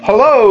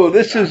Hello,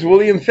 this is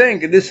William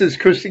Fink, and this is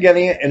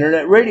Christianity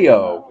Internet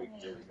Radio.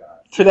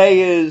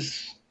 Today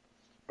is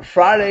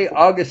Friday,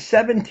 August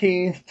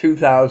 17th,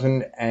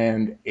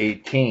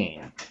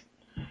 2018.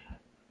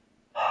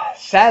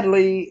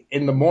 Sadly,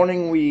 in the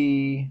morning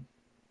we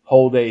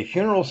hold a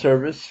funeral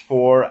service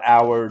for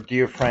our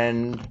dear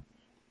friend,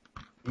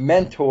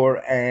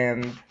 mentor,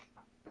 and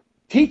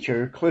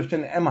teacher,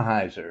 Clifton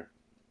Emahiser.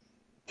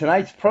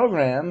 Tonight's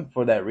program,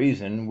 for that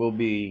reason, will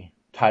be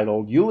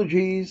titled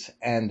Eulogies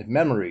and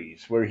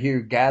Memories. We're here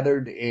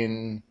gathered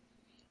in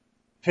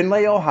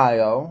Findlay,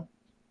 Ohio,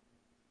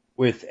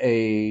 with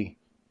a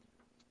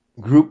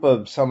group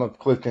of some of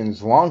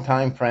Clifton's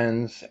longtime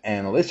friends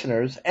and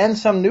listeners, and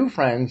some new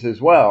friends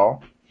as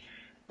well.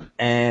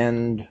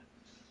 And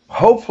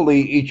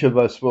hopefully each of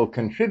us will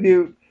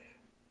contribute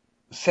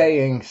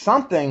saying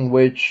something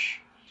which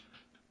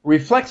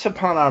reflects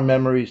upon our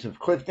memories of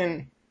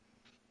Clifton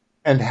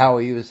and how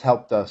he has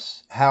helped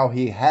us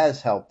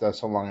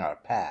along our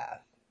path.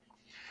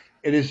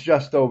 It is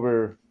just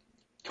over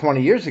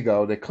 20 years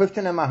ago that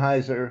Clifton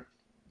Emahiser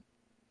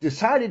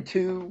decided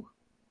to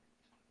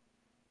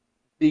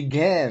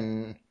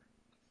begin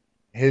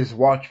his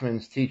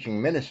Watchman's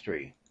teaching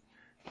ministry.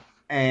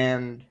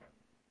 And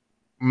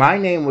my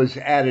name was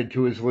added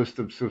to his list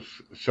of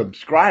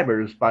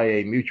subscribers by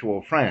a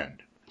mutual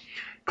friend.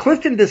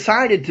 Clifton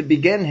decided to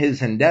begin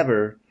his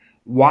endeavor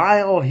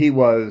while he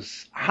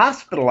was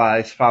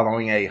hospitalized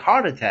following a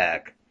heart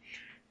attack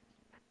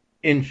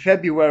in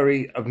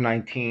February of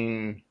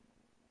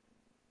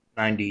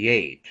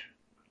 1998.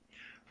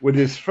 With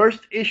his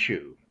first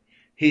issue,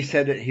 he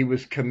said that he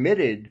was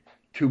committed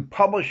to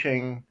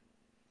publishing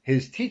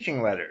his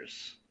teaching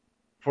letters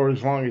for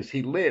as long as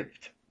he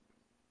lived,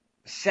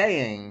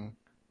 saying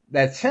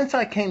that since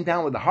I came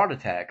down with a heart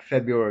attack,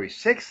 February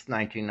 6,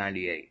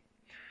 1998,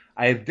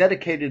 I have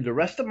dedicated the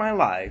rest of my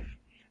life,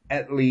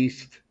 at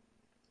least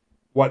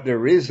what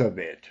there is of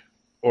it,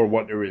 or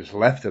what there is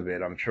left of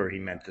it, I'm sure he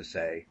meant to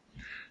say,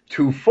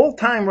 to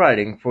full-time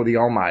writing for the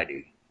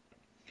Almighty.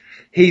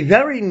 He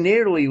very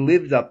nearly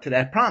lived up to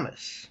that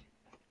promise.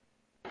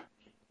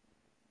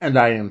 And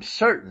I am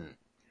certain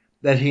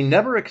that he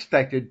never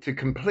expected to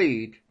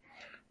complete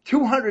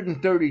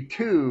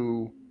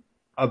 232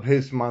 of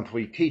his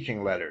monthly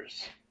teaching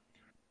letters,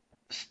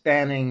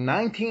 spanning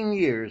 19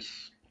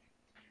 years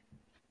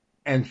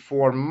and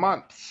 4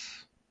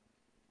 months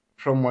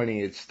from when he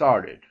had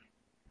started.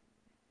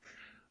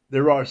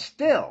 There are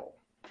still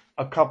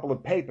a couple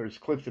of papers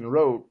Clifton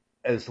wrote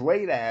as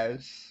late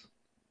as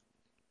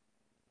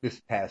this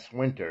past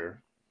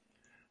winter,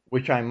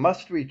 which I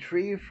must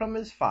retrieve from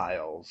his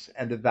files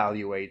and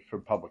evaluate for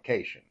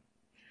publication.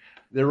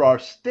 There are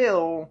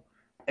still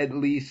at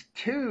least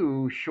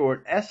 2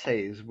 short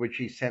essays which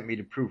he sent me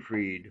to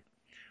proofread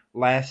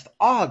last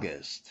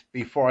August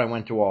before I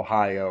went to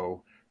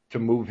Ohio to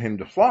move him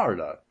to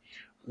Florida,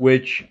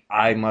 which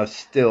I must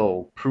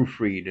still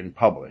proofread and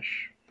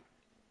publish.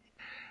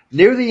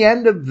 Near the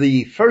end of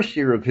the first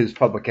year of his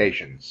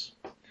publications,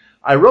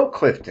 I wrote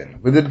Clifton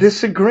with a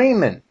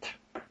disagreement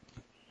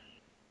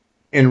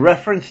in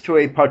reference to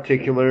a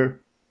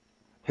particular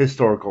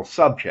historical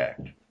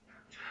subject.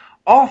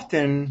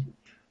 Often,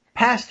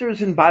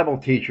 pastors and Bible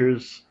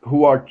teachers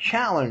who are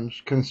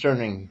challenged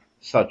concerning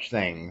such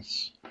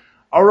things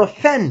are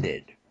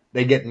offended.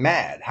 They get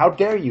mad. How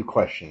dare you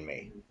question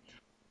me?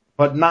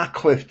 But not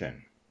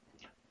Clifton.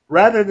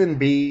 Rather than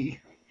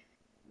be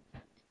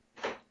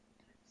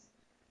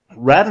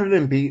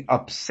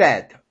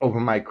upset over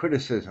my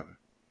criticism,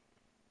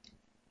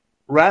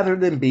 rather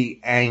than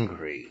be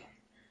angry,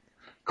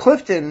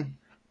 Clifton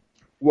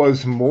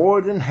was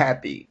more than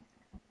happy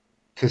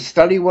to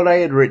study what I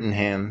had written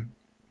him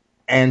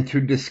and to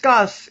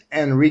discuss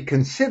and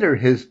reconsider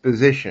his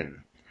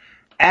position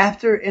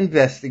after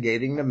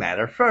investigating the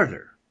matter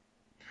further.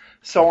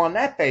 So on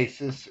that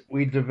basis,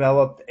 we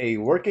developed a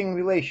working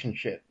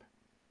relationship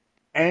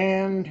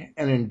and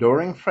an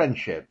enduring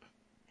friendship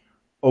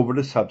over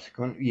the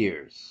subsequent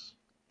years.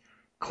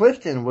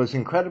 Clifton was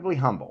incredibly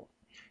humble.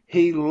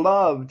 He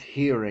loved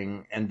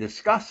hearing and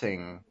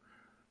discussing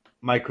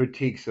my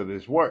critiques of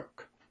his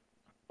work.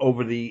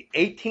 Over the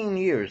 18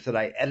 years that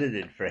I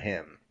edited for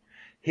him,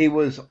 he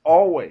was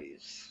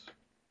always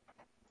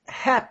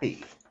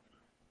happy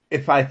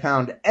if I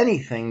found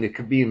anything that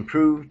could be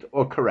improved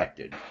or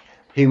corrected.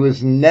 He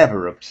was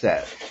never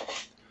upset.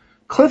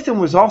 Clifton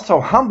was also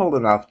humble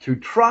enough to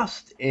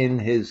trust in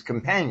his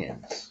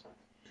companions.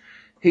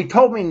 He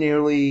told me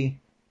nearly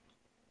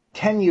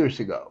 10 years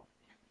ago,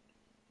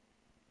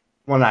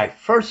 when I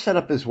first set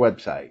up his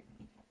website,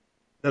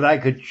 that I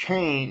could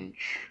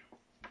change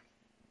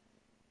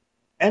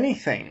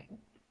anything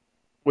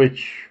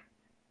which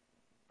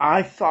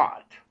I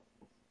thought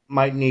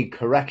might need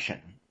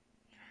correction,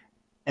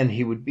 and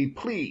he would be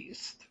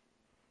pleased.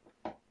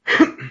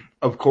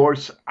 Of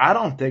course, I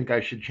don't think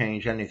I should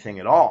change anything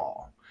at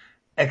all,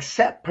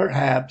 except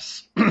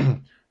perhaps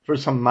for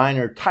some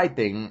minor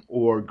typing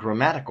or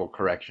grammatical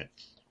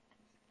corrections.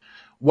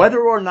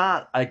 Whether or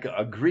not I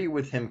agree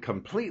with him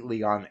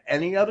completely on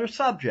any other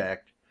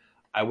subject,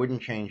 I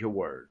wouldn't change a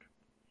word.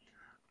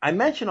 I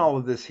mention all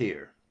of this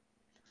here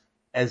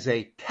as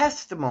a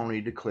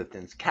testimony to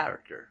Clifton's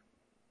character.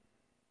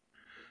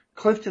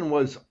 Clifton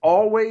was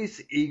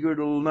always eager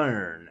to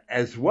learn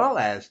as well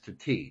as to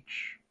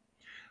teach,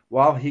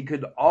 while he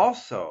could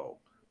also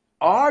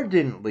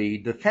ardently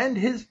defend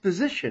his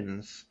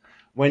positions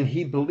when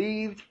he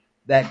believed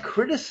that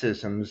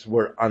criticisms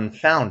were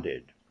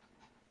unfounded.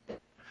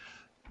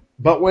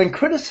 But when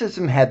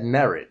criticism had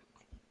merit,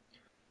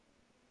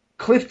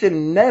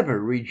 Clifton never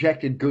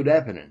rejected good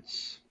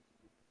evidence,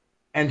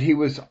 and he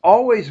was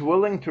always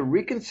willing to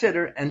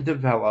reconsider and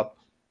develop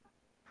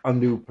a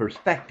new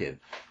perspective.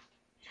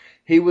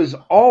 He was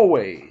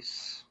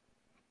always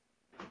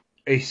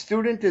a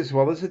student as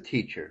well as a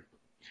teacher,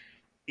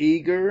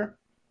 eager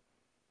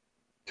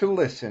to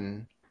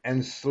listen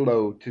and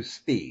slow to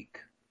speak.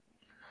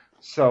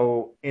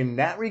 So in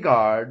that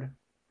regard,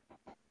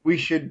 we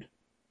should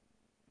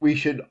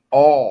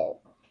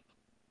all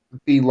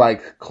be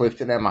like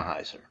Clifton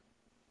Emahiser.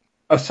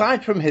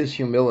 Aside from his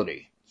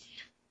humility,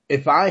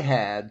 if I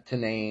had to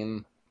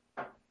name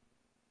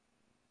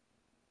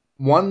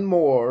one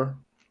more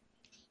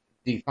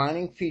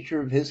defining feature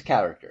of his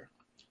character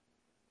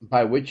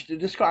by which to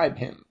describe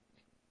him,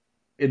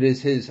 it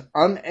is his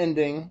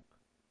unending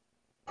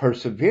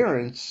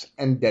perseverance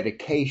and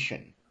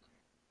dedication.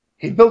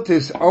 He built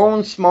his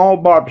own small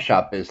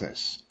barbershop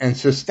business and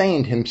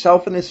sustained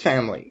himself and his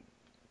family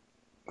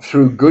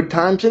through good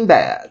times and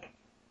bad,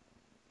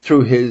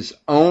 through his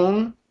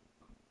own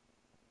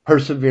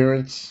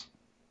perseverance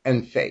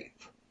and faith.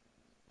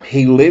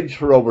 He lived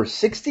for over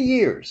 60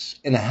 years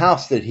in a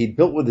house that he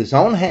built with his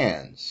own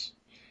hands,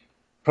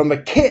 from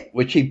a kit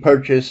which he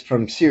purchased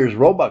from Sears,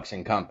 Roebuck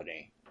and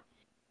Company.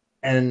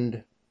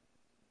 And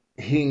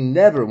he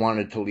never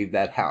wanted to leave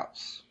that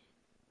house.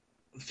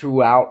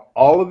 Throughout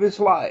all of his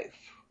life,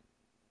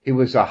 he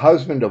was a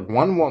husband of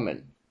one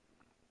woman,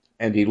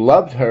 and he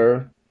loved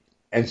her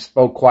and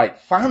spoke quite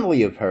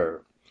fondly of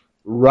her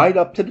right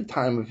up to the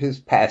time of his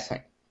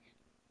passing.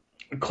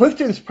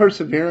 Clifton's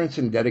perseverance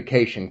and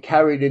dedication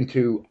carried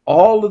into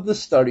all of the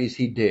studies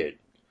he did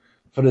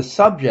for the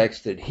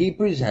subjects that he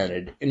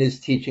presented in his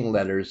teaching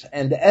letters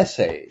and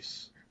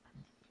essays.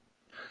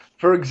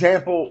 For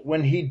example,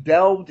 when he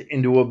delved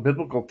into a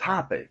biblical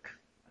topic,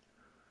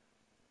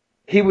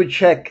 he would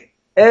check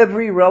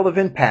every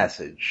relevant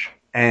passage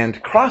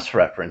and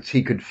cross-reference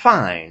he could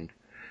find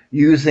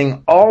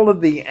using all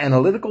of the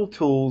analytical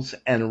tools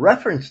and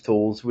reference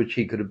tools which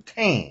he could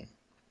obtain.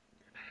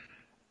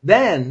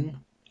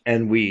 Then,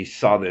 and we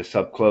saw this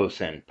up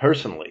close and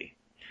personally,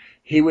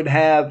 he would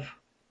have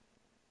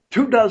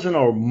 24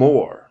 or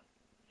more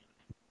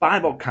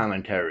Bible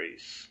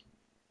commentaries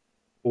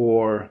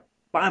or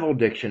Bible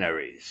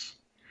dictionaries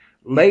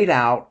laid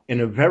out in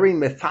a very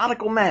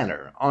methodical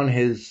manner on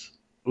his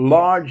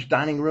large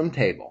dining room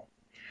table,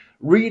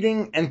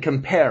 reading and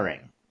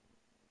comparing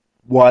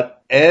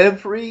what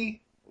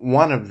every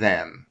one of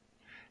them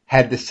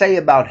had to say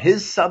about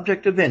his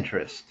subject of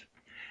interest,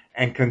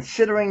 and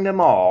considering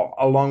them all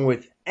along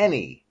with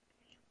any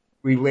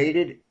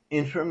related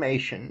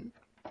information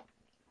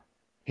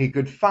he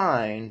could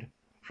find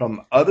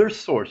from other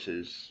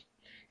sources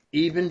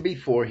even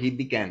before he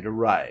began to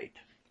write.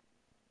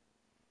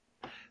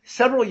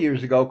 Several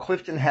years ago,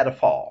 Clifton had a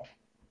fall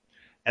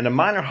and a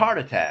minor heart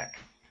attack,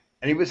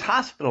 and he was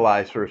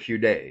hospitalized for a few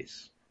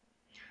days.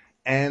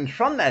 And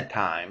from that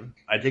time,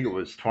 I think it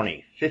was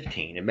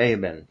 2015, it may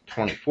have been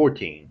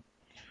 2014,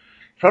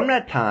 from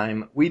that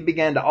time, we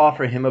began to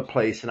offer him a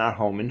place in our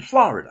home in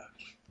Florida.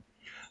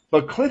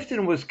 But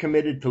Clifton was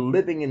committed to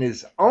living in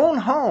his own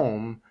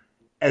home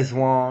as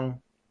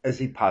long as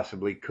he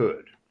possibly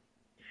could,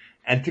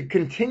 and to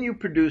continue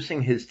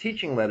producing his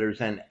teaching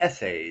letters and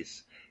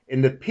essays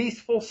in the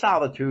peaceful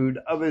solitude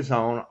of his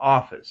own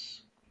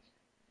office.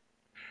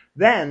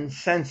 Then,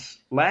 since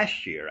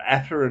last year,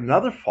 after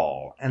another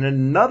fall and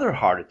another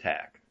heart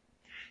attack,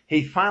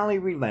 he finally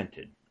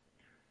relented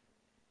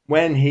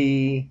when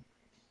he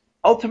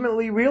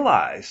ultimately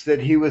realized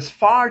that he was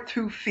far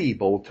too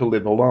feeble to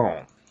live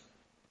alone.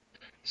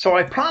 So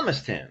I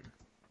promised him,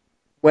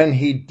 when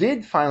he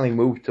did finally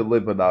move to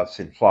live with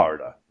us in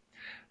Florida,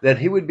 that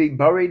he would be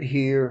buried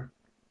here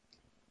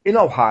in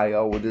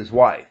Ohio with his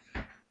wife,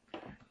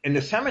 in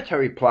the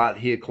cemetery plot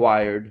he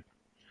acquired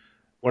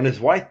when his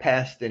wife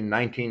passed in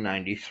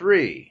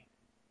 1993.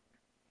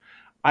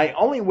 I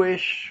only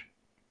wish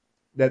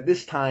that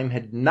this time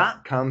had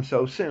not come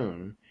so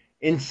soon,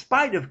 in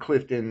spite of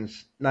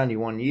Clifton's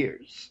 91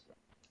 years.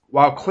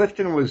 While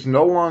Clifton was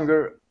no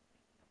longer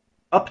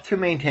up to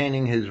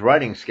maintaining his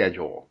writing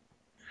schedule,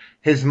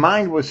 his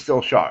mind was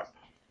still sharp.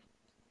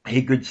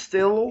 He could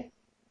still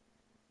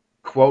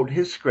quote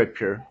his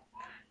scripture.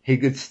 He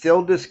could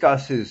still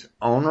discuss his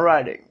own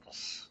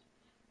writings.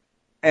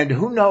 And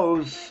who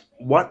knows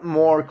what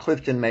more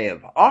Clifton may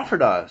have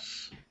offered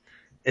us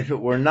if it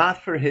were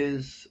not for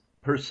his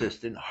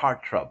persistent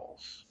heart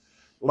troubles.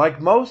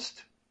 Like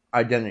most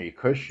identity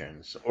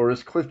Christians, or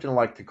as Clifton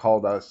liked to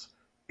call us,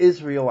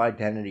 Israel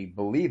identity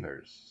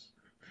believers,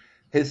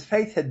 his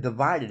faith had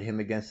divided him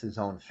against his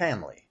own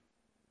family.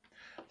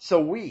 So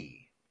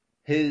we,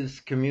 his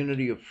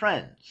community of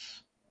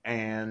friends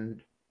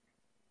and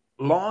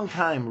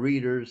longtime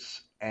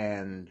readers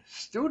and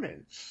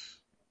students.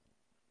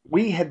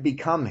 We had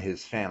become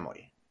his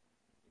family.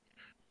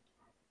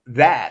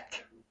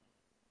 That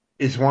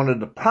is one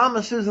of the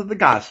promises of the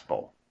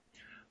gospel,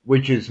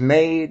 which is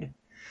made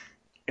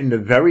in the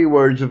very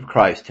words of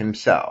Christ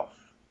himself.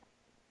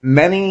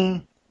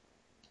 Many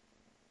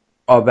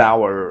of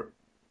our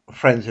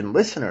friends and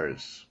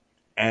listeners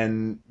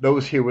and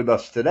those here with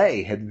us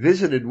today had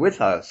visited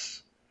with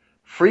us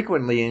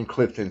frequently in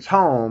Clifton's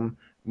home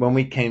when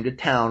we came to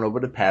town over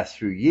the past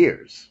few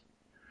years.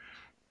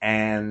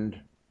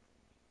 And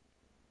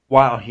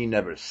while he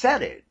never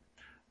said it,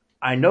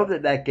 I know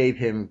that that gave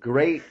him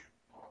great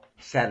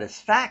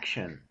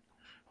satisfaction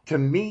to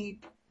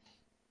meet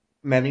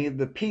many of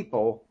the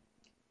people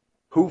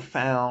who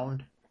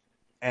found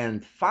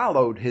and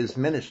followed his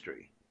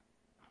ministry.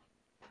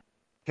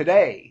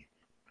 Today,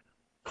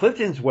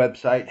 Clifton's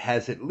website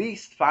has at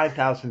least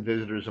 5,000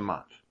 visitors a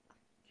month,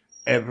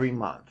 every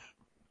month.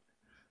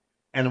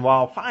 And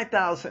while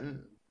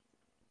 5,000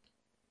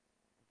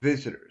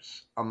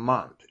 visitors a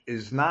month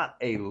is not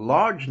a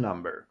large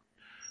number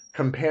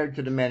compared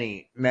to the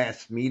many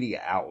mass media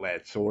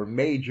outlets or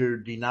major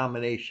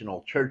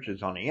denominational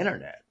churches on the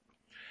internet,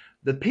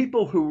 the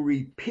people who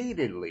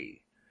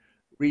repeatedly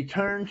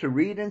return to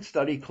read and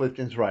study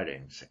Clifton's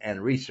writings and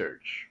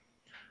research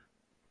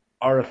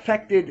are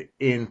affected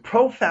in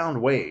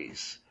profound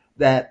ways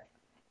that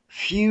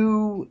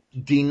few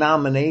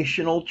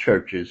denominational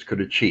churches could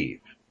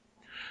achieve.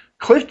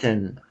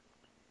 Clifton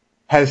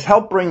has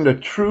helped bring the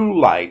true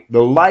light,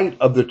 the light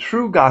of the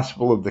true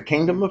gospel of the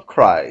kingdom of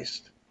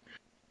Christ,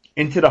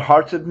 into the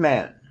hearts of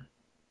men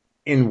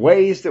in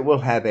ways that will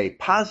have a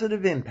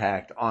positive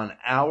impact on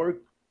our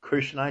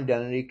Christian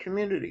identity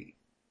community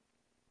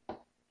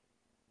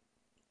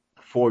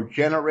for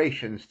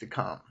generations to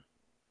come.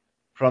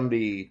 From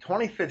the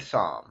 25th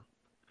Psalm,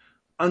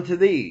 unto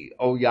thee,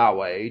 O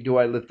Yahweh, do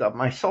I lift up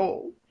my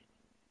soul.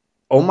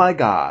 O my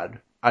God,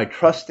 I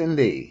trust in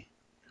thee.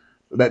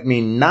 Let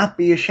me not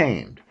be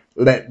ashamed.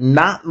 Let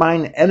not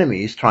mine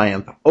enemies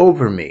triumph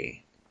over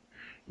me.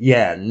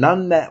 Yea,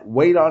 none that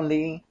wait on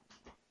thee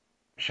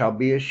shall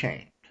be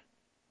ashamed.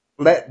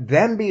 Let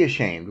them be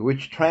ashamed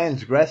which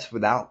transgress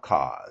without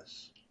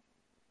cause.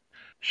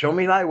 Show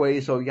me thy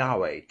ways, O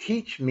Yahweh.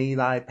 Teach me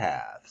thy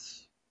paths.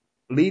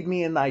 Lead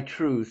me in thy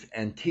truth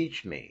and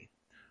teach me,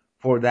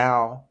 for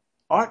thou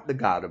art the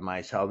God of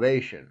my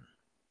salvation.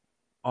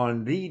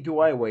 On thee do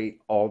I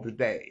wait all the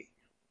day.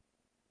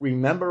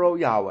 Remember, O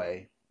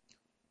Yahweh,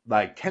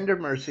 thy tender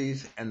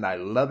mercies and thy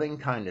loving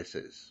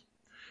kindnesses,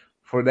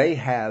 for they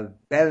have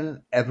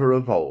been ever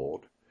of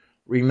old.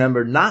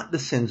 Remember not the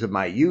sins of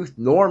my youth,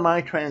 nor my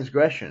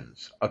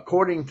transgressions.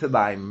 According to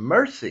thy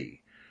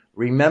mercy,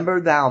 remember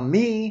thou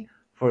me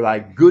for thy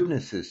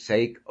goodness'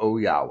 sake, O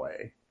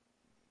Yahweh.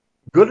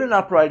 Good and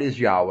upright is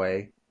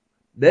Yahweh,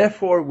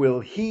 therefore will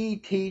he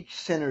teach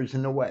sinners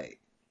in the way.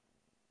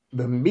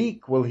 The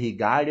meek will he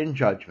guide in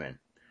judgment,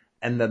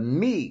 and the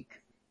meek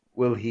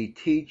will he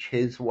teach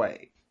his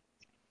way.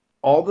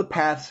 All the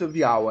paths of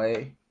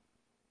Yahweh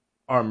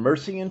are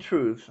mercy and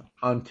truth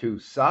unto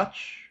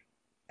such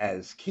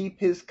as keep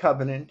his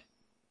covenant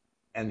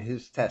and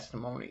his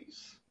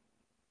testimonies.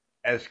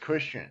 As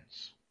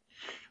Christians,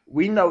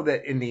 we know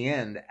that in the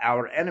end,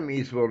 our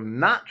enemies will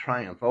not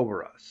triumph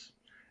over us,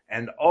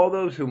 and all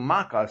those who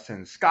mock us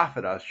and scoff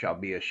at us shall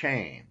be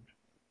ashamed.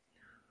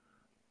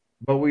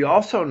 But we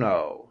also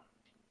know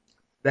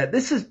that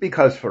this is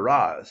because for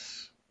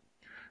us,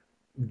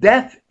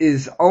 death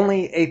is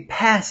only a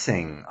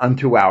passing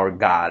unto our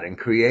God and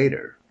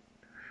Creator.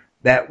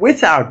 That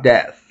with our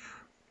death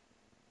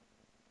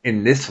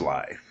in this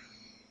life,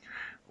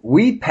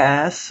 we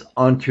pass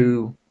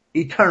unto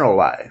eternal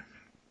life.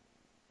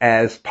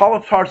 As Paul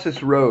of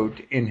Tarsus wrote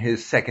in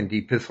his second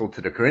epistle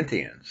to the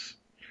Corinthians,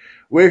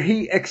 where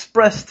he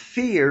expressed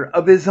fear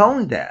of his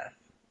own death,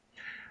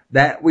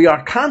 that we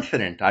are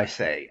confident, I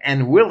say,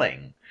 and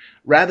willing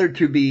rather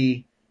to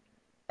be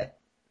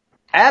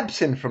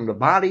absent from the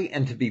body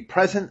and to be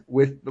present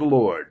with the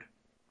Lord.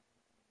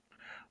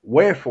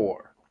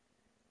 Wherefore,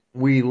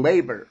 we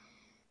labor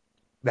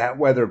that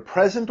whether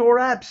present or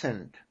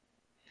absent,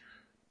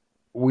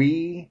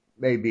 we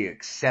may be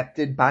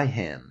accepted by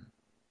him.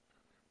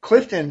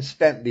 Clifton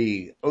spent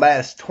the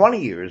last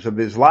 20 years of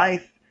his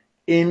life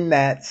in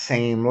that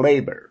same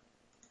labor.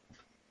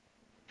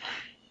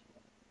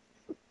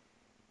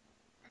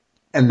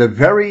 And the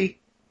very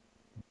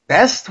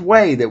best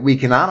way that we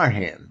can honor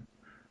him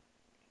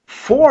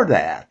for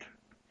that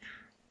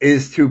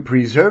is to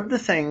preserve the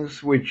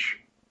things which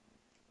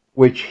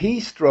he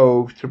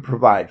strove to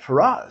provide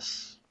for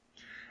us,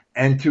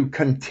 and to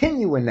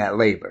continue in that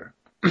labor,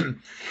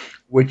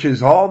 which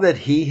is all that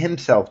he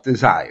himself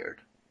desired.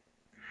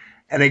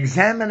 An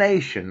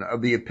examination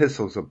of the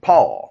epistles of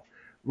Paul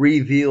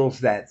reveals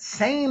that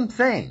same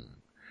thing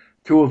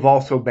to have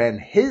also been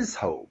his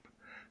hope,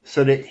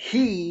 so that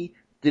he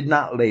did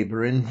not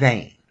labor in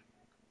vain.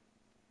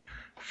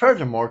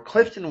 Furthermore,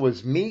 Clifton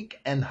was meek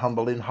and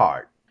humble in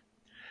heart.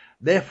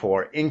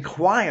 Therefore,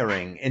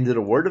 inquiring into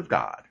the Word of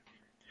God,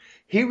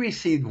 he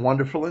received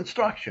wonderful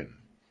instruction,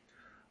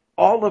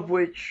 all of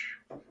which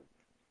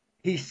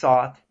he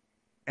sought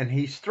and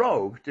he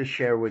strove to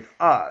share with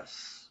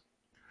us.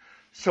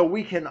 So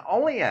we can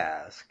only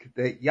ask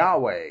that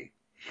Yahweh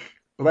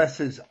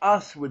blesses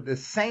us with the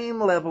same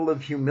level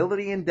of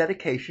humility and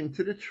dedication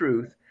to the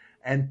truth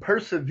and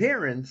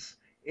perseverance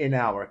in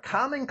our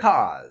common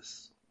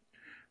cause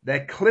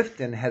that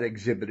Clifton had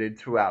exhibited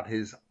throughout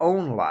his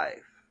own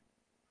life,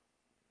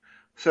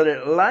 so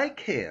that, like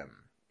him,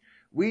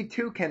 we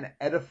too can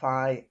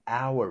edify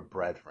our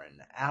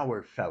brethren,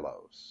 our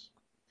fellows.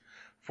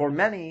 For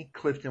many,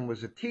 Clifton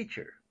was a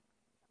teacher,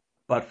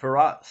 but for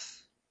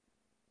us,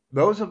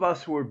 those of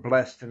us who were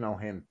blessed to know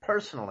him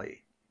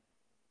personally,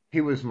 he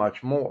was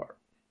much more.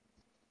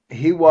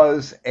 He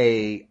was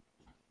a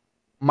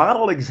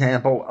model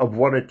example of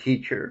what a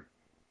teacher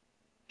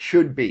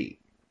should be.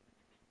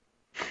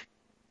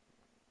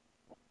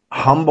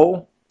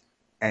 Humble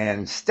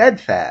and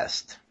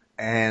steadfast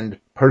and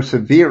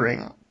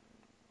persevering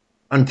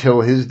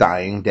until his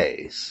dying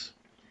days.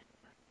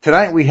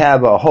 Tonight we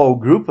have a whole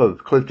group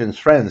of Clifton's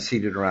friends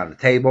seated around the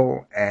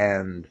table,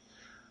 and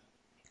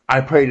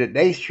I pray that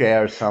they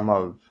share some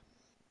of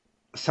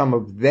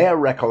their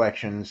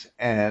recollections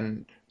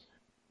and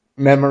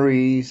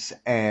memories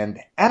and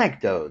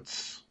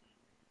anecdotes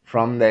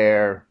from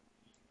their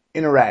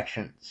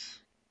interactions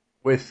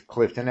with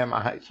Clifton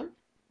Emahiser.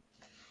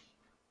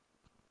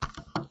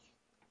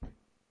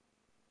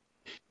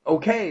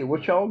 Okay,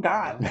 what y'all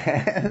got,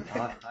 man?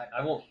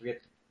 I won't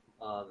forget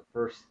the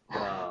first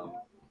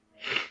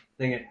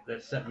thing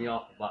that set me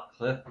off about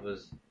Cliff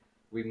was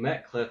we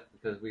met Cliff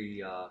because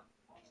we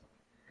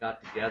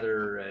got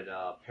together at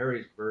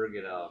Perrysburg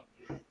at a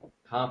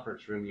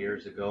conference room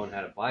years ago and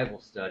had a Bible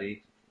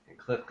study, and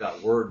Cliff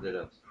got word that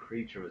a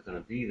preacher was going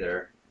to be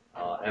there,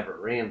 Everett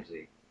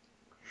Ramsey,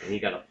 and he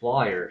got a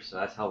flyer, so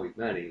that's how we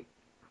met him.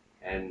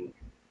 And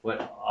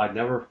what I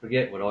never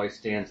forget, what always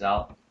stands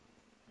out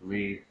for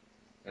me,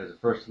 as the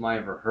first time I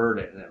ever heard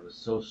it, and it was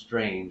so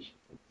strange,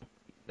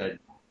 that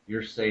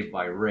you're saved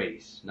by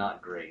race, not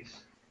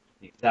grace.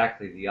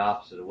 Exactly the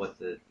opposite of what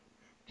the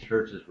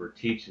churches were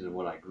teaching and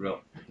what I grew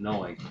up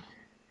knowing.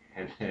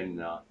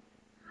 And of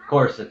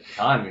course, at the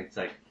time, it's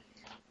like,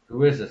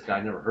 who is this guy?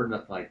 I never heard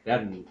nothing like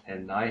that.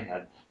 And I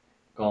had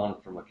gone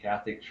from a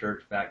Catholic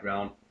church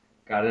background,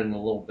 got into a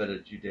little bit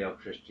of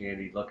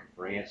Judeo-Christianity, looking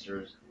for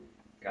answers,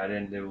 got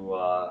into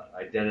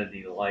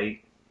Identity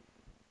Light.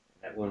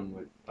 That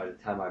one, by the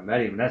time I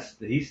met him,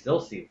 he still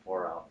seemed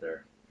far out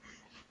there.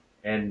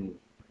 And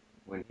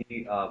when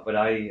but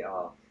I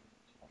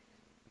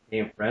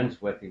became friends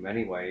with him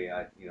anyway.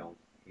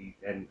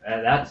 And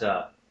that's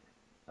an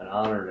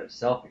honor in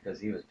itself because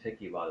he was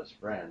picky about his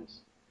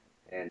friends.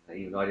 And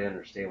even though I didn't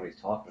understand what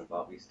he's talking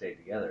about, we stayed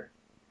together.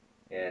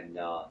 And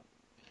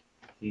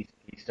he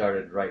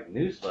started writing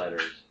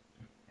newsletters,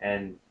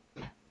 and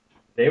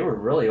they were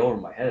really over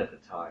my head at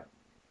the time.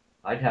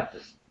 I'd have to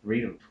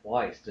read them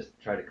twice just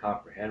to try to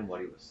comprehend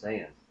what he was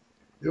saying.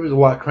 There was a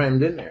lot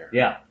crammed in there.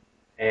 Yeah,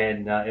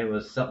 and it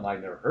was something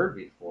I'd never heard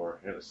before,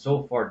 and it was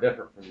so far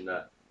different from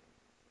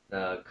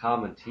the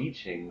common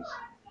teachings.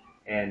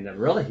 And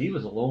really, he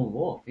was a lone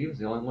wolf. He was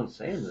the only one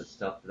saying this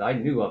stuff that I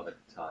knew of at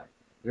the time.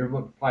 There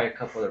were probably a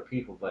couple other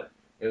people, but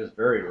it was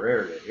very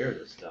rare to hear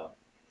this stuff.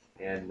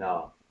 And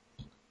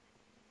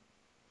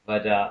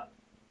but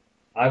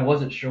I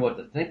wasn't sure what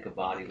to think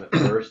about him at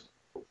first.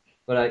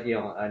 But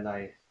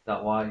I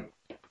thought, why?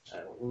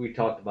 We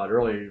talked about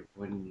earlier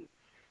when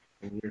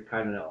you're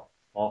kind of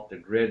off the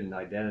grid in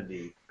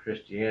identity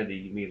Christianity,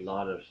 you meet a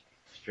lot of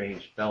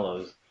strange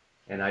fellows,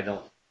 and I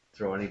don't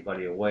throw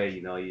anybody away.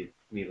 You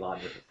meet a lot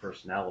of different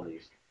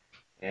personalities,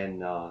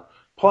 and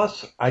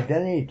plus,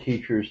 identity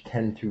teachers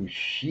tend to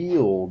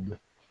shield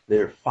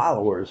their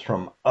followers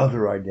from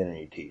other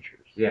identity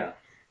teachers.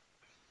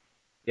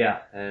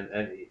 Yeah,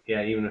 and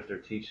even if they're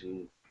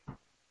teaching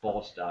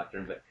false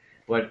doctrine. But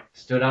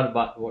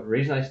what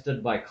reason I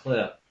stood by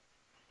Cliff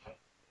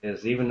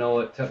is, even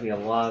though it took me a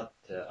lot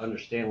to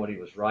understand what he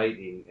was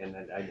writing, and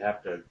I'd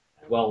have to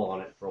dwell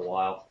on it for a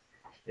while,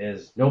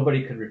 is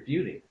nobody could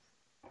refute him.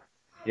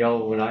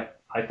 When I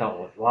thought,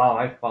 well, wow,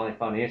 I finally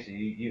found the answer.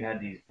 You had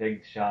these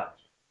big shot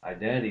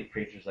identity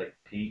preachers like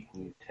Pete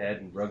and Ted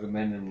and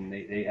Bruggeman, and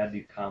they had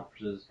these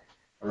conferences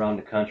around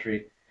the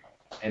country,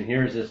 and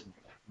here's this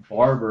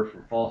barber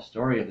from False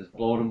Story just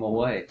blowing them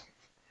away,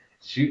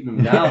 shooting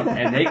them down,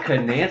 and they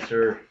couldn't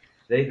answer.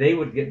 They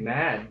would get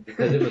mad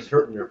because it was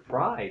hurting their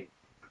pride,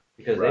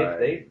 because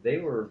right. they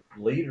were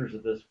leaders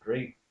of this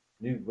great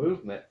new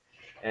movement,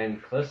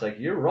 and Cliff's like,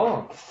 you're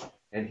wrong,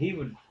 and he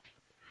would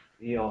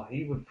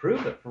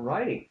prove it from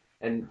writing,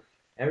 and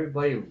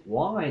everybody would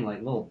whine like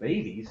little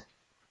babies,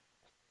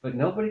 but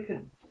nobody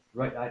could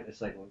write.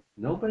 It's like, well,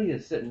 nobody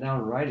is sitting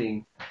down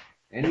writing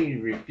any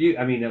refute.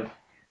 I mean,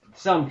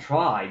 some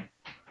tried,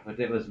 but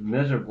it was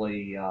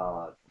miserably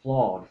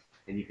flawed,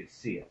 and you could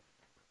see it.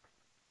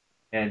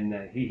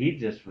 And he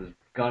just was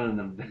gunning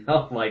them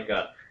down like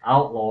a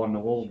outlaw in the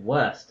Old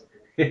West.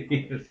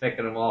 He was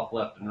picking them off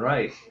left and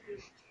right.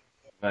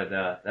 But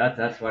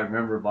that's what I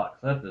remember about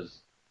Cliff is,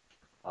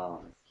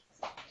 and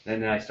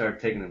then I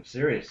started taking him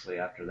seriously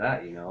after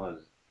that. You know,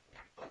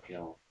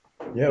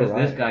 Yeah, this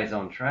right. guy's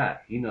on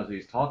track. He knows what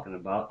he's talking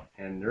about,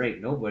 and there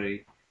ain't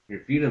nobody. You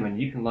feed him,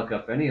 and you can look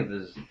up any of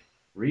his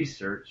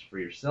research for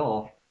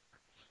yourself,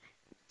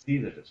 see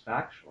that it's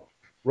factual.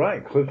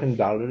 Right. Clifton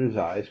dotted his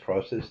I's,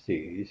 crossed his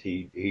T's.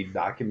 He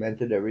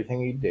documented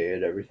everything he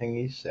did, everything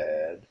he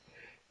said.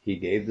 He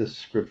gave the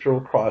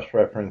scriptural cross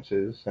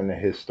references and the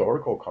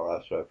historical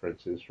cross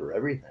references for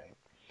everything.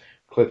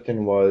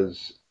 Clifton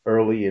was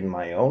early in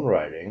my own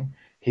writing.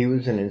 He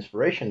was an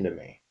inspiration to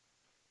me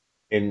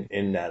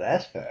in that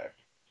aspect,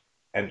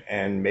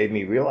 and made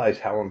me realize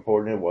how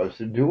important it was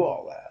to do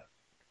all that.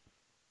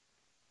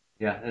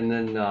 Yeah, and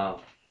then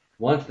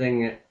one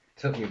thing that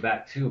took me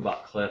back too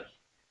about Cliff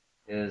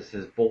is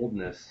his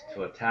boldness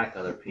to attack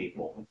other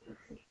people.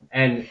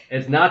 And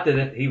it's not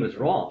that he was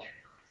wrong.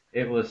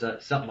 It was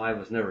something I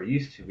was never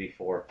used to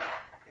before.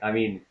 I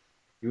mean,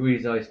 you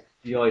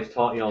always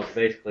taught,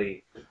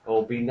 basically,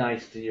 oh, be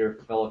nice to your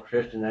fellow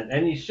Christian,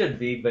 and you should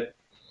be, but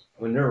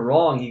when they're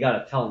wrong, you got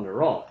to tell them they're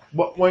wrong.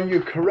 But when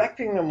you're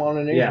correcting them on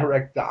an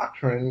incorrect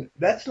doctrine,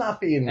 that's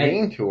not being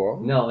mean to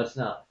them. No, it's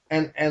not.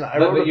 And I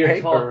but wrote a you're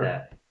paper. Taught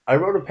that. I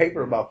wrote a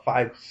paper about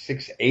 5,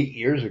 6, 8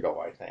 years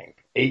ago, I think,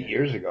 8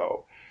 years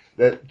ago,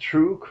 that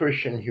true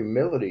Christian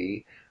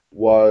humility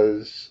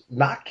was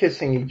not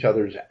kissing each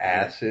other's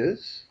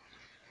asses.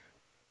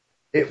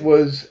 It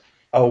was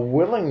a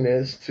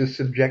willingness to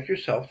subject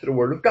yourself to the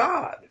Word of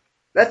God.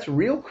 That's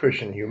real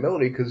Christian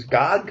humility because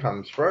God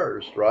comes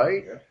first,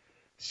 right? Yeah.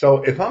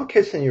 So if I'm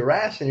kissing your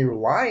ass and you're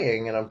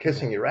lying and I'm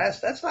kissing your ass,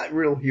 that's not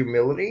real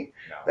humility.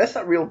 No. That's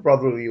not real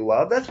brotherly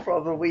love. That's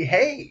brotherly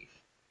hate.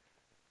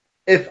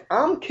 If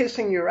I'm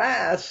kissing your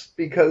ass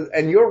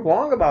and you're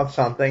wrong about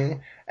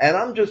something and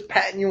I'm just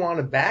patting you on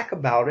the back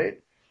about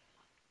it,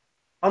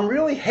 I'm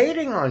really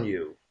hating on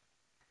you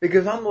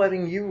because I'm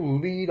letting you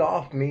lead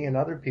off me and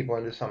other people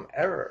into some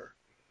error.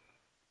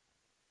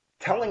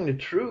 Telling the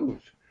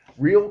truth,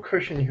 real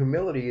Christian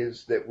humility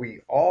is that we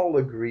all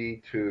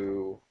agree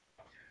to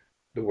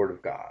the Word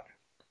of God.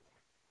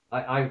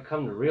 I've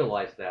come to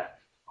realize that,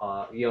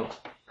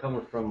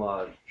 coming from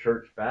a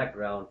church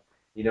background,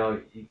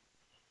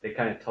 they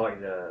kind of taught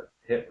you to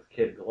hit with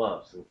kid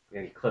gloves,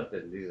 and Cliff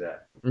didn't do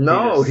that.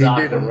 No, he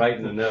didn't. Him right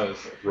in the nose.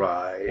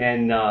 Right.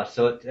 And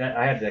so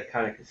I had to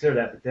kind of consider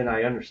that, but then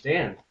I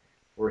understand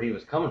where he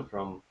was coming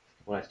from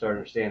when I started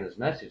understanding his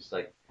message.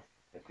 Like,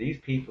 if these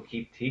people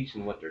keep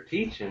teaching what they're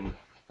teaching,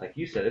 like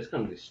you said, it's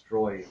going to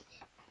destroy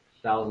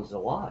thousands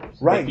of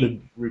lives. Right. They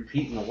keep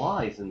repeating the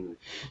lies and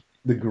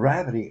the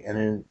gravity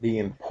and the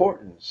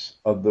importance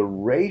of the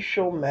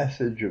racial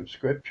message of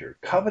Scripture,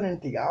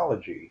 covenant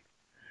theology,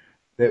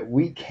 that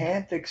we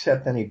can't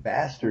accept any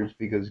bastards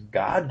because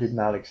God did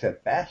not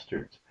accept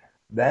bastards.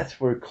 That's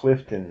where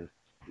Clifton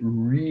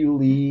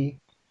really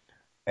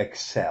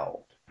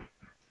excelled.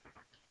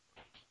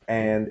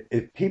 And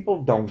if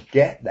people don't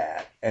get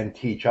that and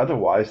teach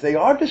otherwise, they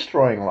are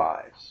destroying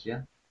lives.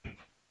 Yeah.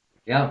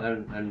 Yeah,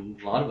 and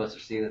a lot of us are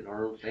seeing it in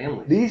our own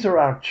families. These are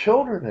our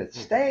children at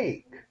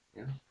stake.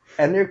 Yeah.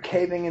 And they're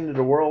caving into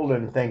the world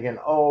and thinking,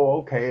 oh,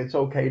 okay, it's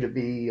okay to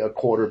be a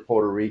quarter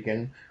Puerto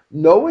Rican.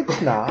 No,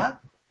 it's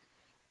not.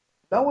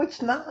 No,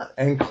 it's not.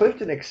 And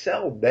Clifton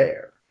excelled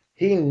there.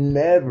 He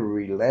never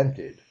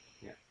relented.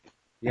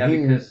 Yeah,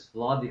 because a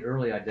lot of the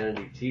early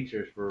identity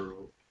teachers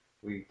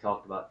we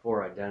talked about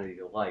before, identity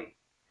to light.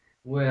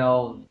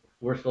 Well,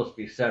 we're supposed to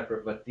be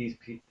separate, but these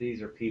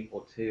are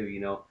people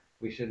too.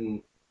 We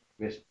shouldn't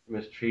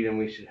mistreat them.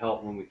 We should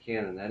help when we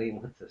can, and that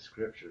ain't what the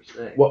scriptures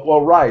say.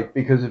 Well, right,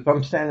 because if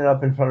I'm standing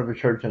up in front of a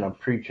church and I'm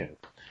preaching,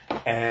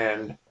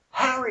 and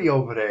Harry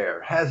over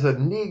there has a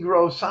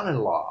Negro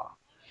son-in-law,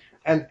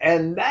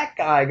 and that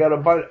guy got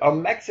a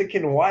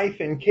Mexican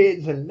wife and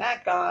kids, and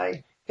that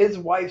guy, his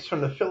wife's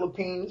from the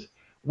Philippines.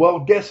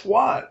 Well, guess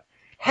what?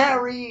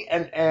 Harry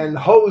and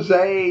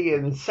Jose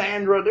and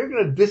Sandra, they're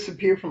going to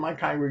disappear from my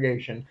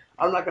congregation.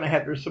 I'm not going to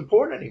have their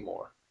support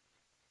anymore.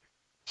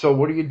 So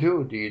what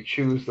do? Do you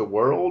choose the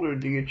world or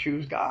do you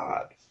choose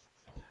God?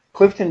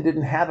 Clifton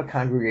didn't have a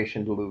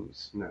congregation to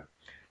lose. No.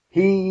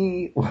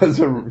 He was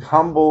a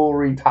humble,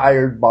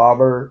 retired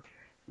bobber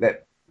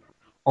that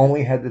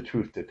only had the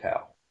truth to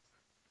tell.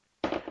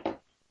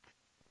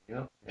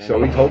 Yep.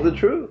 So he told the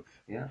truth.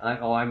 Yeah.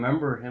 I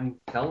remember him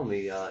telling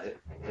me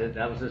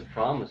that was his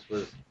promise,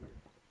 was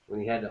when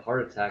he had the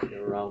heart attack at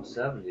around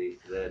 70,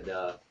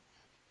 that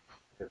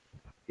if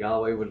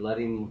Yahweh would let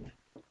him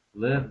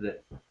live,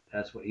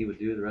 that's what he would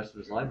do the rest of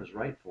his life, was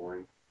right for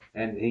him.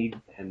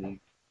 And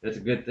that's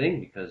a good thing,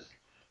 because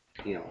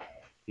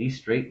he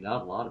straightened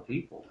out a lot of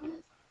people.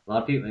 A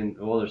lot of people, and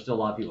there's still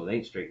a lot of people that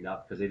ain't straightened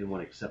out because they didn't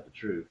want to accept the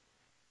truth.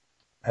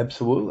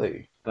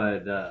 Absolutely.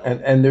 But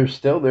and there's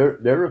still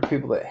there are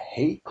people that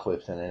hate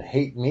Clifton and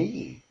hate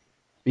me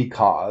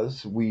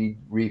because we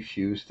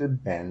refuse to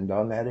bend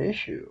on that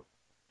issue.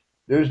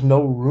 There's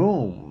no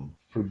room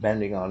for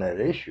bending on that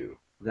issue.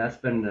 That's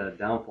been the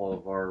downfall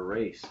of our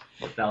race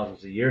for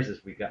thousands of years,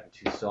 as we gotten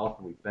too soft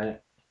and we bent.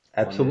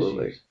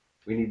 Absolutely.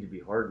 we need to be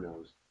hard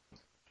nosed.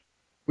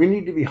 We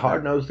need to be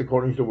hard-nosed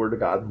according to the Word of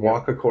God,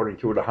 walk according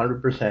to it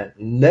 100%,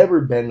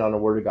 never bend on the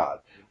Word of God.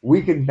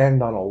 We can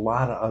bend on a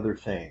lot of other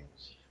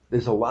things.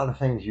 There's a lot of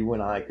things you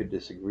and I could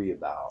disagree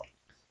about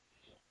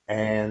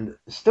and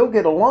still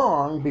get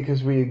along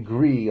because we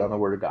agree on the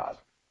Word of God.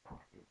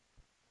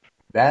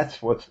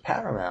 That's what's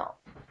paramount.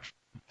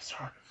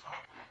 Sorry.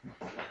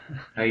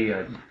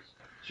 Hey,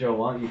 Joe,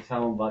 why don't you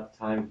tell him about the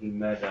time he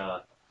met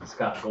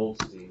Scott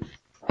Goldstein?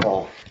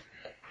 Oh,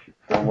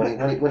 well,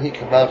 when he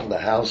came out to the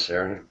house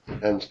there,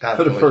 and Scott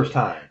For the first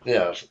time.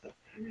 Yes,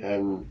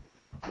 and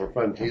we're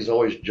friends. He's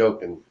always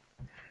joking.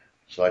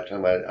 So I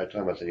told him,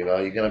 I said, you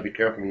got to be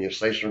careful when you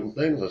say certain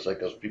things. I said,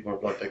 because people are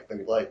going to take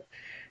things light.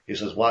 He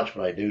says, watch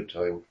what I do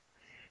to him.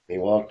 He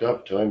walked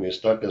up to him. He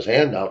stuck his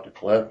hand out to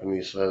Cliff, and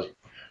he says,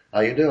 how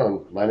you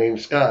doing? My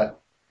name's Scott.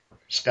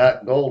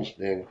 Scott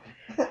Goldstein.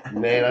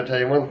 Man, I tell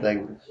you one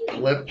thing.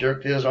 Cliff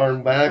jerked his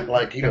arm back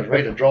like he was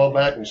ready to draw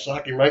back and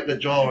sock him right in the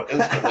jaw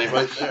instantly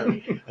right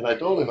there. And I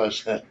told him, I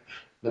said,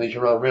 then he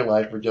turned around and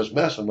realized we're just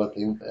messing with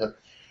him.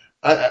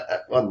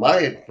 Well,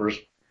 my first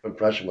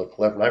impression with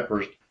Cliff,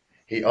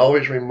 he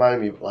always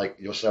reminded me of like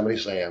Yosemite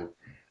Sam.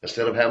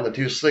 Instead of having the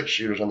 2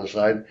 6-shooters on the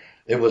side,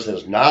 it was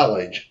his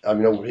knowledge. I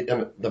mean,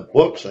 the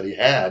books that he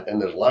had in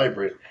his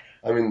library.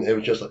 I mean, it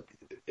was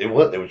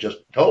just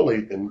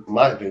totally, in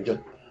my opinion,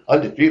 just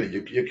undefeated.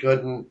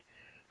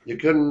 You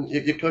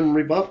couldn't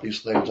rebuff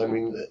these things. I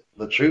mean,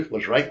 the truth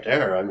was right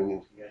there. I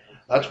mean,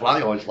 that's what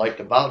I always liked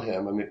about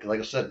him. I mean, like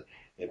I said,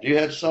 if you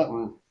had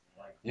something,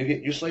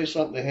 you say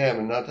something to him,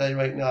 and I'll tell you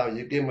right now,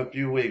 you give him a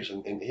few weeks,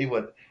 and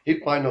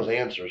he'd find those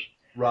answers.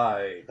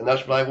 Right. And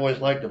that's what I've always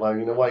liked about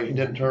him. You know why? He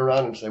didn't turn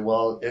around and say,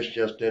 well, it's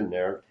just in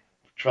there.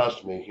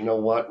 Trust me. You know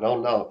what?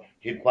 No.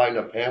 He'd find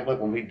a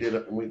pamphlet when we did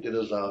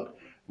his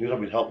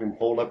we'd help him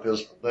fold up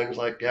his things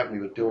like that when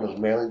he was doing his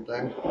mailing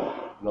thing.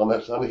 And on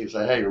that Sunday, he'd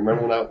say, hey,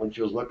 remember when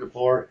she was looking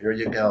for? Here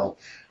you go.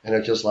 And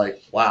it's just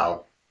like,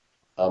 wow,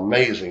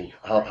 amazing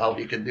how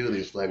he could do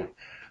these things.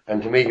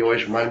 And to me, he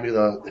always reminded me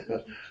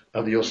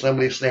of the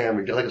Yosemite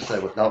Sam. Like I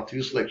said, without 2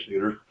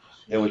 6-shooters,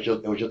 it was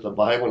just a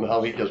vibe on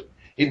how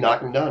he'd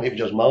knock him down. He'd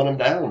just mow him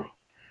down.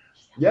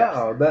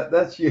 Yeah,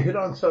 that's you hit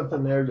on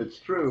something there that's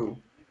true.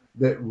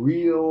 That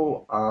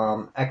real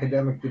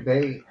academic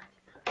debate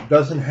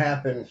doesn't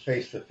happen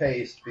face to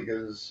face,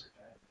 because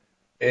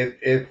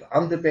if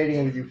I'm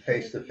debating with you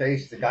face to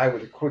face, the guy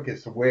with the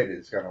quickest wit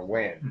is going to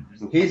win.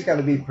 He's going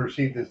to be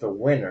perceived as the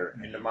winner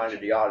in the mind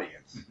of the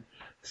audience.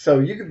 So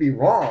you could be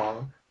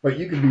wrong, but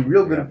you could be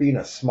real good at being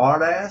a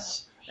smart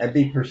ass and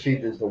be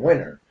perceived as the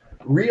winner.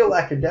 Real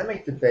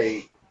academic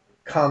debate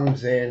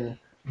comes in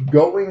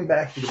going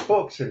back to the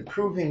books and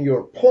proving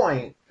your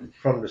point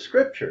from the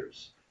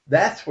scriptures.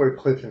 That's where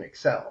Clifton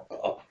excelled.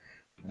 Oh,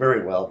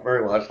 very well.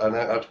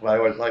 That's what I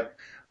always liked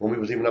when we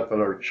was even up at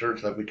our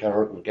church that we kind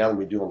of gathered,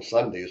 we do on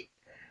Sundays.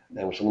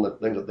 And some of the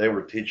things that they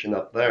were teaching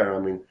up there, I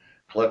mean,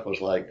 Cliff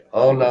was like,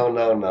 oh,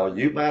 no,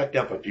 you back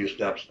up a few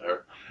steps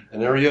there.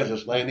 And there he is,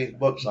 just laying these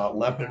books out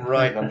left and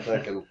right. And I'm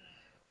thinking,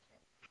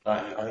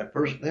 at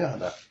first, I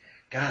thought,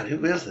 God,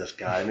 who is this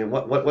guy? I mean,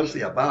 what's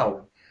he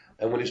about?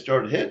 And when he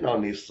started hitting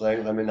on these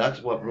things, I mean,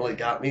 that's what really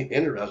got me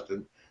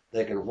interested,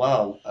 thinking,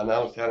 wow. And I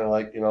was kind of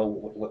like,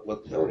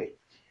 with Tony,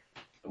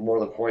 more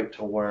to the point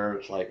to where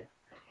it's like,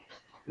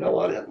 you know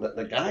what,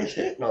 the guy's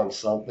hitting on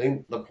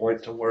something, the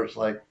point to where it's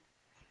like,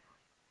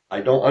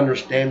 I don't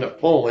understand it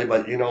fully,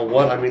 but you know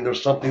what, I mean,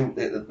 there's something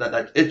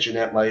that's itching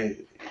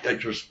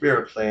at your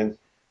spirit saying,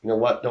 you know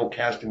what, don't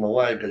cast him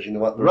away, because you know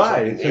what, there's right,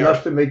 something it's here.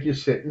 enough to make you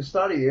sit and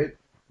study it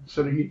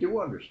so that you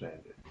do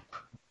understand it.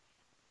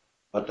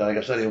 But like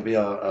I said, he'll be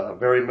a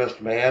very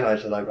missed man. I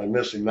said, I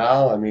miss him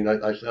now. I mean,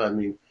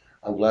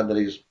 I'm glad that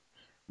he's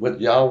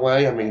with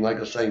Yahweh. I mean, like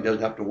I say, he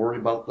doesn't have to worry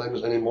about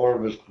things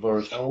anymore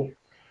for his health.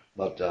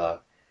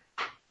 But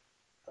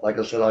like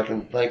I said, I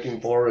can thank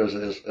him for is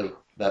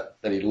that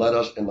he led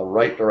us in the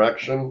right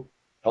direction,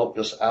 helped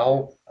us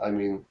out. I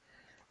mean,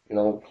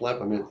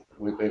 Cliff, I mean,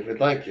 we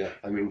thank you.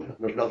 I mean,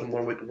 there's nothing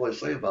more we can really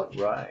say about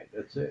it. Right,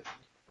 that's it.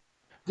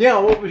 Yeah,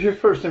 what was your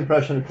first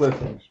impression of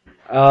Clifton?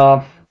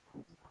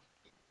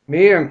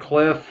 Me and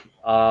Cliff,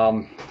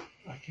 were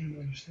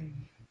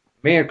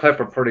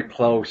pretty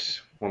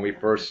close when we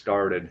first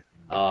started.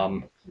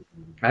 I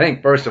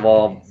think first of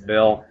all,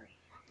 Bill,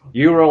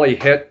 you really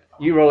hit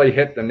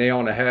the nail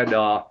on the head.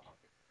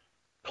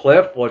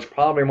 Cliff was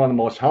probably one of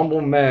the most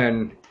humble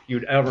men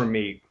you'd ever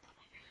meet.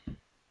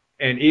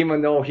 And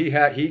even though he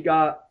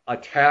got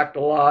attacked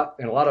a lot,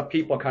 and a lot of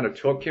people kind of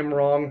took him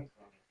wrong,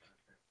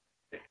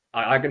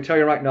 I can tell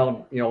you right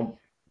now,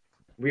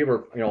 we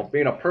were,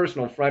 being a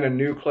personal friend and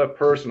knew Cliff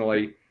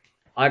personally,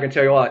 I can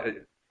tell you what,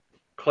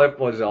 Cliff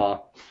was,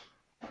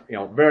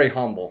 very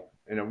humble,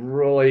 and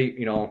really,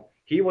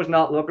 he was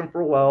not looking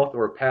for wealth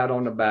or a pat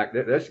on the back.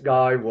 This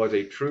guy was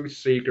a truth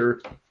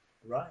seeker,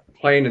 right,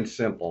 plain and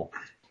simple.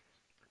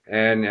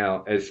 And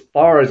as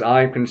far as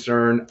I'm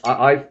concerned,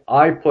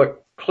 I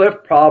put Cliff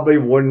probably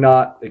would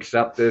not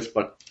accept this,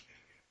 but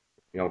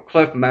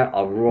Cliff meant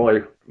a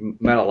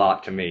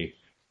lot to me.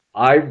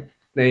 I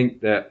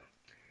think that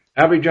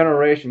every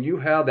generation you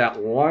have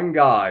that one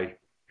guy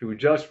who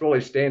just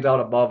really stands out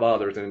above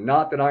others. And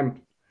not that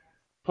I'm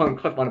putting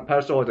Cliff on a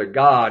pedestal as a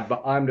god,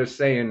 but I'm just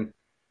saying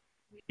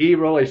he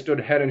really stood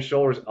head and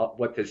shoulders up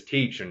with his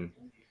teaching.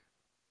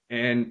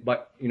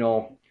 But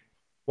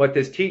with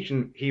his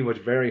teaching, he was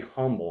very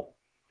humble.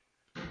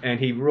 And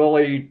he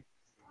really,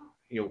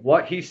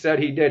 what he said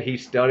he did, he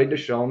studied to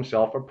show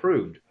himself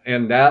approved.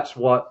 And that's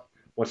what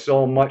was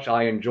so much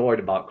I enjoyed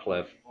about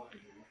Cliff.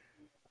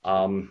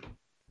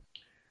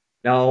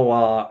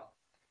 Now,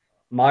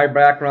 my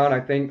background, I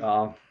think,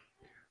 I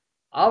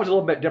was a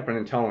little bit different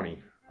than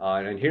Tony.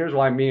 And here's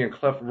why me and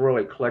Cliff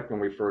really clicked when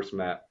we first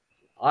met.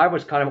 I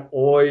was kind of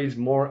always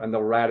more on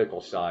the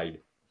radical side.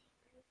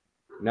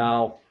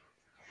 Now,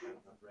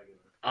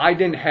 I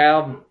didn't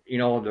have,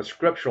 the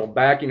scriptural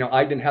backing.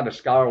 I didn't have the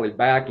scholarly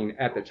backing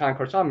at the time. Of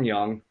course, I'm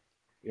young.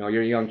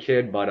 You're a young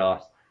kid,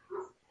 but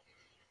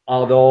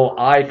although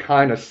I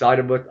kind of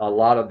sided with a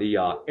lot of the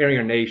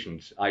Aryan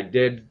nations, I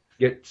did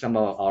get some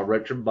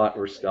Richard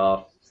Butler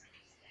stuff,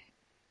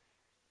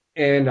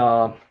 and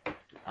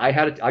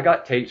I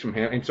got tapes from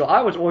him, and so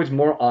I was always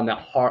more on that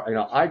hard.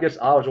 I guess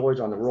I was always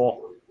on the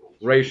real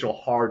racial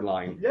hard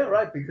line. Yeah,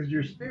 right. Because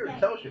your spirit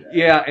tells you that.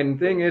 Yeah, and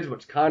the thing is,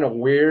 what's kind of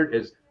weird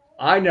is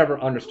I never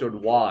understood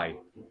why,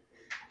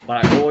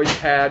 but I always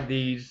had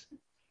these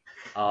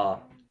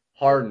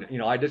hardness.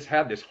 I just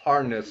had this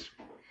hardness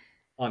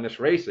on this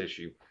race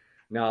issue.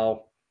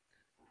 Now,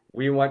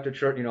 we went to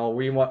church.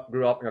 Grew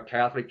up in a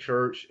Catholic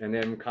church, and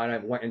then kind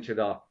of went into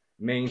the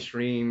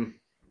mainstream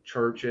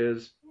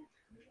churches.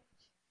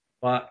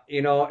 But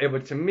it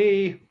was, to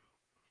me,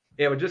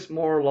 it was just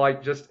more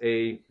like just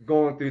a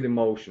going through the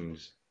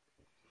motions.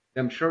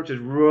 Them churches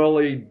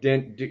really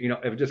didn't do,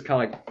 it was just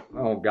kind of like,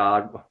 oh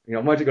God,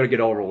 when's it going to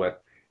get over with?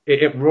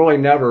 It really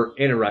never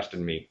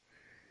interested me.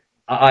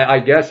 I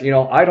guess,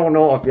 I don't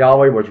know if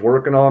Yahweh was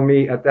working on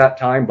me at that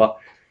time, but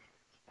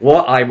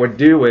what I would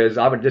do is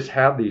I would just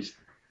have these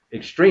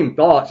extreme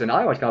thoughts, and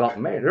I always got,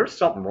 man, there's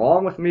something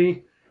wrong with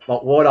me.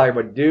 But what I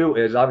would do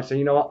is I would say,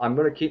 I'm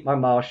going to keep my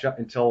mouth shut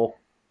until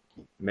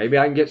maybe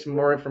I can get some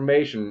more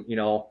information.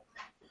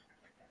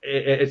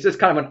 It's just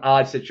kind of an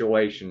odd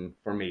situation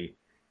for me.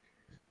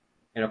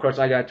 And of course,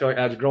 I got to tell you,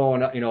 as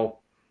growing up,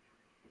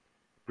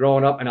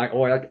 and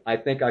I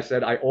think I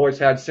said I always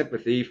had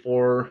sympathy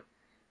for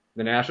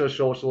the National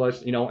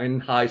Socialists, in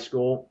high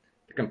school,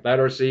 the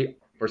Confederacy.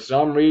 For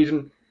some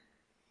reason,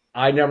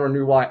 I never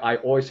knew why. I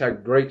always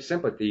had great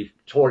sympathy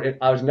toward it.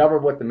 I was never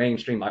with the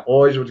mainstream. I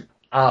always was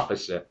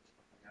opposite.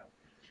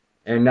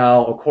 And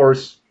now, of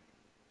course,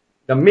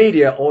 the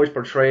media always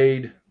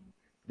portrayed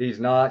these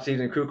Nazis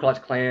and Ku Klux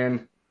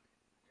Klan.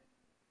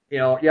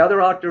 Yeah,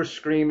 they're out there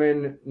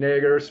screaming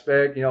nigger,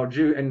 spick,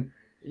 Jew, and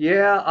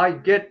yeah, I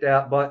get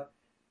that. But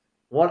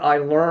what I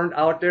learned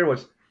out there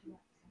was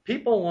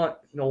people want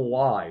to know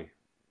why.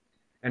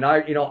 And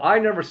I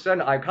never said,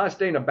 I kind of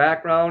stayed in the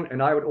background,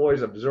 and I would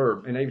always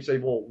observe. And they would say,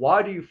 well,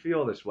 why do you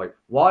feel this way?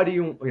 Why do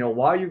you,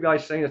 why are you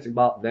guys saying this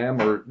about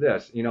them or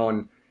this,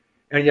 and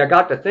you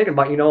got to thinking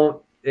about, you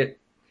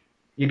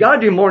got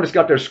to do more than just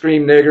got there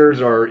scream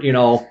niggers or,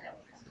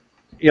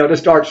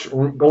 just start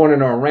going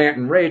into a rant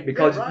and rage,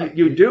 because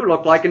you do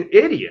look like an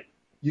idiot.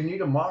 You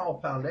need a moral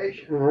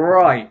foundation.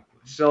 Right.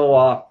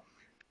 So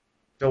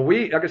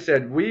we, like I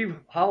said, we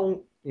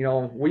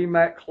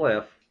met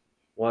Cliff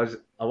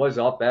I was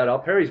up at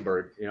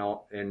Harrisburg,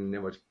 and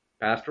it was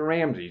Pastor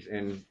Ramsey's,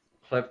 and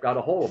Cliff got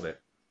a hold of it,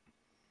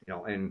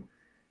 and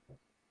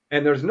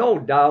there's no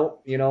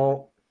doubt,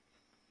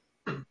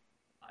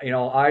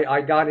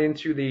 I got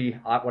into the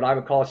what I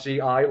would call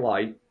CI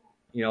light,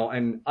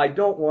 and I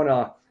don't want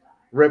to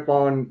rip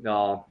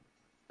on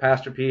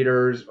Pastor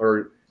Peters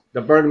or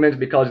the Bergmans,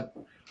 because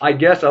I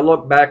guess I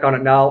look back on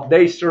it now,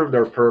 they served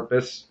their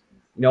purpose.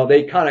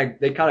 They kind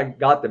of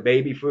got the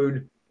baby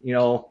food,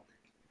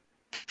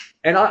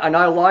 and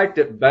I liked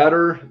it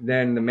better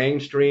than the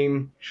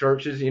mainstream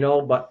churches,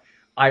 but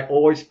I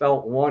always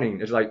felt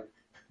wanting. It's like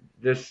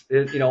this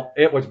is,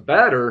 it was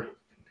better.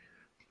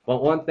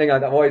 But one thing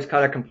I always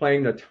kind of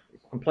complained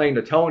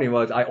to Tony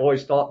was I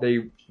always thought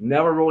they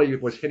never really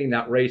was hitting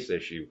that race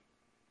issue.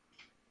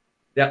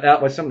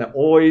 That was something that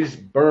always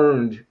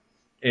burned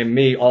in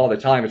me all the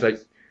time. It's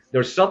like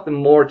there's something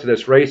more to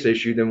this race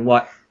issue than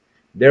what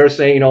they're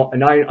saying,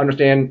 and I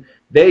understand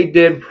they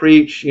did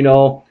preach,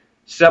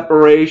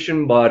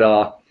 separation,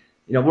 but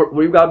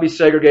we've got to be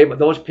segregated. But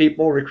those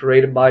people were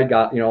created by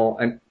God,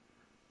 and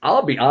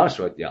I'll be honest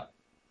with you,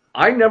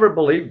 I never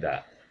believed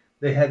that.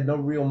 They had no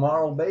real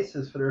moral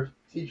basis for their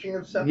teaching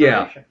of separation.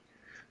 Yeah.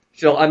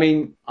 So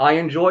I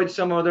enjoyed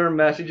some of their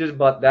messages,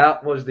 but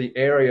that was the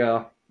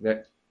area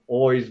that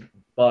always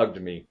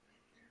bugged me.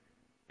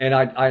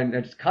 And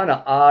it's kind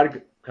of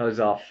odd because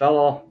a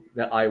fellow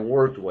that I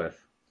worked with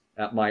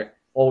at my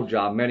old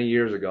job many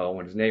years ago,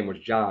 when his name was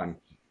John,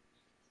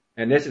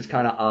 and this is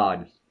kind of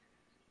odd.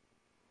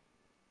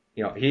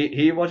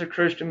 He was a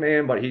Christian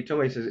man, but he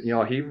told me, he says,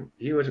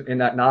 he was in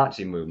that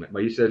Nazi movement,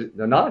 but he said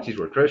the Nazis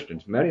were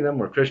Christians. Many of them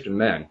were Christian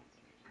men.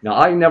 Now,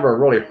 I never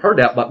really heard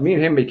that, but me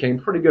and him became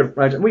pretty good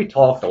friends, and we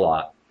talked a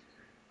lot.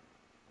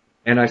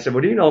 And I said,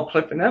 well, do you know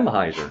Clifton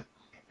Emahiser?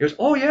 He goes,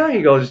 oh yeah.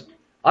 He goes,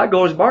 I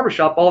go to his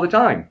barbershop all the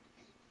time.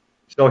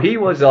 So he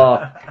was,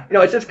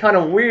 it's just kind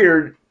of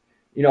weird.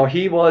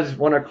 He was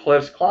one of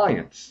Cliff's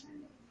clients.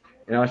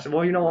 And I said,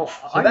 well,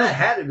 So that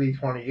had to be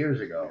 20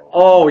 years ago.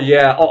 Oh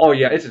yeah,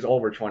 yeah. This is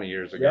over 20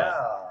 years ago.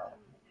 Yeah.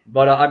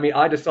 But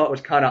I just thought it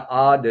was kind of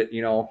odd that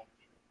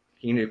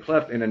he knew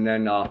Clifton, and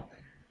then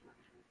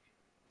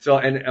so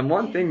and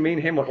one thing me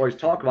and him would always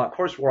talk about. Of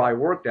course, where I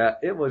worked at,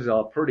 it was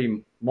a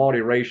pretty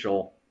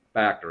multiracial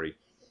factory,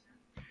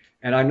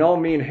 and I know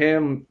me and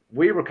him,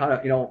 we were kind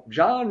of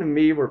John and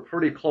me were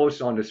pretty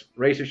close on this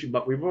race issue,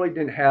 but we really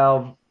didn't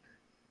have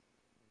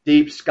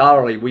deep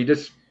scholarly. We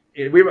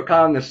were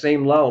kind of on the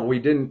same level. We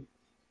didn't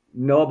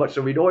know, but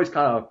so we'd always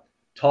kind of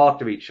talk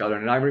to each other,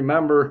 and I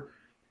remember.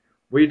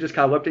 We just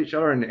kind of looked at each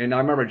other, and I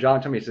remember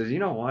John told me, he says, you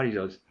know what? He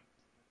goes,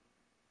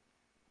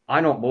 I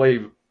don't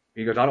believe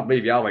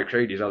Yahweh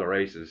created these other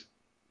races.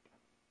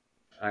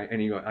 I said,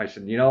 he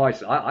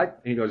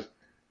goes,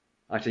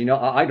 I said,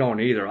 I don't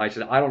either. I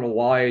said, I don't know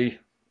why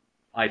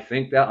I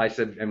think that. I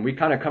said, and we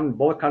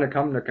both come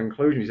to the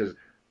conclusion. He says,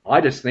 I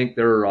just think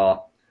they're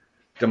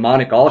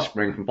demonic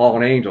offspring from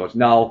fallen angels.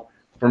 Now,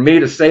 for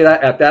me to say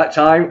that at that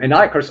time, and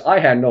of course, I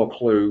had no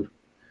clue.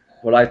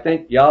 But I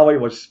think Yahweh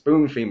was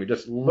spoon-feeding me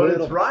just little. But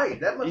it's right.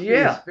 That must be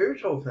a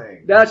spiritual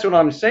thing. That's what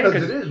I'm saying.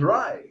 Because it is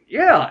right.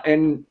 Yeah,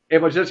 and it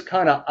was just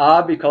kind of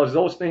odd because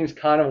those things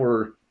kind of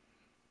were.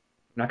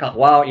 And I thought,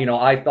 wow,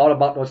 I thought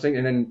about those things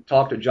and then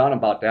talked to John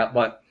about that.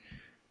 But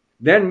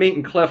then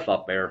meeting Cliff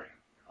up there,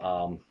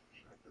 I'll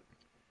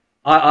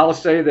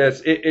say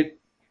this: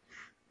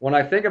 when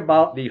I think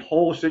about the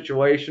whole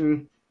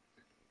situation,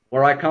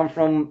 where I come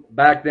from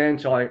back then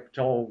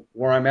till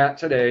where I'm at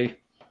today.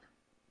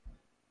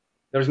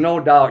 There's no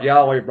doubt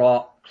Yahweh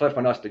brought Cliff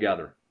and us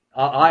together.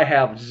 I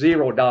have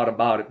zero doubt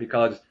about it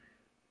because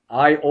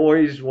I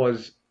always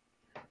was,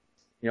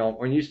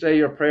 when you say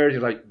your prayers,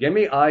 you're like, give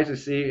me eyes to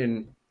see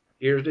and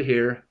ears to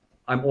hear.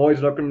 I'm always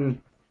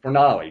looking for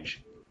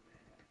knowledge.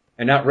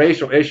 And that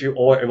racial issue,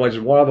 it was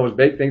one of those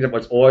big things that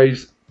was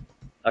always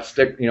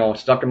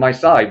stuck in my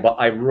side. But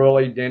I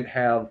really didn't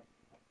have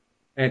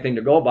anything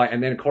to go by.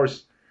 And then, of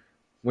course,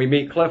 we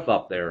meet Cliff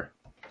up there.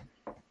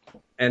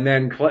 And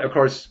then, of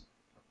course,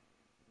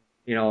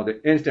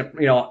 the instant,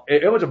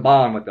 it was a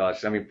bond with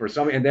us. I mean,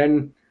 and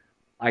then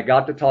I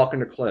got to talking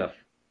to Cliff,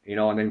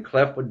 and then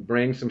Cliff would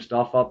bring some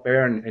stuff up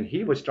there, and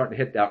he was starting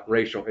to hit that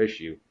racial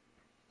issue.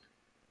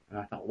 And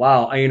I thought,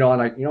 wow,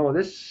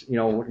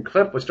 and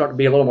Cliff was starting to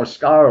be a little more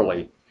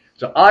scholarly.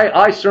 So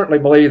I certainly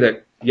believe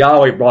that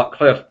Yahweh brought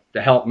Cliff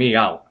to help me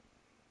out.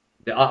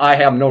 I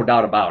have no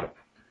doubt about it.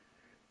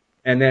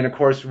 And then, of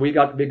course, we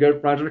got to be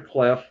good friends with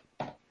Cliff.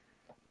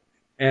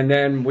 And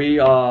then we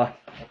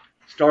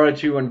started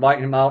to invite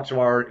him out to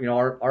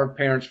our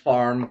parents'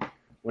 farm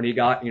when he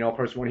got,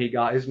 when he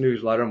got his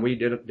newsletter. And we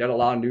did a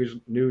lot of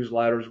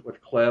newsletters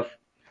with Cliff.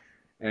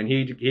 And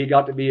he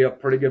got to be a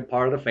pretty good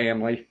part of the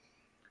family.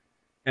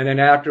 And then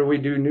after we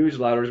do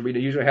newsletters, we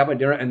usually have a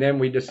dinner, and then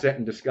we just sit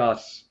and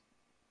discuss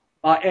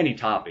any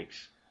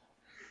topics.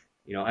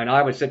 And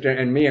I would sit there,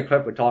 and me and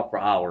Cliff would talk for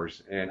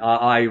hours. And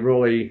I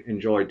really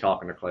enjoyed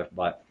talking to Cliff.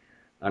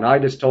 And I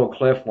just told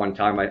Cliff one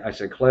time, I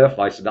said, Cliff,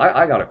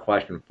 I got a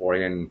question for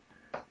you. And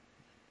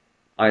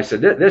I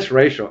said, this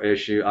racial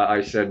issue,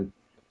 I said,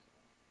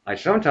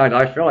 sometimes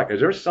I feel like,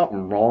 is there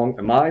something wrong?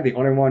 Am I the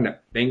only one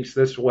that thinks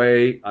this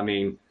way? I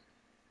mean,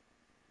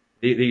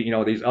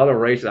 these other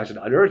races, I said,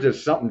 there's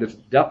just something that's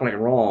definitely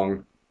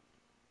wrong.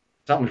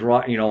 Something's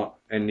wrong,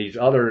 and these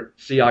other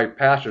CI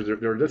pastors,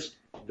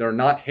 they're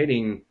not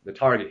hitting the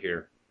target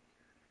here.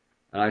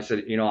 And I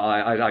said,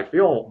 I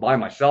feel by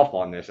myself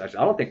on this. I said,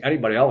 I don't think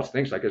anybody else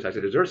thinks like this. I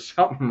said, is there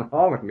something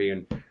wrong with me?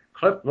 And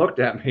Cliff looked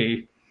at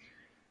me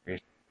and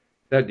he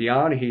said,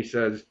 Dion, he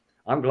says,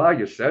 I'm glad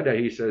you said that.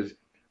 He says,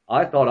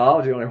 I thought I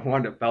was the only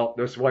one that felt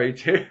this way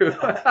too.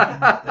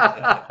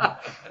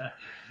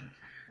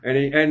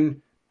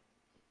 and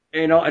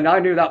I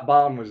knew that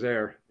bond was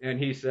there. And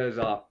he says,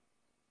 I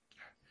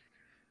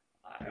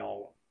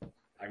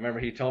remember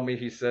he told me,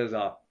 he says,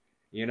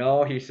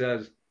 he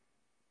says,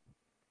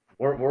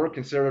 we're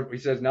considered, he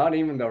says, not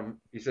even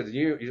he says,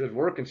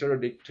 we're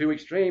considered too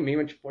extreme,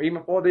 even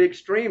for the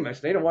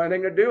extremists. They don't want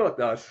anything to do with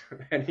us.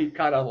 And he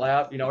kind of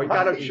laughed, he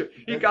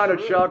kind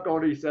of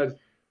chuckled. He says,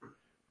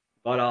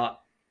 but,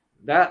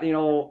 that,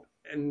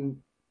 and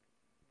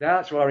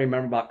that's what I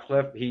remember about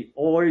Cliff. He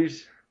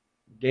always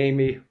gave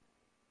me,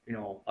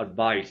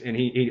 advice, and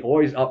he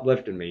always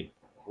uplifted me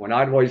when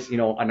I'd always,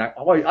 and I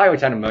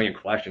always had a million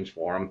questions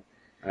for him.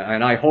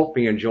 And I hope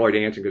he enjoyed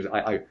answering,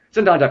 because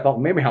sometimes I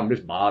felt maybe I'm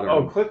just bothering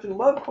him. Oh, Clifton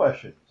loved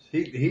questions.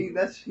 He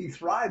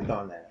thrived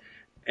on that.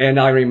 And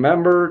I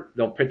remember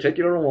the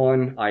particular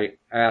one I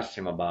asked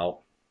him about,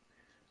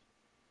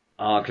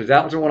 because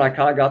that was the one I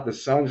kind of got the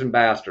sons and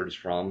bastards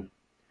from,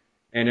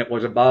 and it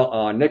was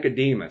about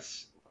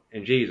Nicodemus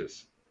and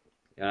Jesus.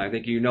 And I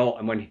think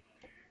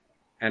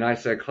and I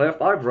said,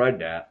 Cliff, I've read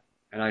that,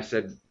 and I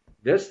said,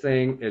 this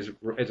thing this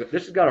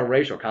has got a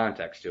racial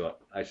context to it.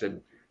 I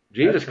said,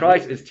 Jesus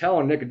Christ is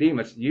telling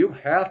Nicodemus, you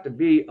have to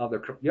be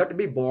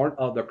born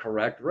of the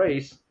correct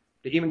race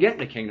to even get in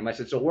the kingdom. I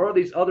said, so where are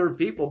these other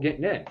people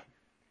getting in?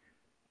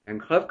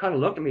 And Cliff kind of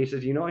looked at me. He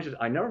says, he says,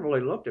 I never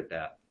really looked at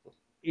that.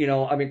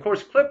 Of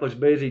course, Cliff was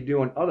busy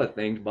doing other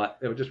things, but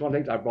it was just one of the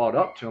things I brought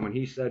up to him, and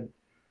he said,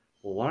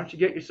 well, why don't you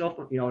get yourself,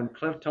 and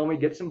Cliff told me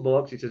get some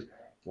books. He says,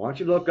 why don't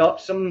you look up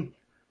some,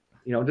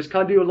 just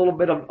kind of do a little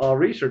bit of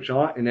research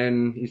on it, and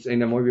then he's saying,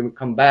 then when we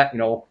come back,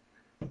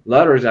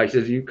 letters, I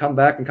says, you come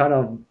back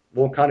and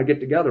we'll kind of get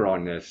together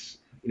on this,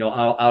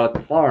 out at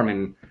the farm.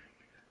 And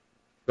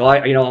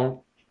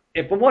so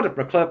if it wasn't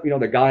for Cliff,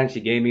 the guidance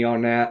he gave me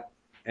on that,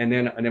 and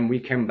then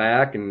we came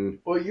back and.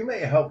 Well, you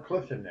may have helped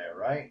Clifton there,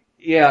 right?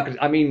 Yeah, because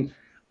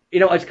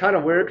it's kind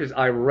of weird because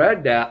I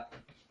read that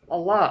a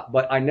lot,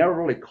 but I never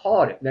really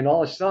caught it. And then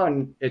all of a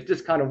sudden, it's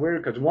just kind of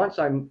weird because once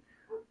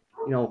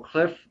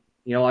Cliff,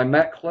 I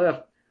met Cliff,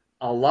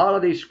 a lot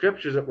of these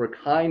scriptures that were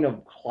kind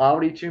of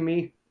cloudy to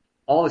me,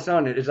 all of a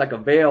sudden it's like a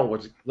veil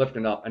was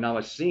lifting up, and I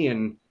was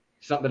seeing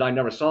something that I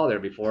never saw there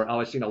before. I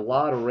was seeing a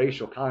lot of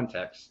racial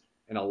context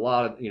and a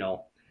lot of,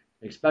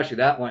 especially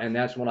that one. And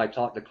that's when I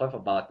talked to Cliff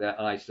about that,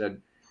 and I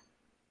said,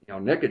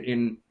 Nick,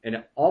 and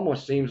it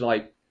almost seems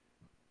like.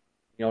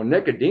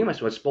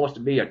 Nicodemus was supposed to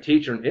be a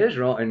teacher in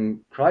Israel, and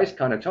Christ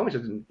kind of told me,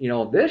 says,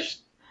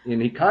 this,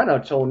 and he kind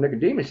of told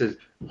Nicodemus, says,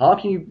 how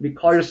can you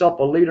call yourself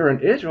a leader in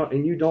Israel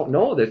and you don't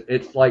know this?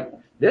 It's like,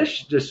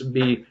 this is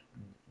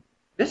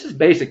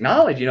basic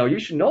knowledge, you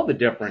should know the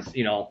difference,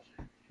 Yep.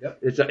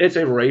 It's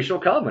a racial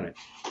covenant.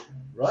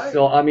 Right.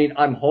 So,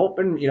 I'm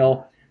hoping,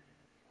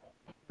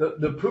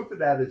 The proof of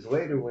that is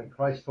later when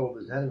Christ told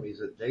his enemies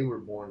that they were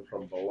born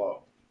from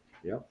below.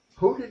 Yep.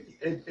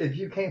 If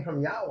you came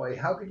from Yahweh,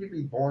 how could you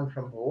be born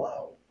from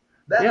below?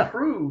 That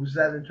proves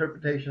that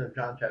interpretation of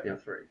John chapter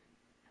 3.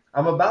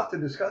 I'm about to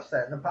discuss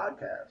that in the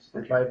podcast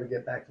if I ever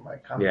get back to my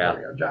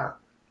commentary on John.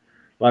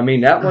 Well,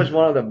 that was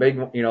one of the big,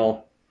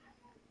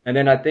 and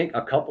then I think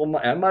it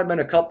might have been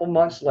a couple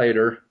months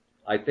later,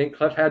 I think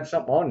Cliff had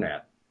something on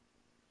that.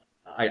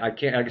 I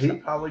can't. He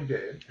probably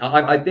did.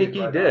 I think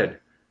he did.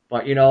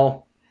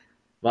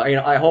 But,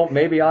 I hope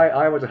maybe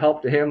I was a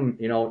help to him.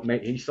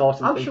 He saw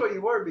something. I'm sure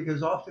you were,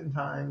 because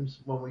oftentimes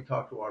when we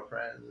talk to our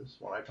friends,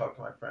 when I talk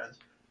to my friends,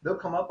 they'll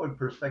come up with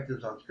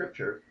perspectives on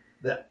Scripture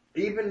that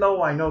even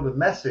though I know the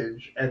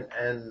message and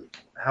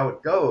how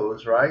it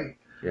goes, right?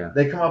 Yeah.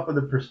 They come up with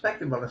a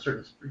perspective on a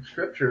certain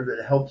Scripture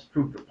that helps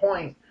prove the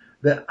point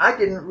that I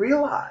didn't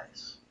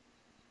realize.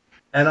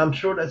 And I'm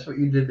sure that's what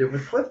you did there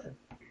with Clifton.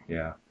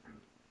 Yeah.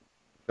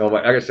 So,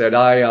 like I said,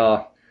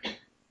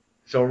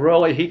 so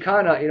really, he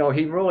kind of,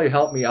 he really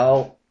helped me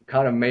out,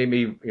 kind of made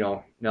me,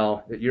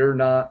 no, that you're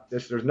not,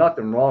 there's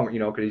nothing wrong,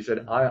 because he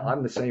said,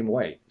 I'm the same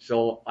way.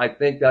 So I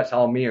think that's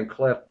how me and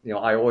Cliff,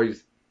 I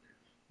always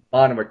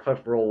bonded with Cliff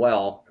real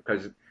well,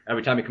 because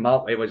every time he come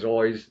out, it was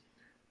always,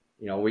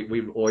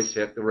 we always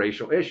hit the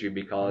racial issue,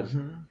 because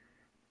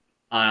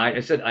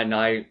I said, and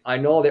I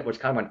know that was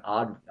kind of an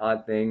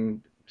odd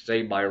thing,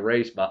 saved by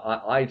race, but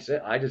I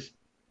just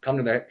come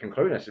to that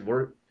conclusion. I said,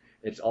 we're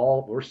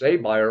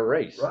saved by our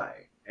race.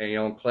 Right.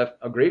 And, Cliff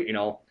agreed,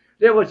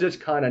 it was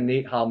just kind of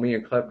neat how me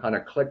and Cliff kind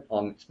of clicked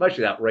on,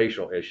 especially that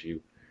racial issue,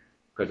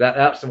 because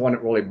that's the one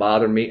that really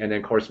bothered me. And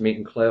then, of course,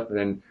 meeting Cliff, and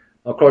then,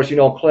 of course,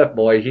 Cliff,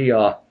 boy, he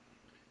said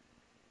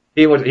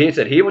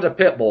he was a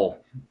pit bull.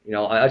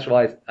 That's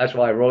what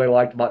I really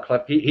liked about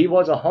Cliff. He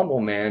was a humble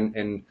man,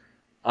 and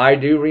I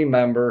do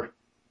remember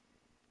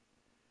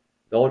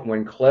though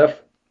when Cliff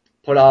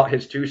put out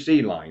his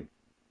 2C line.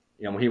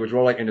 He was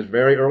really in his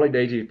very early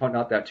days. He was putting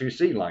out that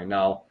 2C line.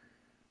 Now,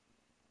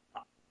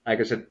 like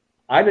I said,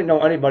 I didn't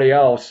know anybody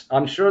else.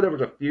 I'm sure there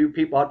was a few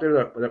people out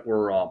there that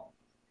were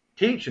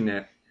teaching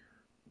it,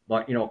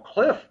 but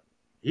Cliff,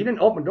 he didn't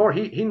open the door.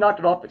 He knocked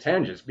it off its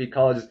hinges,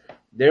 because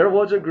there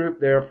was a group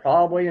there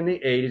probably in the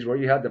 80s where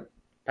you had the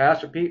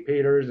Pastor Pete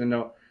Peters and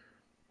you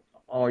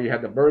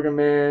had the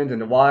Bergermans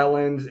and the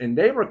Violins, and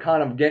they were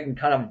kind of getting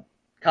kind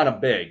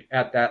of big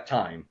at that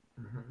time.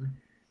 Mm-hmm.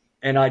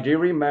 And I do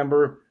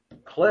remember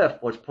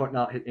Cliff was putting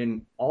out,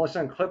 and all of a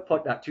sudden Cliff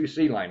put that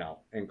 2C line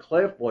out, and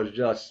Cliff was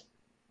just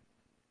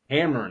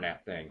hammering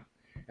that thing.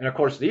 And of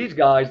course, these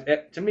guys,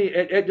 to me,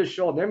 it just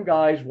showed them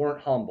guys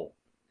weren't humble.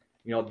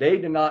 They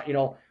did not,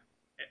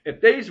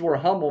 if these were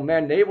humble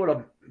men, they would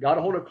have got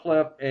a hold of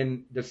Cliff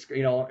and just,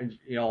 To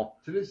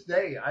this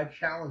day, I've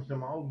challenged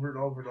them over and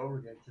over and over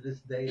again. To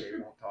this day, they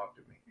won't talk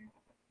to me.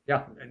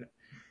 Yeah,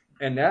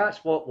 and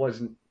that's what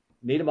was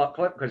neat about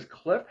Cliff, because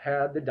Cliff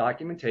had the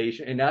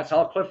documentation, and that's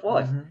how Cliff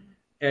was. Mm-hmm.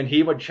 And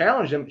he would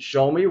challenge them,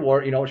 show me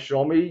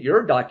show me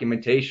your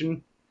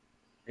documentation,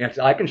 and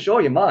I can show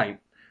you mine.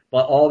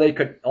 But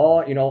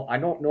I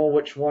don't know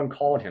which one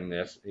called him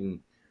this. And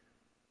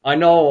I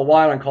know a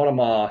while and called him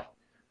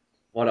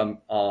what a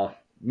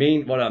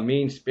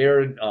mean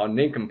spirited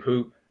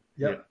nincompoop.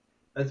 Yep,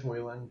 that's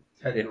Wheeling.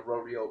 Teddy the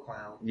rodeo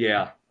clown.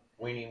 Yeah.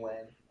 Weenie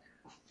Wen.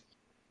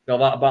 So,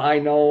 but I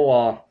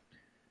know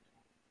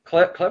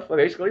Cliff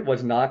basically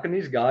was knocking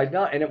these guys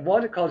down, and it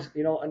wasn't because,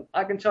 and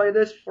I can tell you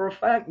this for a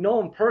fact,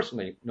 knowing Cliff,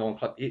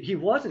 he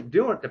wasn't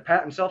doing it to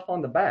pat himself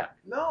on the back.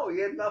 No,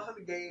 he had nothing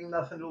to gain,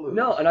 nothing to lose.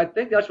 No, and I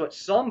think that's what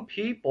some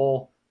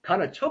people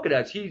kind of took it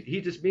as. He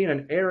just being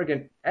an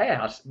arrogant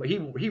ass, but he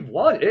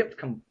was it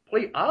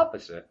complete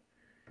opposite.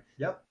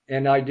 Yep.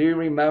 And I do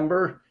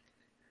remember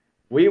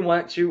we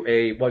went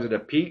to was it a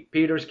Pete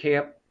Peters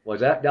camp?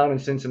 Was that down in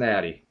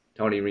Cincinnati?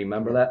 Tony,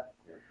 remember that?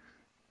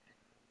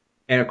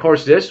 And of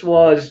course, this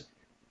was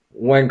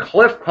when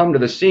Cliff come to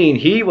the scene.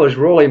 He was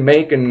really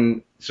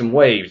making some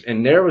waves,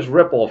 and there was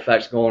ripple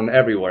effects going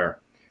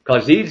everywhere.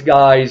 Because these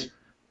guys,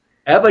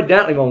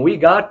 evidently, when we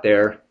got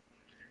there,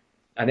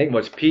 I think it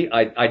was Pete.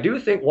 I do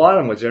think one of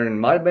them was there, and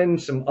might have been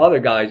some other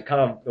guys,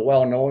 kind of the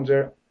well-knowns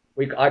there.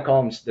 I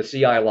call them the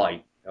CI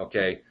Light,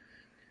 okay?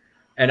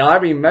 And I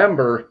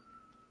remember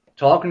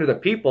talking to the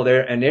people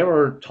there, and they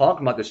were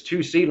talking about this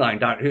 2C line,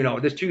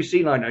 this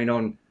 2C line,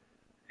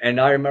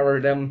 and I remember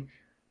them.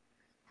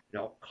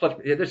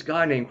 This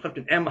guy named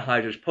Clifton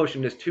Emahiser is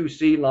pushing this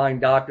 2C line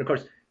doctrine. Of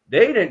course,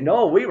 they didn't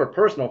know we were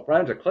personal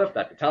friends of Cliff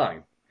at the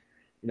time.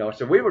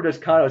 So we were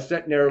just kind of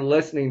sitting there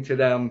listening to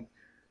them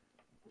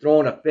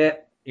throwing a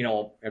fit,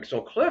 And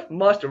so Cliff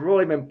must have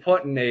really been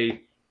putting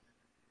he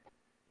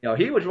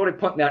was really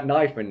putting that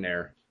knife in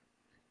there.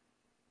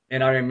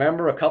 And I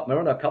remember a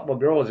couple of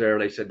girls there,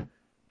 they said,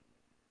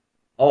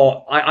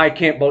 "Oh, I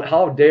can't believe,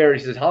 how dare,"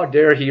 he says, "how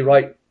dare he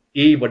write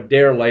Eve would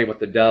dare lay with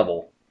the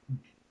devil."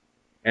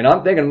 And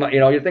I'm thinking,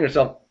 you're thinking to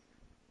yourself,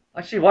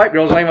 I see white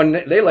girls they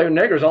lay with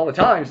niggers all the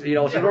time. So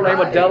they're laying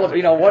with devils.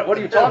 What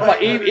are you talking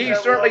about? Eve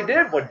certainly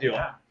would do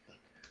it.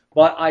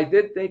 But I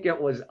did think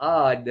it was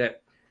odd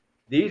that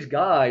these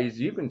guys,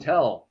 you can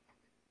tell,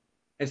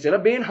 instead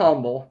of being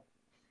humble,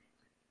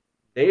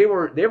 they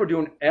were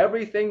doing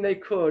everything they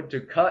could to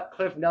cut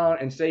Cliff down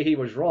and say he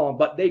was wrong,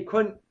 but they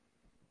couldn't.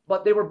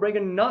 But they were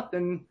bringing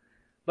nothing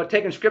but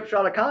taking scripture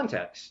out of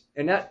context,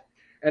 and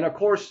of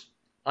course.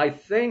 I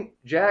think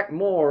Jack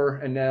Moore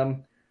and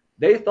them,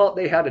 they thought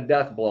they had a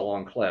death blow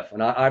on Cliff.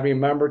 And I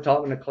remember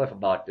talking to Cliff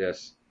about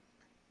this.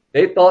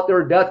 They thought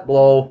their death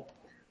blow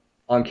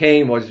on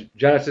Cain was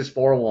Genesis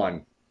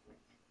 4:1.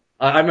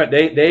 I mean,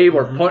 they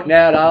were putting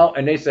that out,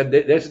 and they said,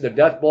 this is the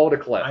death blow to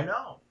Cliff. I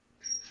know.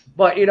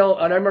 But, and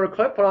I remember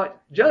Cliff put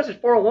out, Genesis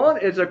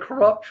 4:1 is a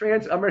corrupt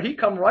he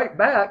come right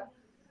back.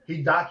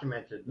 He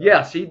documented.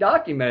 Yes, he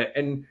documented.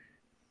 And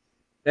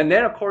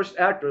then, of course,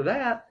 after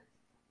that,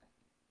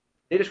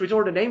 they just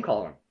resorted to name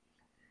calling.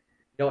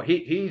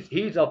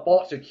 He's a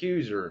false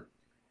accuser.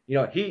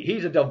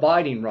 He's a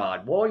dividing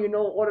rod. Well,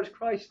 what does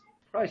Christ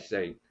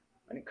say?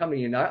 I didn't come to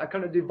unite. I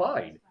come to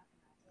divide.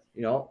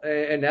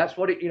 And that's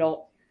what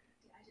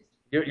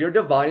you're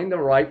dividing the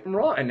right from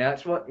wrong, and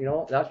that's what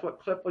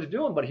Cliff was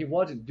doing. But he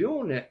wasn't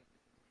doing it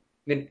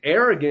in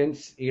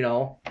arrogance. He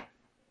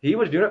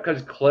was doing it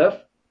because Cliff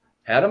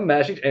had a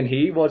message, and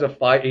he was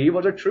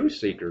a truth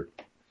seeker.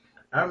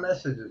 Our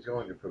message is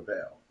going to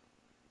prevail.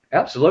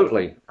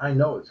 Absolutely. I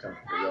know it's going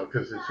to prevail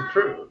because it's the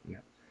truth. Yeah.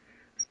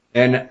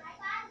 And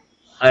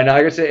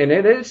like I said, and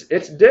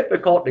it's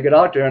difficult to get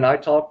out there. And I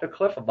talked to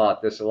Cliff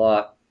about this a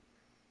lot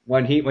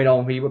when he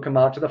would come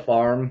out to the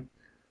farm.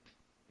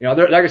 Like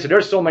I said,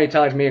 there's so many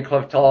times me and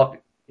Cliff talk,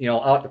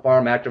 out the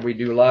farm after we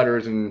do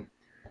letters, and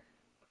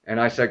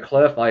I said,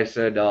 Cliff,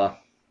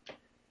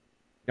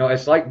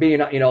 it's like being,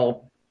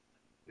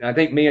 I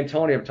think me and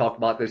Tony have talked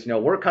about this.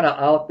 We're kind of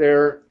out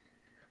there.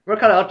 We're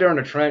kind of out there in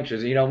the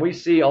trenches. We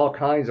see all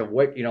kinds of,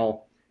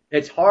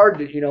 it's hard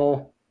to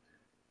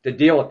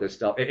deal with this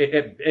stuff.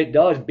 It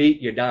does beat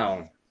you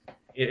down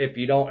if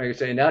you don't. Like I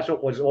say, and that's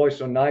what was always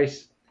so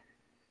nice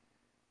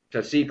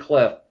to see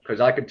Cliff, because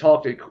I could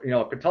talk to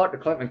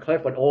Cliff, and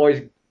Cliff would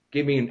always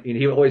give me, and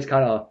he would always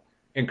kind of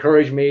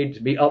encourage me to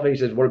be up. And he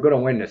says, "We're going to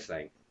win this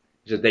thing."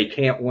 He says, "They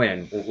can't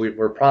win.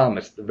 We're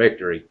promised the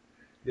victory."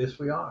 Yes,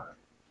 we are.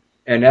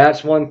 And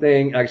that's one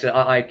thing. Like I said,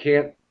 I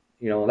can't.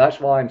 That's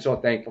why I'm so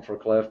thankful for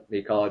Cliff,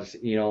 because,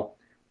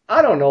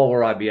 I don't know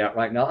where I'd be at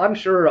right now. I'm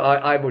sure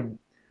I would,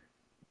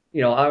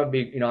 I would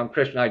be, I'm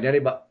Christian identity,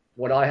 but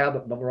would I have,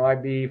 where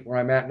I'd be, where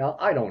I'm at now?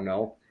 I don't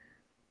know.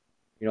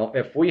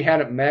 If we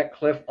hadn't met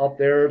Cliff up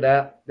there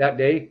that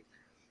day,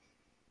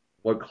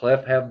 would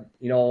Cliff have,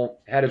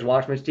 had his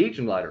watchman's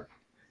teaching letter?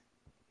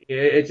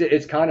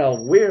 It's kind of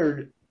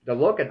weird to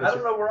look at this. I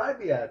don't know where I'd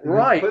be at.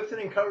 Right. Clifton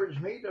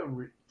encouraged me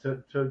to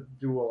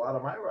do a lot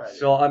of my writing.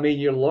 So, I mean,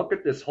 you look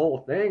at this whole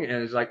thing,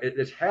 and it's like,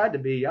 this had to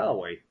be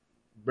Yahweh.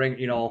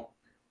 Brought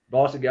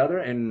us together,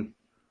 and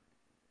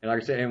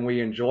like I said, and we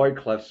enjoyed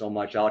Cliff so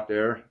much out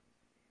there.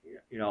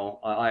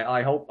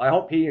 I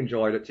hope he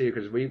enjoyed it too,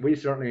 because we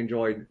certainly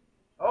enjoyed.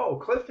 Oh,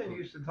 Clifton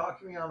used to talk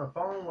to me on the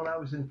phone when I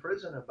was in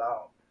prison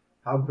about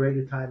how great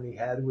a time he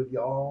had with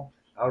y'all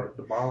out at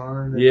the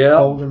barn, and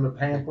holding the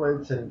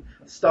pamphlets and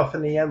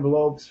stuffing the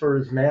envelopes for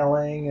his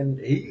mailing, and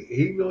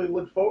he really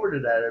looked forward to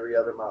that every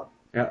other month.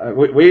 Yeah,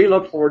 we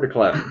look forward to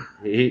Cliff.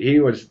 He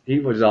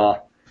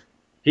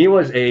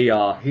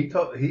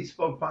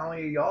spoke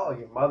finally of y'all,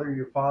 your mother,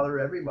 your father,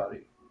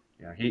 everybody.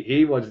 Yeah,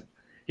 he was,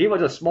 he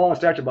was a small in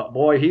stature, but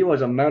boy, he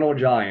was a mental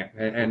giant.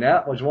 And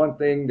that was one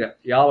thing that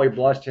Yahweh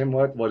blessed him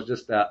with, was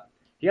just that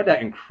he had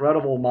that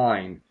incredible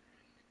mind.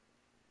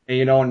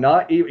 And,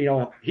 not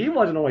even, he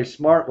wasn't only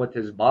smart with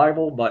his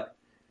Bible, but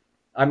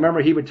I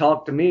remember he would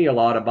talk to me a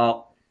lot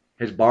about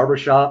his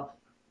barbershop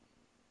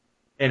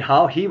and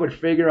how he would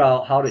figure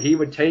out he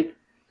would take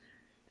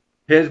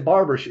his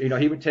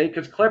he would take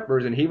his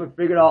clippers and he would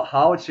figure out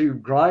how to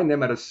grind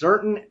them at a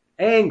certain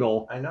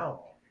angle. I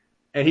know.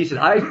 And he said,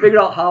 I figured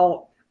out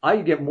how I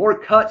could get more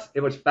cuts.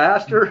 It was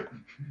faster.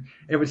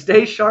 It would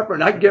stay sharper,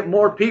 and I could get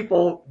more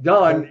people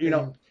done.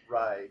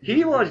 Right.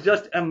 He was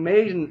just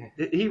amazing.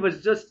 He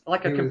was just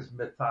like he was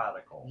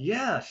methodical.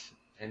 Yes.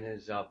 And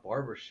his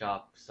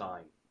barbershop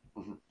sign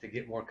to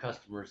get more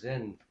customers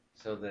in,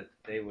 so that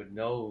they would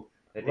know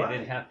that they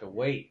didn't have to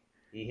wait.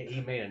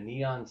 He made a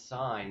neon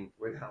sign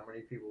with how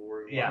many people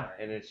were in yeah, line.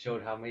 and it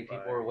showed how many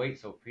people were waiting,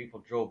 so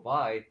people drove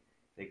by,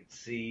 they could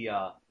see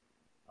how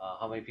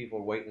many people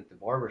were waiting at the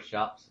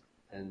barbershops,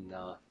 and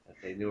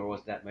if they knew there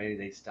wasn't that many,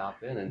 they'd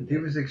stop in. And he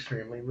was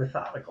extremely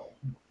methodical.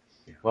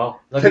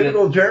 Well,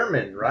 typical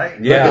German, right?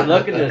 Yeah.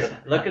 Look at this.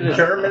 Look at this.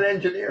 German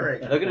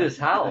engineering. Look at his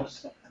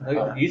house.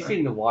 You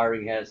seen the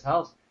wiring at his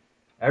house?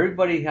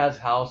 Everybody has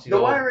house. The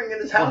wiring in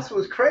his house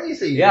was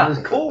crazy. Yeah. It was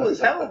cool as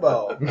hell,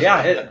 though.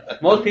 Yeah.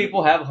 Most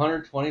people have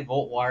 120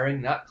 volt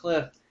wiring. Not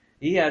Cliff.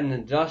 He had an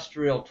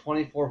industrial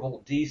 24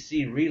 volt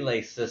DC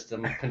relay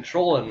system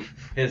controlling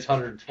his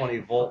 120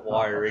 volt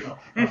wiring.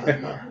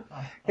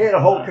 He had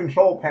a whole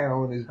control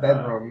panel in his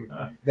bedroom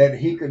that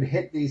he could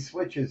hit these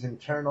switches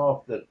and turn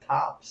off the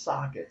top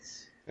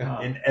sockets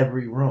in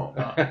every room.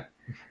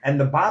 And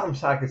the bottom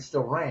socket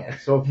still ran.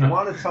 So if you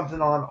wanted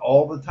something on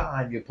all the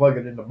time, you plug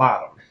it in the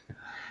bottom.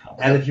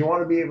 And if you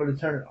want to be able to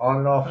turn it on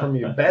and off from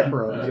your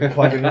bedroom, you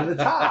plug it in the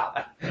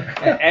top.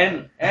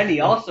 And he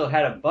also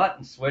had a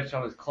button switch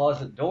on his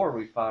closet door,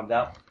 we found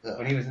out.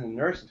 When he was in the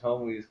nursing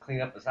home, when he was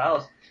cleaning up his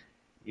house,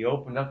 he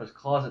opened up his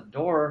closet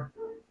door,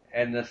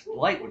 and this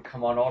light would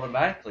come on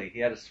automatically. He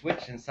had a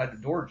switch inside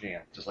the door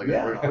jamb. Just like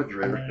a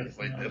refrigerator.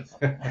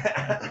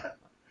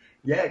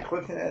 Yeah,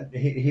 Clifton,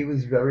 he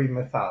was very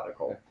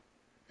methodical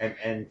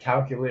and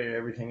calculated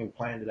everything and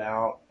planned it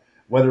out,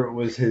 whether it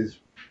was his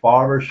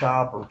barber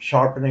shop or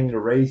sharpening the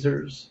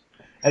razors.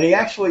 And he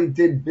actually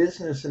did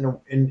business in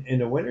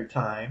the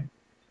wintertime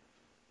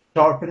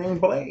sharpening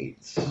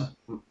blades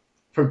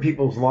for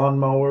people's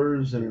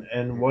lawnmowers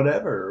and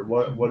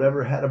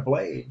whatever had a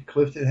blade.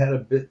 Clifton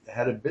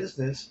had a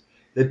business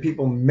that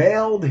people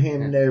mailed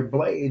him their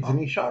blades and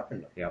he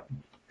sharpened them. Yep.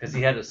 Because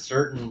he had a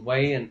certain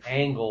way and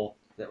angle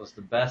that was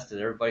the best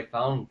that everybody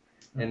found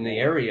in the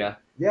area.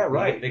 Yeah,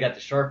 right. They got the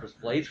sharpest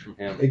blades from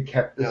him. It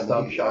kept the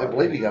stuff sharp. I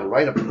believe he got a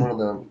write up in one of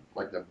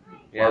the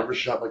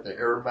barbershop, like the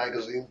Hair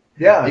magazine.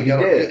 Yeah, he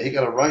did. He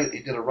did a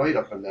write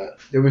up in that.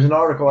 There was an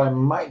article I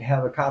might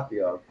have a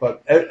copy of,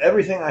 but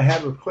everything I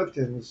had with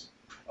Clifton's,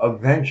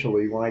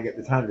 eventually, when I get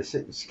the time to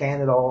sit and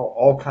scan it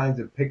all kinds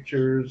of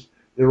pictures,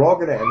 they're all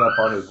going to end up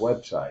on his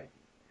website.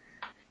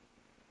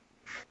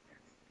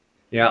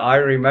 Yeah, I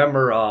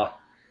remember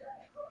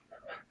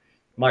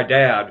my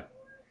dad.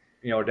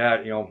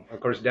 Of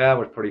course, Dad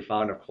was pretty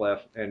fond of Cliff,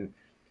 and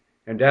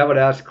Dad would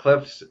ask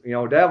Cliff,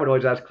 Dad would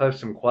always ask Cliff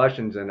some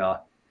questions, and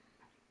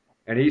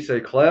he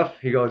said, Cliff,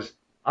 he goes,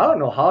 I don't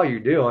know how you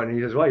do it. And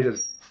he says, well, he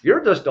says,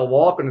 you're just a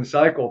walking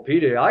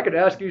encyclopedia. I could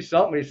ask you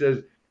something. He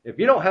says, if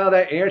you don't have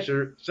that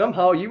answer,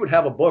 somehow you would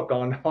have a book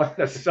on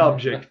the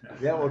subject.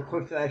 Yeah, well,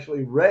 Clifton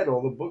actually read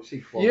all the books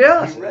he quoted.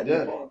 Yes. He read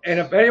the books. And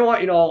if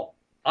anyone,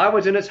 I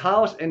was in his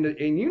house, and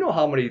you know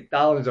how many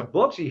thousands of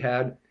books he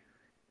had.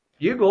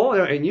 You go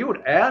there and you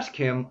would ask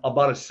him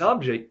about a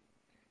subject.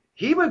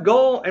 He would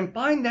go and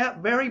find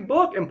that very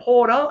book and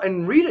pull it out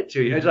and read it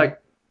to you. It's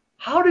like,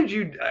 how did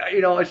you,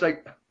 it's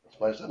like. That's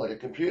why I said like a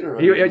computer.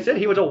 I said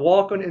he was a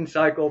walking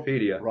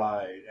encyclopedia.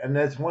 Right. And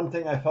that's one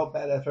thing I felt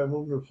bad after I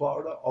moved to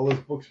Florida. All those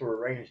books were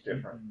arranged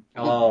different.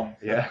 Oh,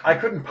 yeah. I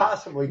couldn't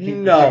possibly keep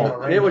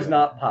No, it was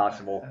not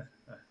possible.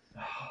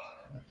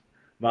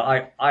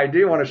 But I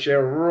do want to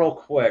share real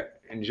quick,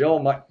 and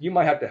Joe, you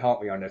might have to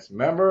help me on this.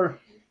 Remember,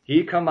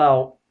 he come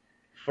out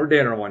for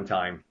dinner one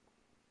time,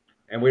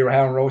 and we were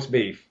having roast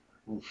beef.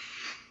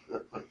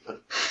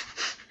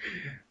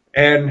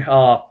 And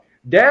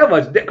Dad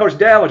was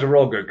a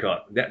real good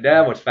cook.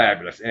 Dad was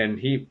fabulous, and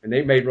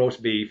they made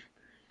roast beef.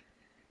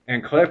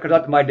 And Cliff comes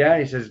up to my dad,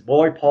 and he says,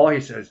 boy, Paul, he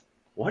says,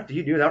 what do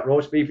you do with that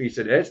roast beef? He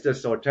said, it's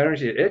just so tender.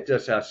 He said, it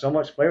just has so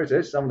much flavor.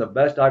 It's some of the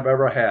best I've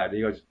ever had. He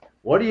goes,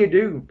 what do you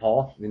do,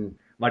 Paul? And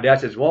my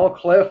dad says, well,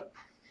 Cliff,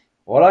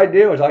 what I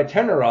do is I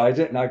tenderize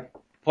it, and I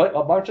put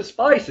a bunch of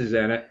spices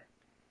in it.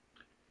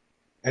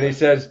 And he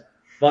says,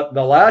 but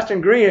the last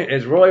ingredient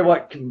is really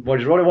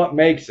what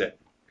makes it.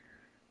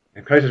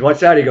 And Chris says,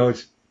 what's that? He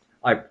goes,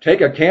 I take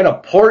a can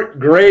of pork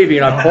gravy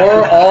and I pour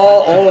it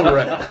all over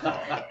it.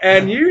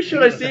 And you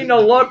should have seen the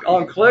look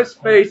on Cliff's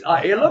face.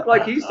 It looked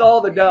like he saw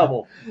the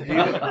devil. He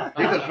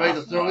was ready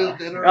to throw his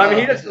dinner. I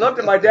mean, he just looked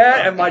at my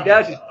dad, and my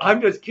dad says,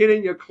 I'm just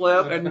kidding you,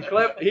 Cliff. And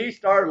Cliff, he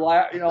started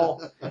laughing,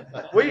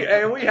 we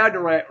had to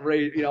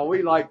raise,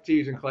 we like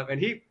teasing Cliff.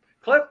 And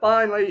Cliff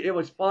finally, it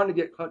was fun to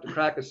get Cliff to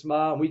crack a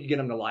smile, and we could get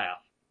him to laugh.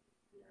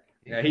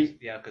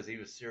 Yeah, because he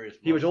was serious.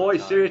 He was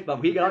always serious,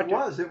 but he got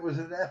It was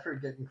an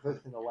effort getting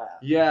Clifton to laugh.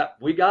 Yeah,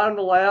 we got him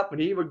to laugh, and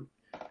he would.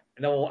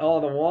 And the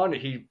one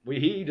that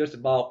he just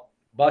about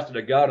busted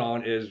a gut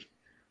on is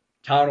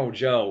Tonto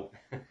Joe.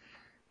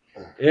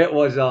 It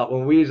was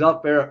when we was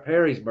up there at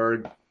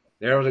Perrysburg.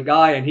 There was a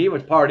guy, and he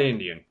was part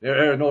Indian.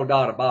 There's no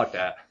doubt about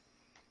that.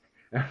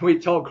 And we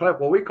told Cliff,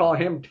 well, we call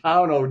him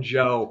Tonto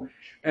Joe,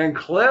 and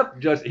Cliff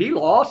he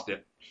lost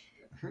it.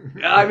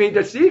 I mean,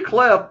 to see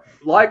Cliff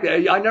like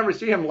that, I never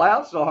see him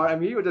laugh so hard. I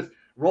mean, he would just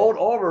rolled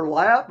over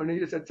laughing, and he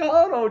just said,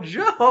 Tonto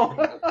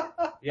Joe.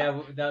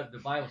 Yeah,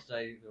 the Bible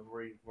study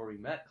where we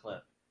met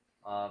Cliff,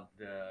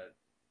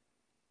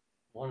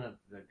 one of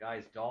the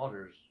guy's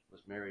daughters was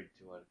married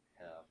to a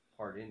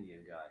part Indian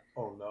guy.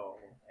 Oh no!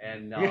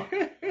 And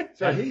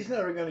so he's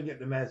never going to get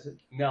the message.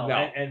 No.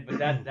 But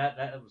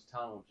that was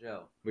Tonto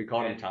Joe. We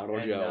called him Tonto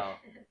Joe.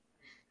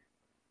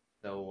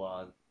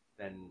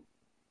 Then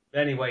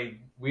anyway,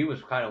 we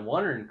was kind of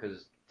wondering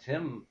because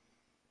Tim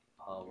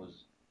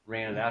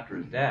ran it after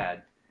his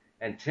dad,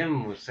 and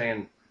Tim was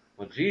saying,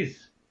 well,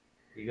 geez.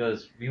 He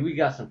goes, we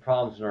got some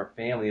problems in our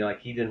family.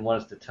 Like, he didn't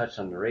want us to touch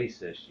on the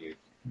race issue.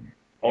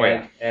 Oh,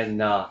 yeah.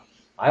 And I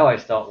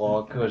always thought, well,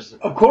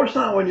 of course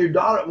not when your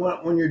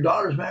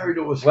daughter's married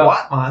to a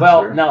squat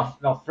monster. Well,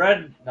 now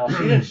Fred,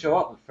 she didn't show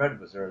up when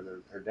Fred was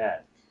her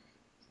dad.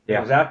 Yeah.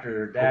 It was after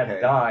her dad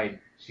died.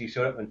 She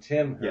showed up when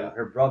Tim,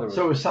 her brother was.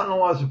 So his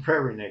son-in-law was a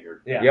prairie nigger.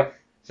 Yeah. Yep.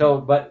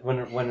 So, but when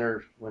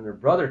her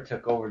brother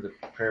took over the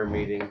prayer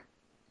meeting,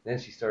 then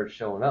she started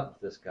showing up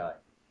with this guy.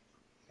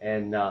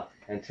 And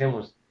Tim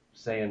was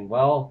saying,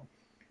 well,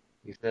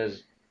 he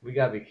says, we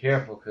got to be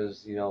careful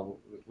because,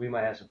 we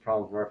might have some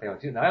problems in our family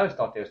too. And I always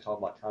thought they was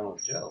talking about Tonto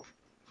Joe.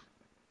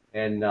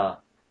 And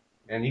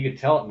you could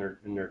tell it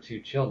in their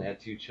two children. They had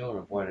two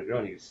children, a boy and a girl,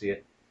 and you could see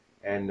it.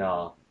 And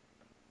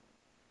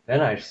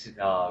then I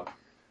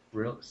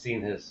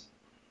seen his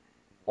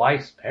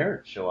wife's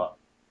parents show up.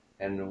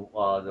 And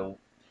the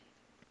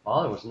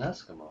father was an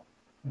Eskimo.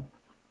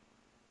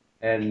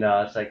 And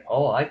it's like,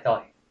 oh, I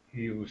thought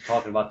he was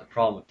talking about the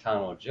problem with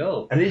Tonto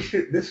Joe. And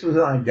this was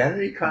an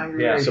identity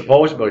congregation? Yeah,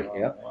 supposedly,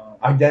 yeah.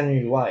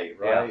 Identity light,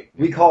 right? Yeah.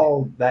 We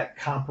call that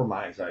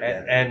compromise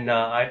identity. And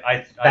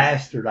I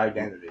bastard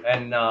identity.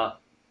 And like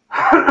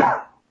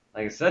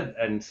I said,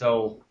 and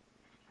so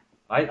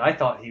I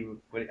thought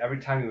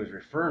every time he was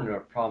referring to a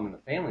problem in the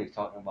family, he was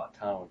talking about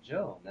Tonto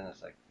Joe. And then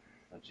it's like,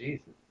 oh, geez,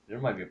 there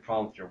might be a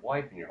problem with your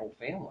wife and your whole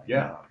family.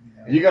 Yeah.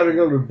 You got to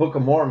go to the Book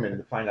of Mormon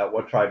to find out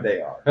what tribe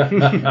they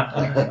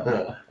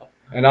are.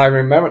 And I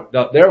remember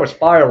there was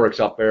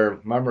fireworks up there.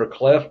 Remember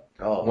Cliff?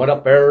 Oh. Went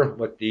up there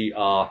with the,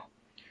 of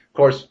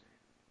course,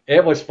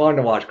 it was fun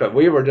to watch because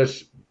we were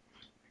just,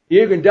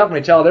 you can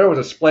definitely tell there was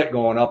a split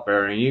going up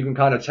there, and you can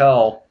kind of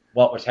tell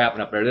what was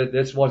happening up there.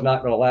 This was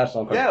not going to last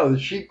long. Yeah, the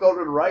sheep go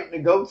to the right and the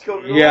goats go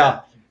to the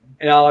left.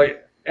 Yeah.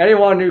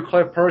 Anyone knew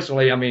Cliff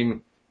personally, I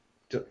mean,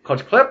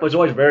 because Cliff was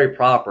always very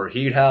proper.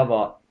 He'd have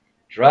a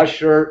dress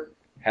shirt,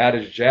 had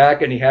his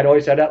jacket, and he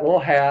always had that little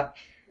hat,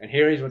 and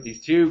here he's with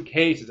these two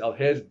cases of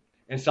his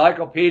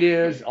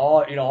encyclopedias,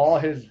 all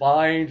his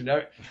vines,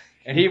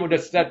 and he would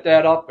just set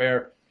that up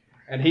there.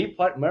 And he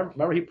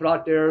remember he put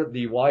out there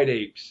the white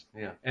apes.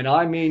 Yeah. And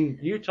I mean,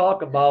 you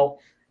talk about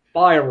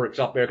fireworks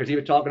up there because he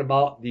was talking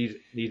about these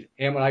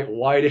Ammonite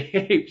white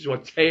apes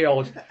with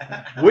tails.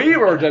 We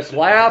were just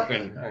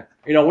laughing.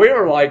 We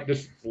were like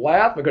just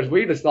laughing because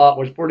we just thought it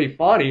was pretty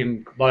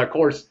funny. But of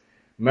course,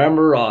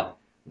 remember,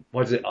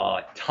 was it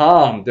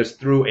Tom just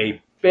threw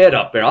a fit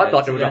up there? I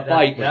thought there was a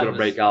fight was going to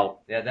break out.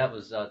 Yeah, that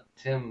was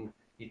Tim.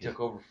 He took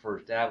over for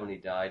his dad when he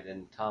died,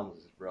 and Tom was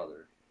his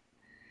brother.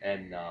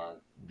 And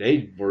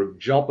they were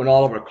jumping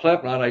all over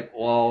Cliff, and I'm like,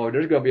 well,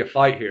 there's going to be a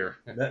fight here.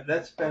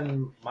 That's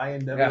been my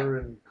endeavor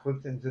and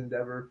Clifton's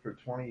endeavor for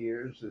 20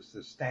 years is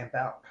to stamp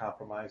out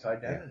compromise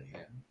identity. Yeah.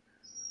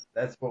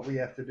 That's what we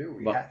have to do.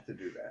 We have to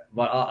do that.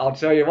 But I'll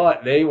tell you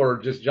what, they were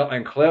just jumping,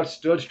 and Cliff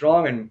stood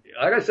strong. And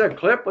like I said,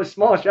 Cliff was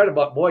small and shattered,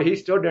 but boy, he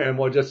stood there and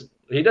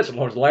he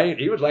was laying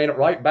it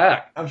right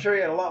back. I'm sure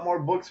he had a lot more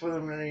books with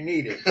him than he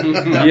needed.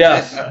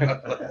 Yes.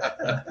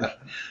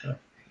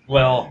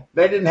 Well,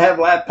 they didn't have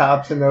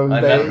laptops in those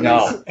days.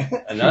 No.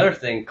 Another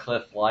thing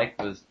Cliff liked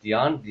was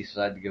Dion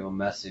decided to give a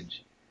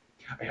message.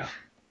 Yeah.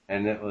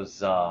 And it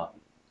was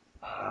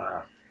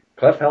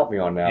Cliff helped me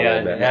on that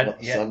a little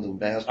bit. Sons and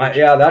Bastards.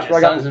 That's where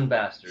I got Sons and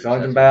Bastards.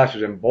 Sons and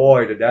Bastards, and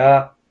boy, did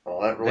that.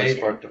 Oh, that really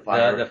sparked the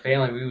fire. The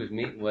family we was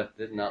meeting with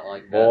did not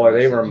like that. Boy,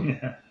 they were.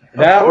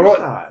 That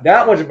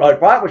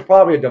was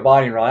probably a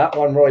dividing line. That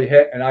one really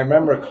hit, and I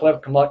remember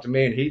Cliff come up to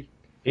me and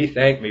he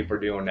thanked me for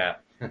doing that.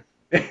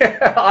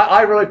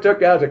 I really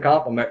took that as a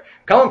compliment.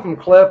 Coming from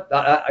Cliff,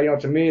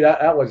 to me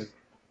that was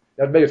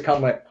the biggest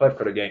compliment Cliff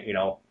could have gained.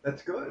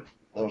 That's good.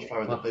 That was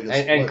probably the biggest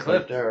split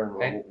Cliff, right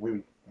there.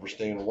 We were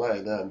staying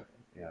away then.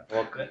 Yeah.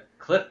 Well,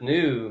 Cliff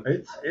knew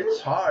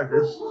it's hard.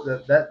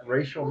 That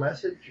racial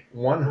message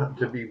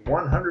to be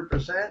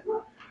 100%.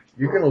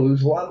 you're going to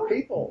lose a lot of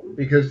people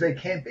because they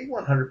can't be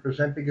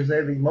 100% because they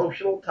have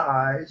emotional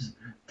ties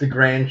to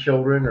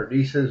grandchildren or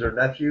nieces or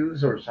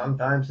nephews or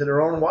sometimes to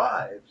their own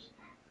wives.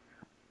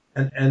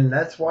 And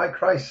that's why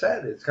Christ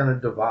said it's going to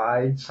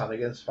divide son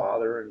against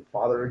father and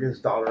father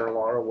against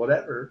daughter-in-law or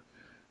whatever.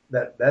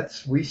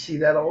 We see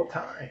that all the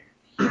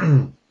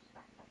time.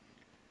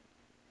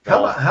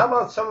 How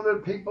about some of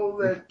the people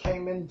that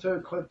came into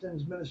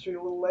Clifton's ministry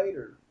a little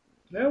later?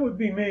 That would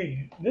be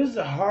me. This is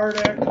a hard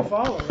act to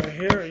follow right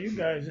here, you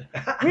guys.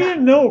 We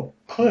didn't know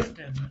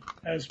Clifton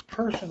as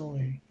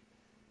personally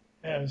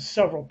as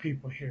several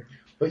people here.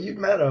 But you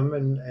met him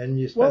and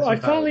you spent Well, I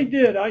some time finally with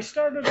him. did. I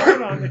started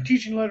out on the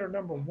teaching letter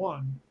number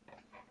 1.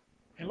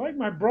 And like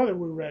my brother,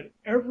 we read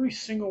every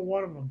single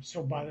one of them.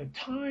 So by the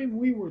time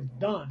we were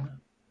done,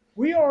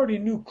 we already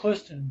knew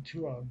Clifton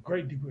to a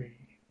great degree.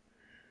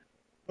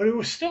 But it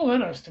was still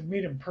in us to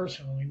meet him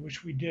personally,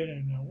 which we did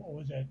in, what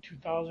was that,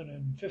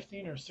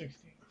 2015 or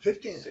 16?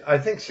 15, I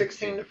think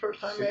 16 the first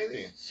time,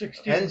 maybe.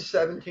 16. And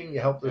 17, you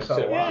helped us out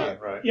a Yeah,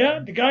 lot. right. yeah,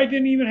 the guy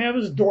didn't even have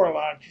his door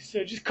locked. He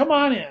said, just come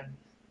on in.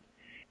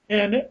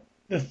 And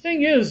the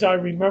thing is, I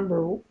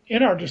remember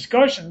in our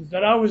discussions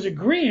that I was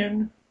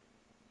agreeing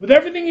with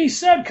everything he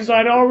said because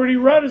I'd already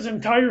read his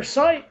entire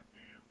site.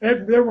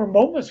 There were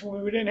moments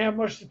when we didn't have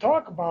much to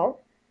talk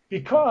about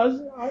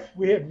because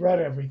we had read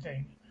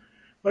everything.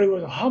 But he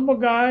was a humble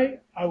guy.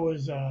 I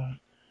was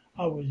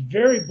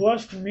very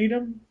blessed to meet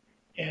him,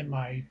 and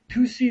my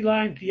 2C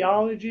line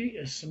theology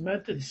is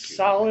cemented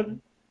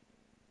solid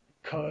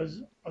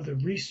because of the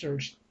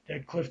research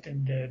that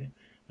Clifton did.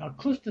 Now,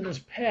 Clifton is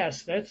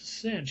past, that's a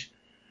cinch,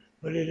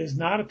 but it is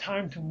not a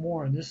time to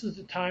mourn. This is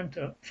the time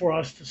for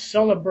us to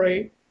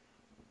celebrate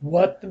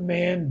what the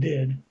man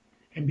did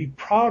and be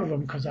proud of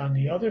him because on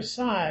the other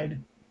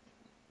side,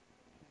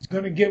 he's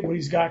going to get what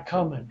he's got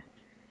coming.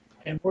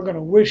 And we're going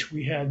to wish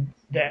we had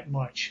that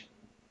much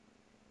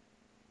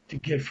to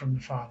get from the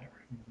Father.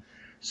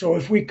 So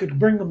if we could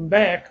bring him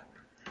back,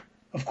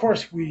 of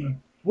course we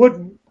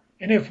wouldn't.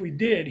 And if we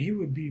did, he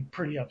would be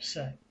pretty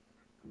upset.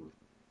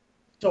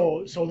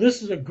 So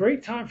this is a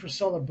great time for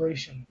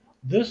celebration.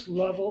 This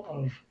level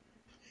of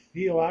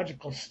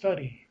theological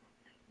study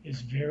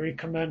is very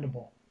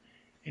commendable.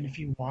 And if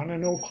you want to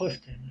know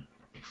Clifton,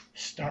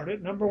 start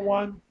at number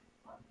 1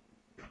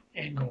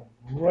 and go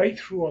right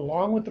through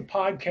along with the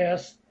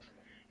podcast.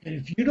 And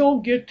if you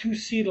don't get to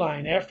C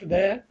line after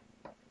that,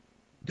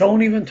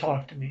 don't even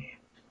talk to me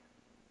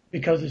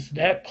because it's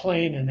that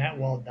plain and that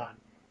well done.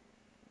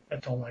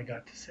 That's all I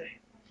got to say.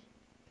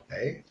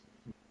 Hey?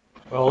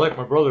 Well, like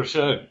my brother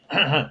said,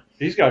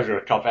 these guys are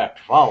a tough act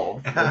to follow.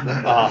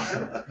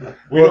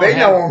 Well, they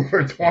know him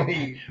for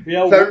 20,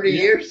 30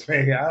 years,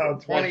 maybe. I don't know,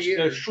 20 years.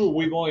 That's true.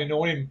 We've only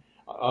known him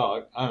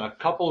on a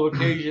couple of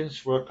occasions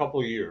for a couple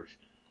of years.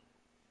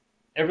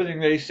 Everything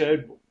they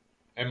said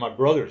and my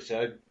brother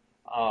said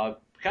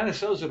kind of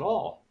says it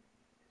all.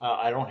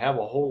 I don't have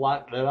a whole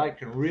lot that I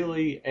can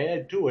really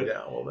add to it,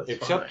 Yeah, well, that's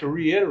except fine. to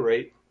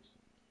reiterate,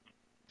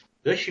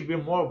 this should be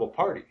more of a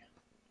party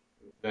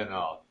than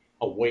a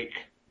wake,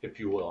 if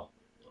you will.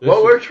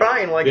 Well, we're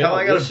trying. Like, Yeah, how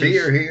I got a this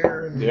beer is-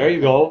 here. And, There you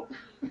go.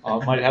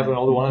 Might have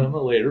another one of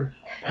them later.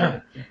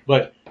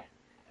 But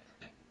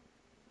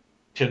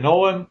to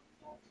know him,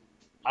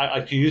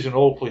 I to use an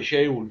old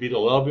cliche, would be to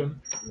love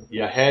him.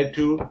 You had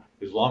to,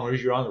 as long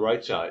as you're on the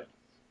right side.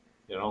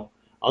 You know,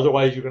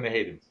 otherwise you're going to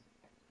hate him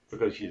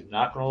because he's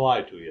not going to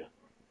lie to you.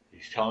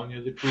 He's telling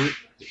you the truth.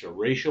 It's a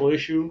racial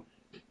issue,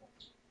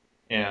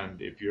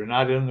 and if you're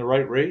not in the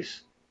right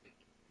race,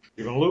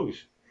 you're going to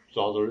lose. That's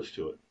all there is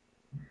to it.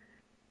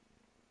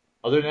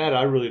 Other than that,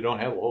 I really don't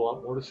have a whole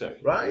lot more to say.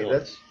 right, Really.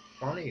 that's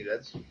funny.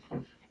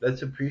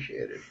 That's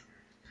appreciated.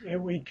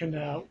 And we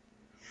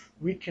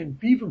can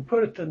even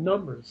put it to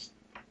numbers.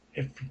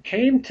 If it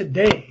came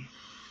today,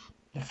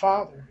 the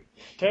Father,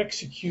 to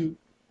execute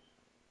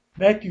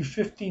Matthew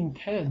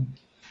 15:10,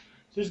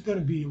 there's going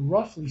to be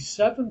roughly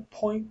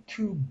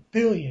 7.2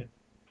 billion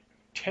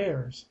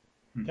tares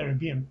that are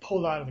being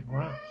pulled out of the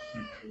ground.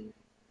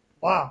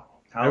 Wow.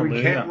 And we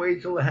Hallelujah. can't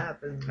wait till it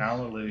happens.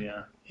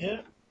 Hallelujah.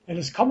 Yeah. And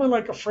it's coming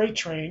like a freight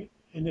train,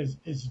 and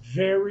it's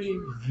very,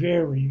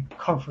 very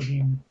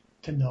comforting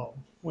to know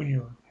when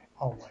you're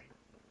all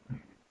right.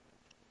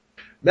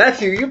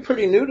 Matthew, you're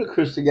pretty new to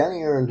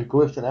Christianity or into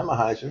Clifton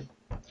Emahiser.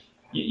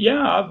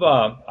 Yeah,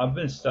 I've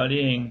been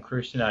studying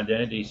Christian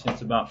identity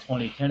since about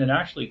 2010, and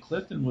actually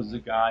Clifton was the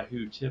guy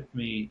who tipped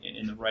me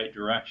in the right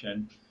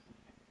direction.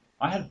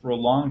 I had for a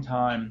long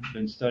time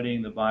been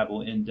studying the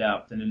Bible in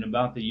depth, and in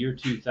about the year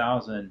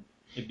 2000,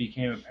 it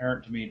became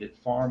apparent to me that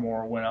far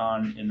more went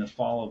on in the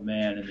fall of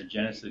man in the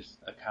Genesis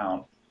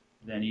account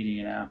than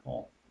eating an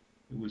apple.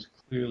 It was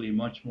clearly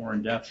much more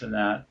in depth than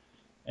that.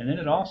 And then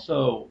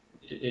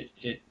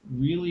it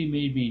really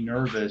made me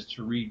nervous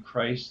to read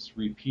Christ's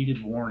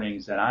repeated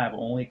warnings that I have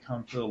only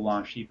come for the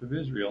lost sheep of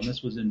Israel. And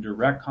this was in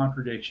direct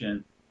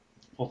contradiction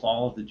with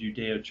all of the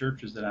Judeo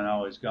churches that I'd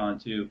always gone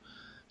to.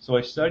 So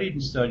I studied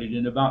and studied.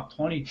 In about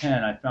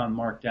 2010, I found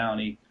Mark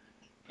Downey.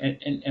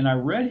 And I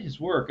read his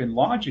work, and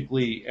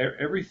logically,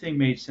 everything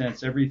made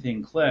sense,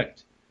 everything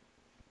clicked.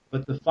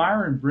 But the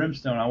fire and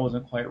brimstone, I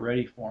wasn't quite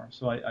ready for.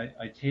 So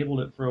I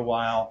tabled it for a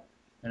while.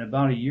 And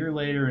about a year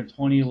later in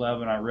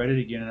 2011, I read it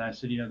again and I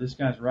said, this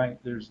guy's right.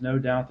 There's no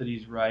doubt that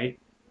he's right.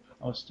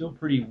 I was still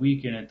pretty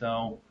weak in it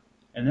though.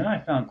 And then I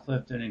found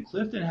Clifton, and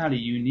Clifton had a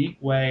unique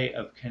way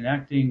of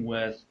connecting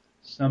with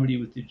somebody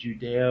with the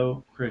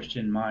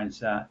Judeo-Christian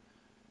mindset.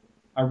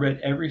 I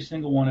read every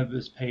single one of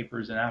his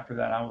papers, and after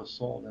that I was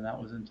sold, and that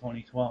was in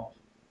 2012.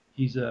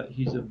 He's a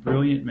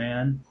brilliant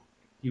man.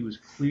 He was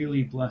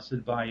clearly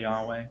blessed by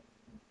Yahweh,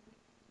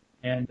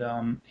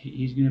 and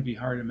he's going to be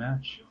hard to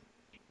match.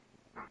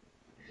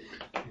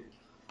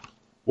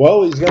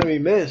 Well, he's going to be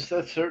missed.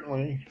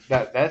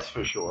 That's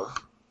for sure.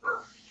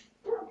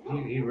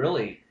 He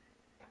really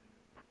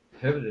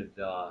pivoted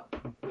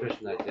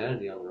Christian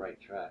identity on the right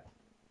track.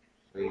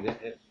 I mean,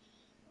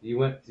 you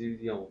went to,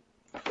 you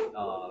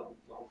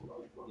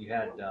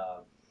had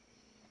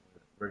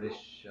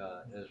British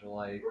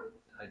Israelite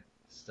type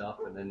stuff,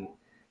 and then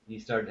he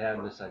started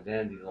having this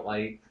identity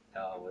light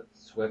with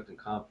Swift and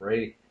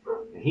Compray,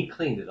 and he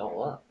cleaned it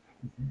all up.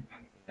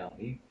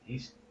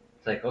 He's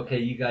like, okay,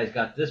 you guys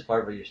got this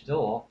part, but you're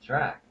still off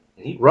track,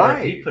 and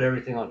he put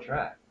everything on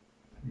track.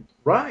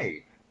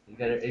 Right.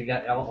 He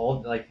got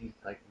all like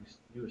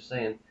you were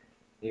saying,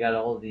 he got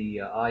all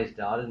the I's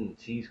dotted and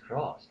T's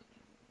crossed.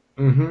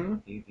 Mm-hmm.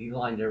 He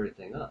lined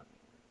everything up.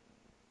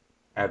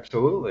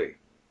 Absolutely.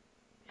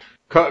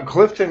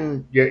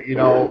 Clifton,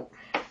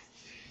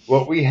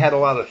 well, we had a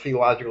lot of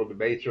theological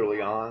debates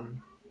early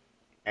on,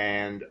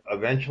 and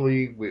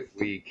eventually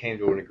we came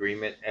to an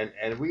agreement,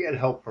 and we had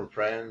help from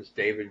friends.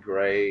 David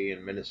Gray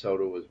in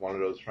Minnesota was one of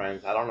those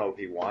friends. I don't know if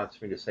he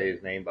wants me to say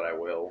his name, but I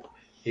will.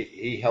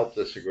 He helped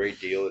us a great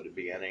deal at the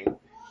beginning,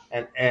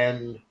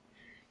 and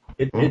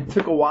it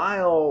took a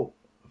while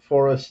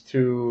for us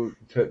to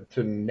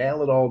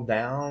nail it all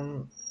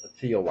down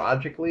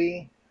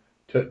theologically,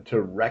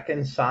 to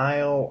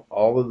reconcile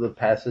all of the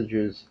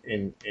passages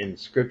in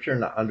Scripture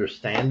and to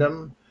understand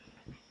them.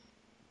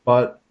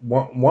 But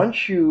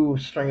once you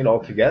string it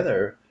all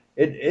together,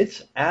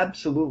 it's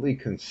absolutely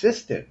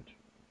consistent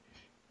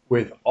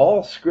with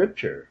all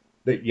Scripture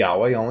that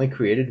Yahweh only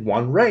created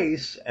one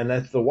race, and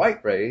that's the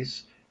white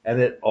race, and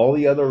that all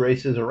the other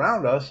races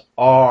around us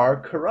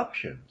are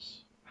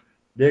corruptions.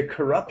 They're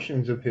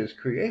corruptions of His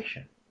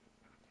creation.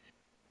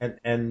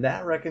 And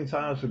that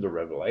reconciles with the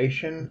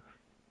Revelation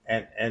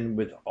and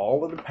with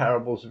all of the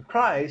parables of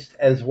Christ,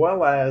 as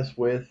well as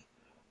with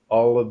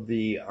all of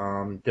the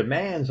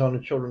demands on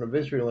the children of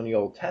Israel in the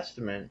Old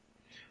Testament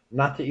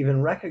not to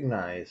even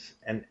recognize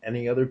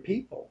any other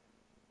people.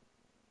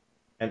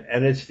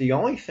 And it's the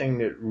only thing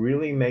that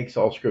really makes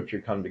all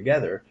Scripture come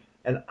together.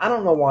 And I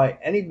don't know why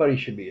anybody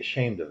should be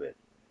ashamed of it.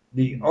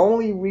 The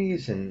only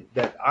reason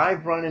that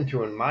I've run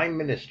into in my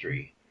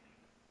ministry,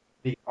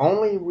 the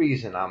only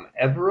reason I'm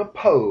ever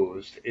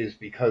opposed is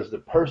because the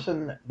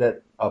person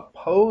that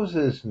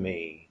opposes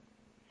me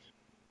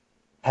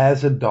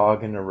has a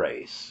dog in the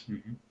race.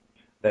 Mm-hmm.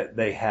 That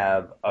they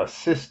have a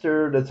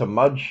sister that's a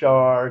mud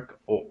shark,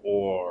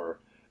 or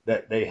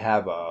that they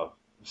have a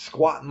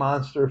squat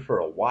monster for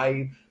a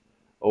wife,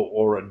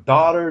 or a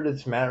daughter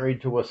that's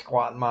married to a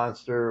squat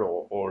monster,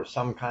 or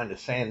some kind of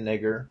sand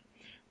nigger,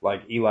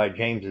 like Eli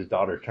James's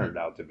daughter turned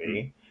out to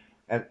be.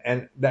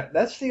 And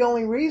that's the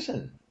only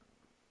reason.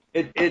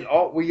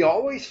 We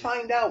always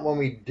find out when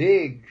we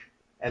dig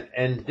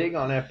and dig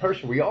on that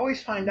person, we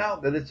always find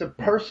out that it's a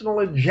personal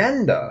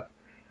agenda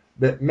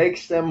that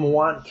makes them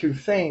want to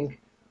think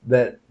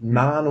that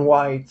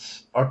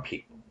non-whites are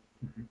people.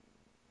 Mm-hmm.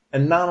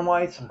 And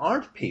non-whites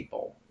aren't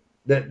people.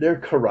 That they're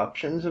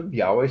corruptions of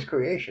Yahweh's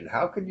creation.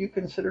 How could you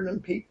consider them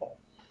people?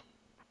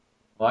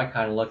 Well, I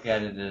kind of look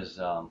at it as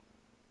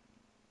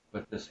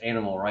with this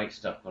animal rights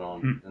stuff going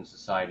on in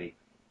society.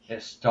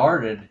 It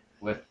started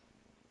with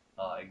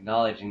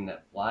acknowledging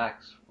that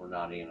blacks were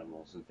not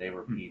animals, that they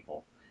were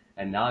people.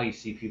 And now you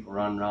see people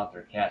running around with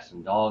their cats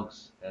and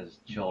dogs as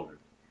children.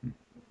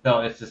 So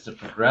it's just a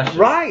progression.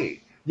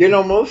 Right.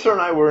 Melissa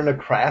and I were in a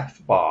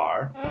craft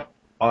bar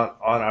on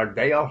our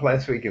day off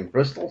last week in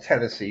Bristol,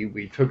 Tennessee.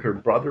 We took her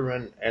brother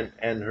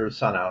and her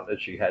son out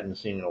that she hadn't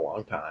seen in a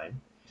long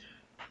time.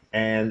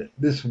 And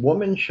this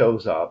woman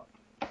shows up,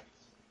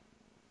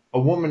 a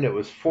woman that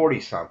was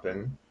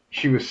 40-something.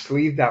 She was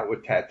sleeved out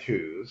with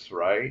tattoos,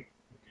 right?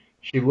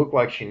 She looked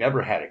like she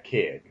never had a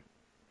kid.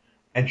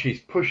 And she's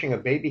pushing a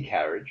baby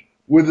carriage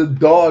with a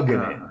dog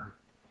in it.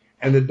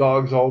 And the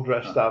dog's all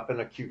dressed up in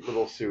a cute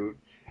little suit.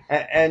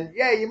 And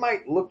yeah, you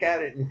might look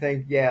at it and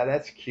think, yeah,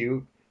 that's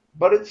cute.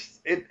 But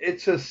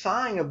it's a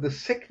sign of the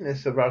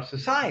sickness of our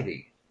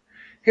society.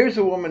 Here's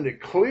a woman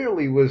that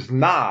clearly was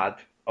not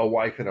a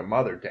wife and a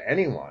mother to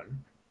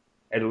anyone,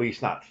 at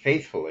least not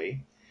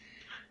faithfully.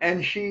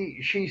 And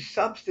she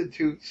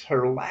substitutes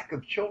her lack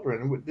of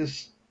children with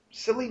this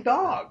silly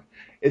dog.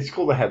 It's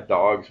cool to have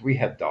dogs. We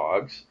have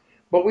dogs.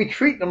 But we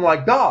treat them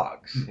like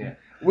dogs. Yeah.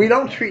 We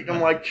don't treat them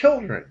like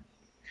children.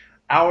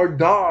 Our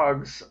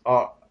dogs,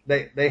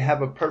 they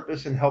have a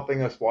purpose in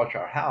helping us watch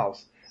our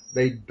house.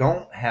 They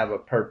don't have a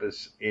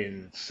purpose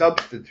in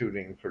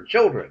substituting for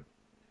children.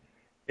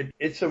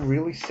 It's a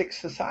really sick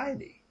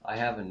society. I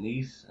have a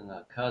niece and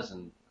a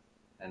cousin,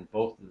 and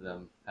both of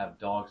them have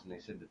dogs, and they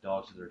said the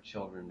dogs are their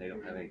children. They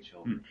don't have any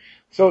children.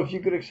 So if you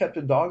could accept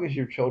a dog as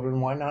your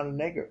children, why not a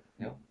nigger?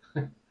 Yep.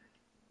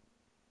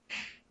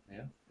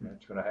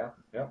 That's gonna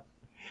happen. Yeah.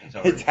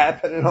 It's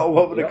happening all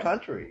over the Yeah.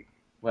 country.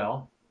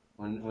 Well,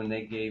 when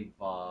they gave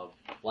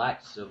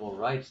blacks civil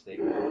rights,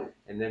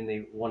 and then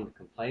they wanted to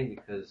complain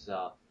because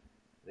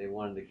they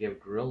wanted to give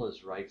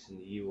gorillas rights in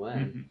the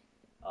UN,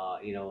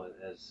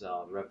 as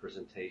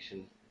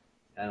representation.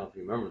 I don't know if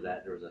you remember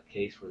that. There was a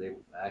case where they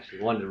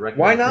actually wanted to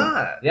Why recognize.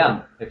 not?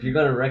 Yeah, if you're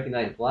going to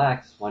recognize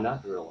blacks, why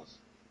not gorillas?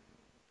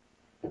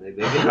 They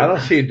get, I don't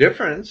see a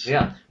difference.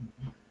 Yeah,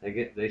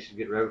 they should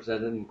get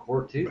represented in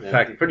court too. In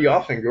fact, pretty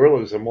often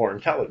gorillas are more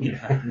intelligent.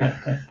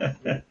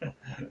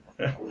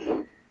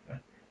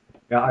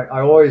 Yeah,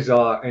 I always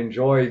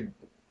enjoyed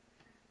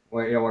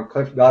when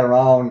Cliff got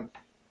around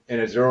in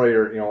his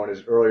earlier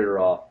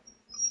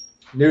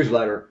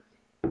newsletter.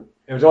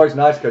 It was always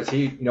nice because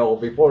he,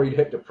 before he'd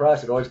hit the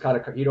press, he'd always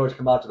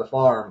come out to the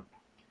farm,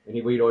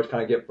 and we'd always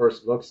kind of get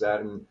first looks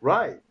at him.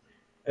 Right.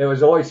 It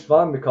was always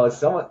fun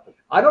because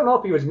I don't know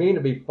if he was mean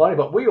to be funny,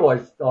 but we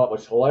always thought it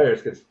was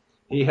hilarious because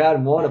he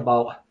had one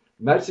about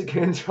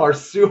Mexicans are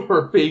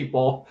sewer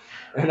people,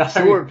 and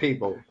Sewer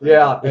people.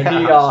 Yeah, and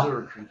he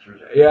Sewer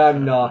creatures. yeah,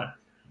 and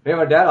him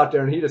and Dad out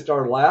there, and he just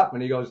started laughing.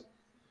 He goes,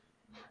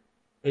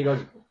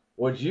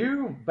 would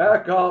you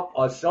back up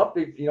a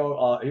septic? He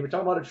was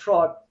talking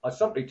about a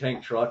septic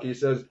tank truck. He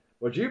says,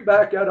 would you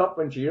back that up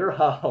into your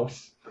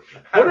house,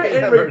 put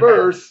it in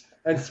reverse,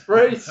 and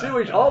spray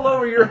sewage all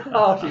over your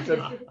house? He said,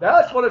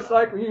 that's what it's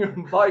like when you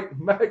invite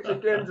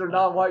Mexicans or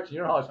non-whites in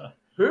your house.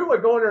 Who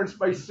would go in there and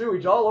spray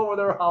sewage all over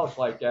their house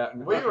like that?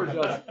 And we were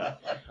just,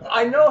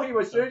 I know he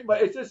was serious,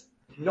 but it's just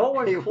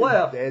knowing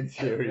Cliff. Dead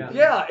serious.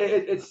 Yeah,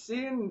 it's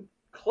seeing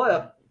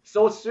Cliff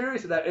so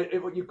serious that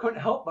you couldn't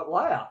help but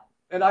laugh.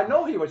 And I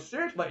know he was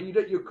serious, but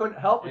you couldn't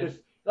help but just,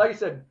 like I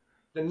said,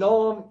 to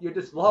know him, you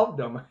just loved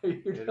him.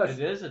 It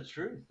is a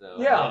truth, though.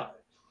 Yeah,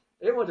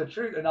 it was a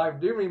truth. And I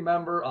do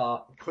remember.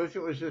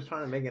 Clifton was just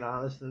trying to make an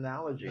honest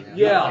analogy.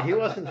 Yeah. He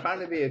wasn't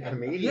trying to be a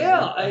comedian.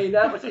 Yeah, I mean,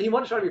 that was it. He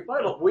wasn't trying to be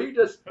funny, but we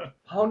just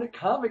found it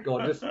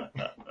comical. Just, like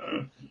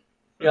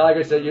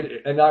I said,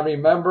 and I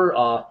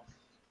remember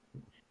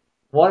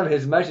one of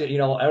his messages,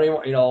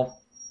 everyone,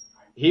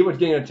 he was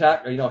getting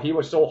attacked. He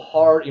was so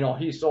hard.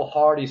 He's so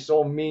hard. He's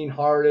so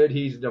mean-hearted.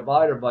 He's a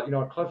divider. But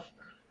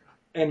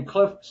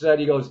Cliff said,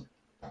 he goes,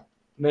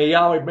 "May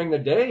Yahweh bring the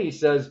day." He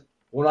says,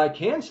 "when I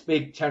can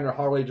speak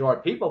tender-heartedly to our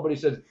people." But he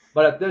says,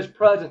 "But at this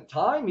present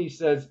time," he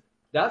says,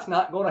 "that's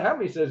not going to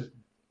happen." He says,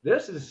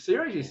 "This is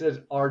serious." He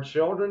says, "Our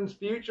children's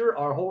future,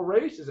 our whole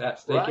race is at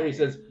stake." Right. He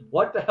says,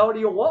 "What the hell do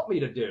you want me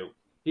to do?"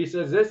 He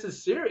says, "This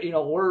is serious.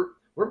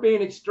 We're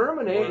being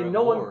exterminated, and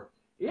no one."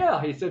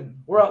 Yeah, he said,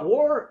 "We're at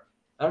war."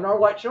 And our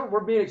white children, we're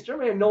being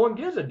exterminated, and no one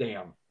gives a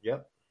damn.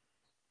 Yep.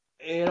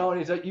 And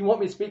he's like, "You want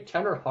me to speak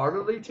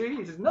tender-heartedly to you?"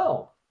 He says,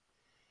 "No."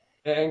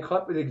 And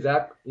Cliff is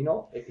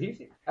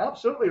he's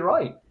absolutely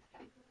right.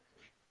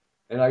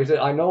 And like I said,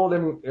 I know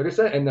them, like I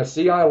said, and the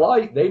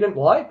CI they didn't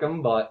like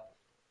him, but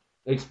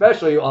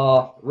especially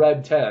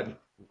Red Ted.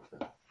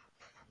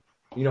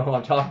 You know who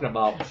I'm talking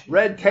about.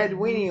 Red Ted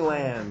Weenie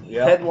Land.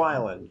 Yep. Ted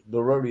Weiland,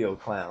 the rodeo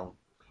clown.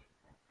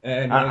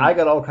 And I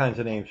got all kinds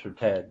of names for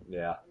Ted.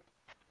 Yeah.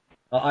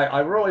 I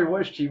really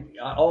wished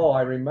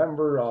I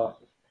remember,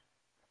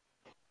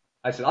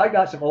 I said, I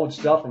got some old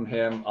stuff from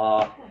him.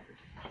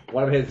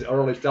 One of his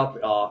early stuff,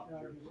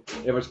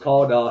 it was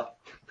called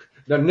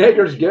The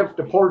Nigger's Gift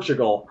to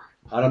Portugal.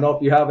 I don't know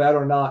if you have that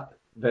or not,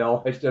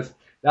 Bill. It's just,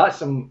 that's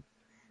some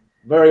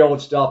very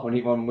old stuff when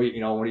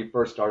he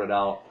first started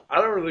out.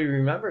 I don't really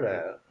remember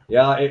that.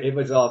 Yeah, it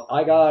was,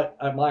 I got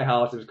at my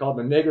house, it was called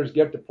The Nigger's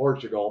Gift to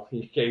Portugal.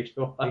 He gave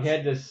to us. He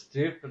had this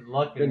stupid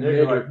looking The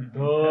nigger, nigger.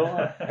 like,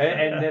 oh.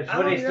 And that's I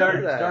when don't he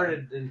remember that.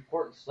 started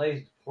importing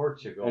slaves to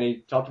Portugal. And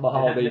he talked about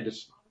how And they that-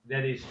 just,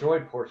 They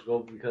destroyed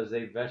Portugal because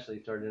they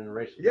eventually started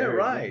interracial Yeah, marriage.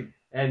 right.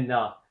 And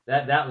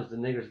that was the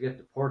nigger's gift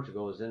to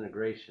Portugal, was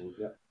integration.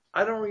 Yeah.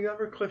 I don't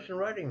remember Clifton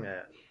writing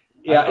that.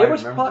 yeah, I it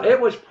was remember it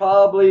was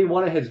probably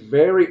one of his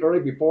very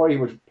early, before he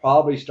was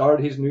probably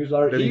started his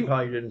newsletter. But he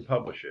probably didn't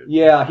publish it.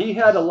 Yeah, he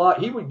had a lot.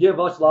 He would give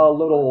us a lot of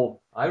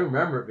little. I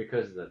remember it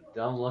because of the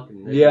dumb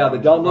looking nigger. Yeah, the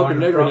dumb-looking on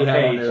the nigger front he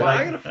had on page. there. Well,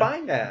 I gotta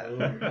find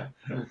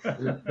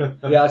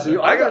that. Yeah,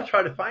 so I gotta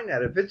try to find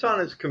that. If it's on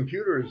his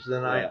computers,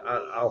 then Yeah.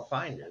 I'll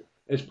find it.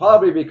 It's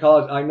probably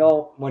because I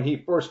know when he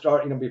first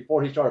started,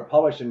 before he started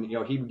publishing, he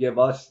would give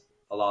us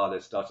a lot of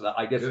this stuff. So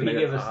I guess He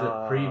gave us the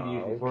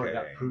preview before it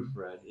got okay.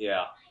 proofread.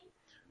 yeah,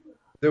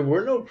 There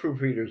were no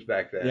proofreaders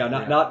back then. yeah,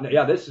 not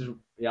yeah. This is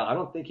I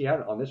don't think he had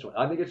it on this one.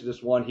 I think it's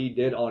just one he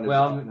did on his.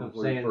 Well, I'm when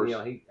he saying, first-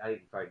 I think he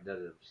probably did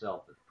it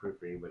himself at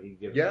proofreading, but he'd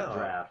give us Yeah. a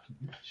draft,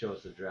 show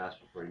us the drafts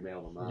before he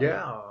mailed them out.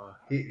 Yeah,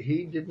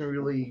 he didn't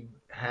really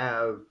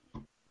have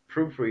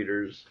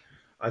proofreaders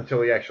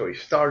until he actually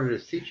started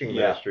his teaching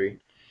Yeah. ministry.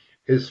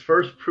 His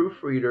first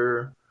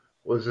proofreader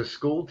was a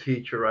school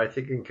teacher, I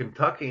think, in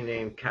Kentucky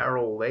named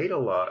Carol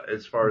Laidala,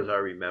 as far as I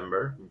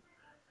remember.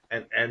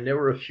 and there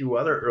were a few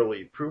other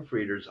early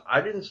proofreaders. I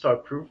didn't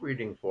start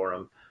proofreading for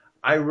him.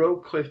 I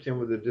wrote Clifton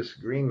with a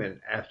disagreement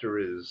after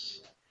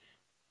his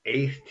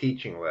 8th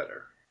teaching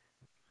letter.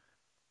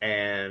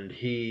 And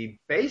he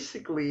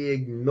basically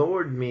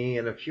ignored me,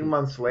 and a few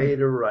months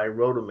later I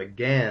wrote him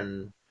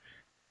again,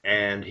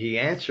 and he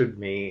answered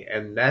me,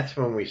 and that's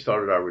when we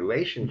started our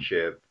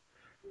relationship.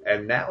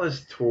 And that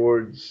was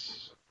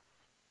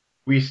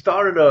we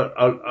started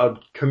a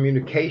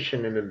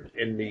communication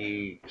in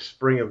the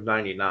spring of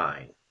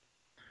 '99.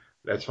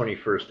 That's when he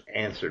first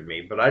answered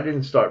me, but I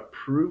didn't start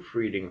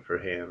proofreading for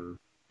him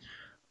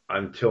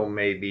until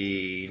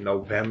maybe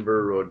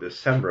November or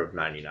December of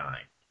 '99.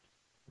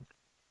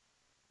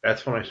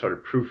 That's when I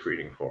started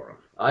proofreading for him.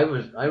 I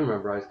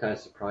remember I was kind of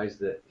surprised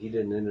that he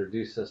didn't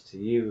introduce us to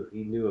you.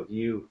 He knew of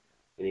you,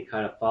 and he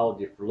kind of followed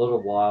you for a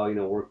little while,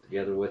 worked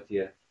together with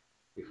you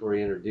before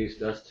he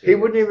introduced us to He you.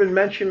 wouldn't even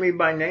mention me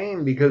by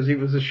name because he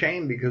was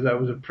ashamed because I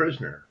was a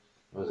prisoner.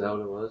 Was that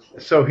what it was?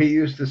 So he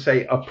used to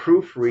say a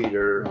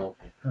proofreader,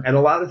 and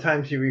a lot of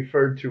times he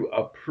referred to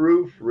a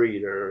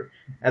proofreader,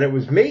 and it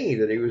was me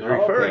that he was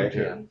referring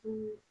to.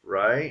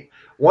 Right?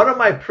 One of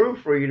my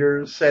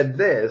proofreaders said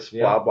this,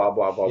 blah, blah,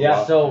 blah, blah,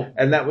 blah. So,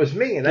 and that was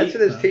me. And that's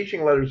in his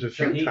teaching letters a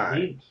few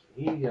times.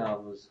 He knew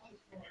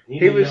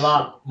you a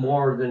lot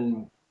more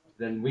than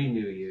we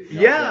knew you.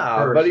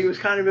 But he was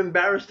kind of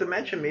embarrassed to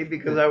mention me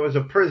because I was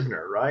a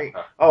prisoner, right?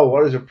 Oh,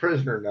 what does a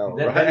prisoner know,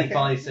 right? Then he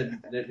finally said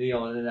that,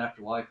 and then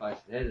after Wi-Fi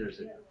said, hey,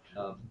 there's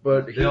a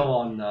bill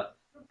on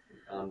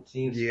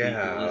TeamSpeak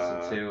to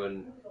listen to,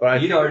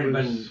 and you'd already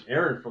been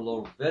airing for a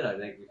little bit, I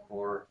think,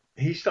 before.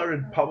 He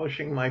started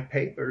publishing my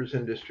papers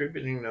and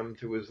distributing them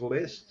to his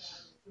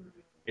lists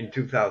in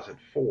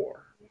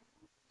 2004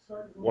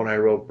 when I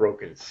wrote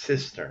Broken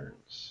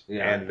Cisterns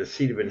and The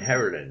Seed of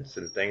Inheritance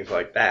and things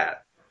like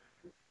that.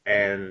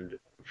 And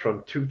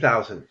from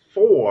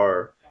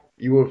 2004,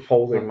 you were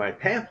folding my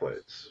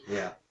pamphlets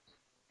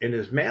in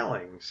his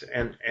mailings.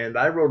 And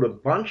I wrote a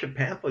bunch of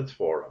pamphlets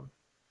for him.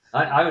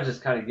 I was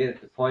just kind of getting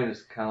at the point,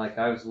 it's kind of like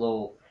I was a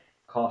little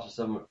cautious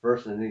of him at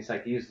first, and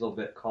then he was a little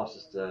bit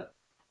cautious to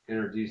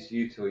introduce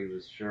you till he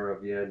was sure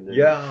of you, and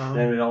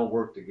then it all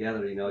worked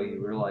together.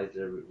 You realized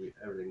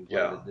everything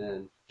blended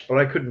in. But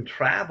I couldn't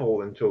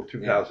travel until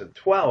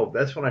 2012.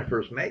 That's when I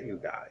first met you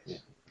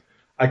guys.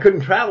 I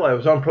couldn't travel. I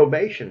was on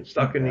probation,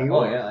 stuck in New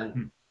York.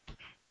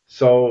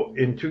 So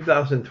in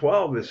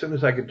 2012, as soon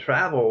as I could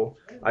travel,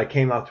 I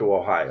came out to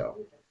Ohio,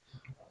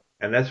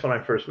 and that's when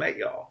I first met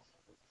y'all.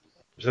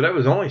 So that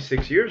was only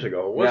 6 years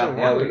ago. It wasn't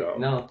long ago.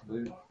 No,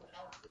 we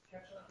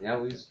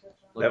was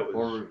looking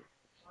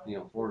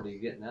forward to you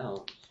getting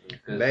out.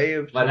 May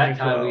of 2012. By that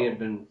time, we had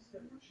been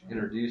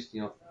introduced,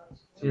 to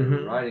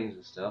your writings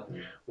and stuff.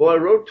 Well, I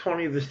wrote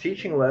 20 of his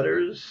teaching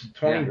letters,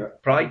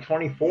 probably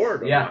 24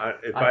 of them.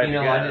 I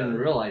didn't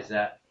realize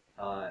that.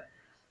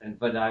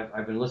 But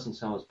I've been listening to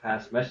some of his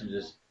past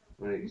messages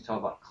when he's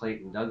talking about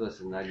Clayton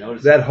Douglas, and I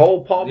noticed that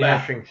whole Paul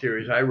bashing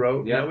series I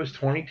wrote. That was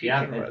 20 teaching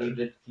letters. Yeah, and he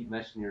did keep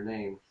mentioning your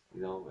name.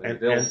 And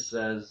Bill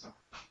says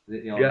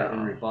that,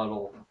 in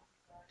rebuttal.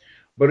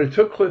 But it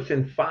took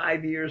Clifton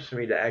 5 years for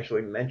me to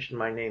actually mention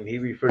my name. He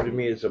referred to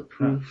me as a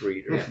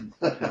proofreader.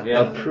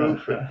 A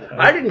proofreader.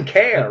 I didn't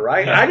care,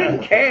 right? I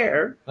didn't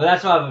care. Well,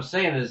 that's what I was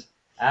saying is,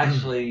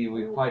 actually,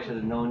 we probably should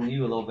have known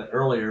you a little bit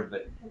earlier,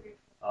 but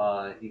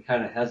he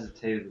kind of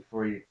hesitated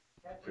before he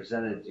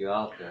presented you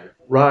out there.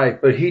 Right,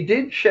 but he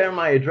did share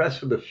my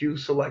address with a few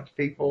select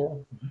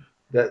people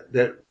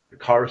that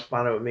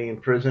corresponded with me in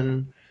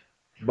prison,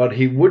 but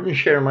he wouldn't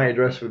share my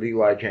address with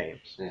Eli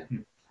James. Yeah.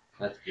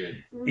 That's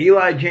good.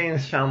 Eli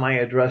James found my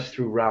address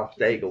through Ralph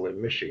Daigle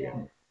in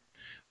Michigan.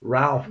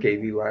 Ralph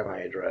gave Eli my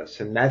address,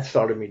 and that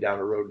started me down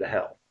the road to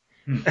hell.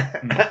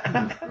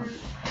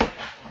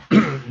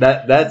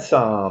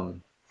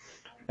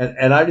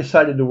 And I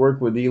decided to work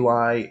with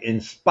Eli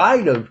in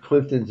spite of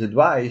Clifton's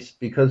advice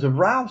because of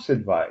Ralph's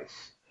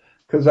advice.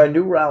 Because I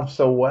knew Ralph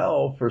so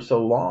well for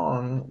so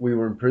long. We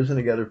were in prison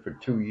together for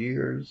 2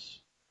 years,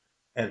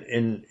 and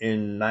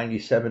in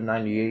 97,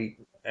 98,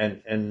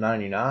 and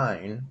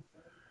 99.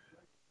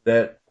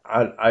 That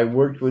I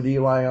worked with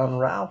Eli on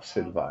Ralph's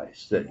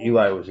advice, that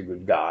Eli was a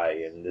good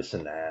guy and this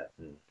and that.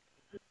 And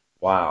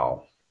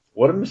wow,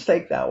 what a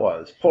mistake that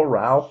was. Poor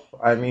Ralph.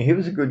 I mean, he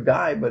was a good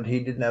guy, but he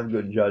didn't have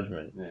good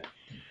judgment.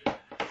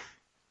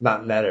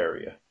 Not in that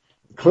area.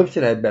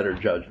 Clifton had better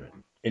judgment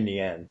in the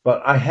end,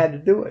 but I had to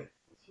do it.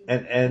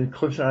 And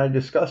Clifton and I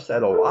discussed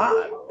that a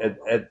lot.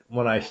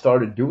 When I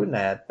started doing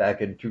that back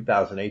in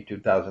 2008,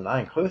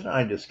 2009, Clifton and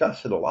I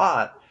discussed it a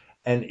lot.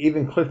 And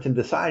even Clifton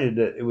decided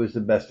that it was the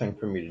best thing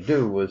for me to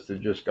do was to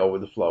just go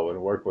with the flow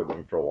and work with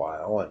him for a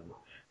while and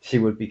see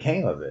what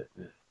became of it.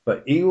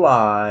 But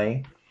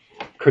Eli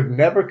could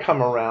never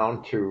come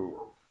around to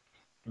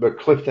the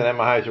Clifton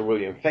Emahiser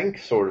William Fink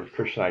sort of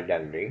Christian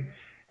identity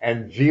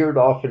and veered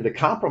off into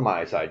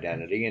compromise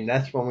identity, and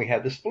that's when we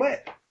had the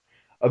split.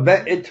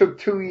 It took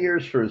 2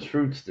 years for his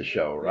fruits to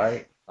show,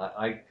 right?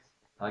 I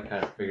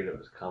kind of figured it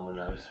was coming.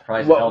 I was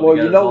surprised it held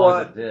together as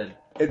long as it did.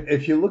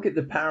 If you look at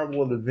the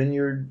parable of the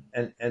vineyard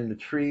and the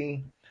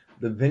tree,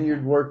 the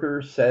vineyard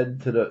worker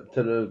said to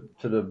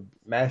the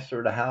master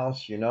of the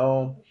house,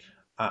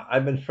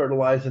 I've been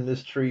fertilizing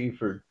this tree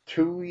for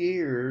 2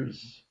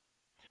 years.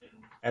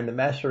 And the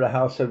master of the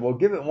house said, well,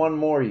 give it one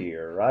more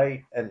year,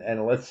 right?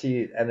 And let's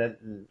see.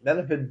 And then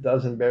if it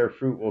doesn't bear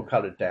fruit, we'll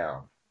cut it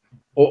down.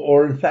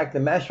 Or in fact,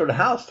 the master of the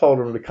house told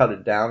him to cut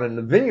it down, and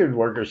the vineyard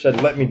worker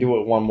said, let me do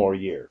it one more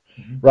year.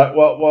 Right?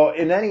 Well,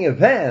 in any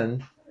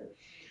event,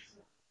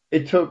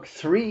 it took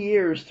 3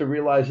 years to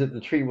realize that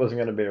the tree wasn't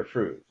going to bear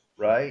fruit,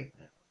 right?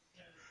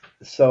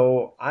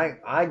 So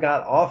I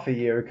got off a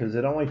year because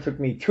it only took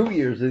me 2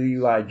 years of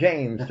Eli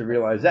James to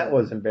realize that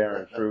wasn't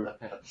bearing fruit.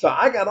 So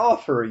I got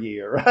off for a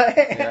year, right?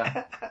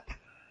 Yeah.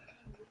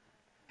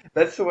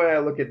 That's the way I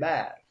look at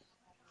that.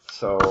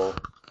 So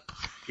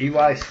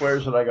Eli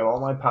swears that I got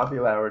all my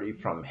popularity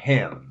from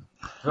him.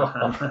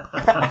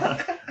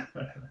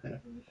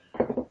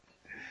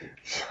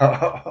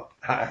 So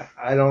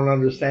I don't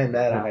understand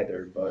that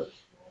either. But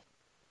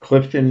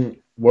Clifton,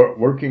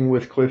 working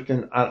with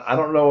Clifton, I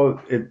don't know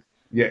if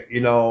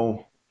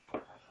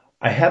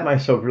I had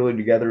myself really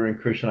together in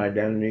Christian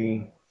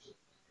identity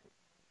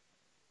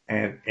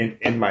and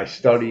in my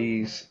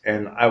studies,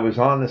 and I was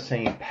on the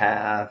same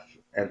path.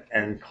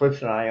 And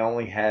Clifton and I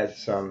only had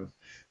some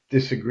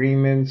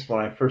disagreements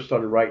when I first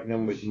started writing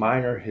them with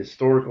minor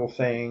historical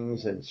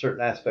things and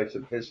certain aspects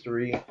of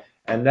history.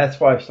 And that's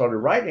why I started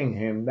writing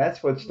him.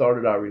 That's what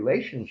started our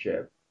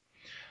relationship.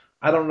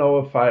 I don't know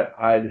if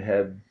I'd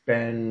have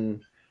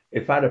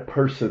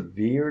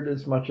persevered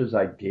as much as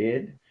I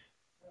did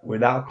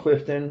without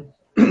Clifton.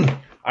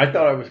 I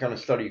thought I was going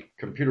to study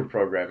computer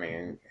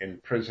programming in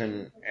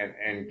prison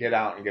and get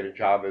out and get a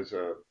job as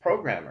a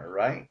programmer,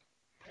 right?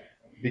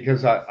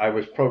 Because I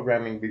was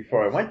programming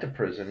before I went to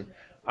prison.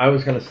 I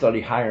was going to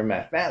study higher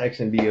mathematics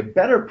and be a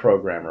better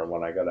programmer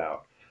when I got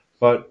out.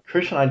 But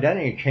Christian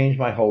identity changed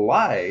my whole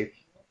life.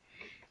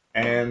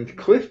 And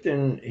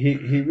Clifton,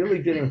 he really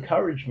did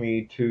encourage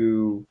me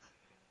to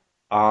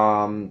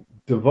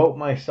devote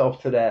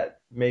myself to that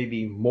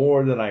maybe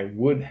more than I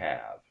would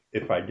have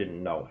if I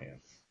didn't know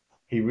him.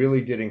 He really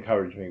did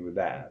encourage me with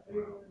that.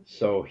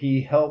 So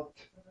he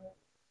helped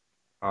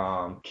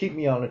keep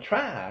me on a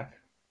track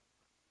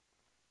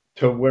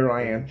to where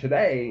I am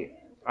today.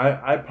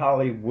 I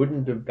probably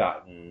wouldn't have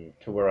gotten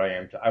to where I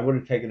am. I would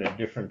have taken a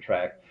different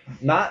track,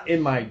 not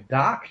in my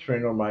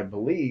doctrine or my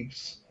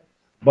beliefs,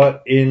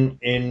 but in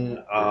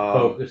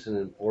focus and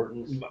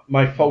importance.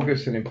 My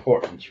focus and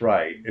importance,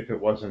 right? If it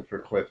wasn't for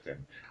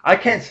Clifton, I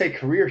can't say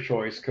career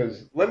choice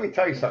because let me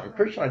tell you something: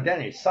 Christian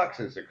identity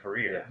sucks as a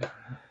career.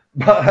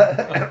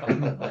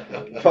 But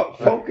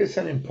focus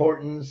and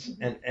importance,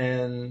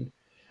 and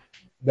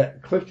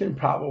that Clifton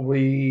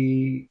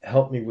probably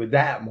helped me with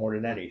that more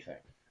than anything.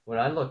 When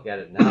I look at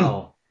it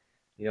now,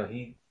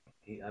 I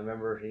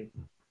remember he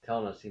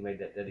telling us he made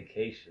that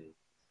dedication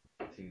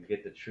to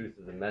get the truth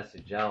of the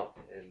message out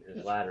in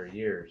his latter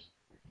years.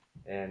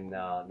 And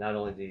not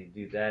only did he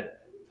do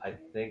that, I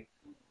think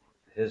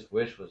his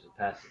wish was to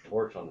pass the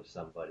torch on to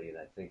somebody, and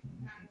I think he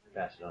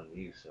passed it on to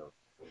you. So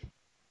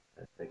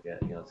I think that,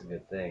 it's a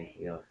good thing.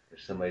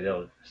 There's somebody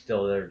else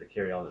still there to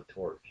carry on the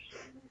torch.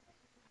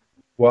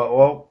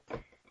 Well,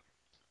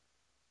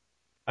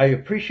 I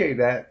appreciate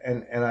that,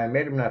 and I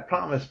made him that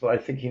promise, but I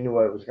think he knew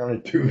I was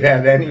going to do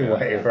that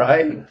anyway,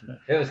 right?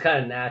 It was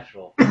kind of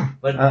natural,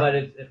 but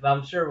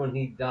I'm sure when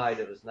he died,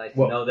 it was nice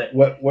to know that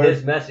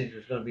his message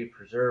was going to be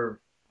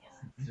preserved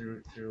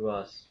through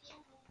us.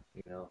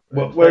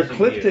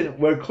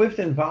 Where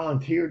Clifton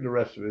volunteered the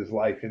rest of his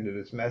life into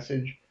this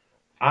message,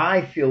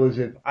 I feel as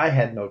if I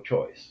had no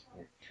choice,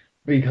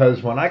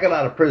 because when I got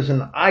out of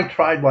prison, I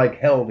tried like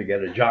hell to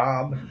get a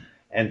job,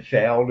 and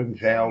failed and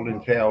failed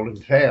and failed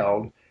and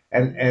failed.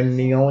 And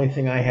the only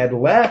thing I had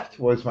left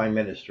was my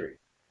ministry.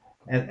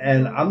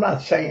 And I'm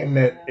not saying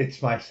that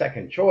it's my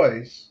second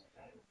choice,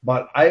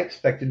 but I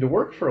expected to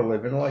work for a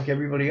living like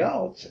everybody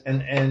else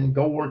and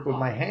go work with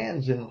my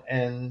hands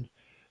and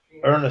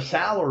earn a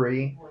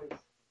salary.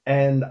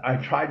 And I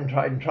tried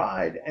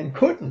and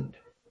couldn't.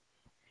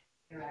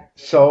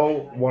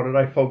 So what did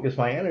I focus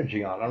my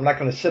energy on? I'm not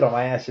going to sit on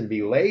my ass and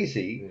be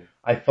lazy.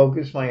 I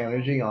focused my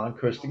energy on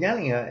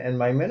Christogenea and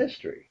my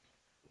ministry.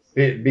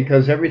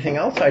 Because everything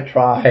else I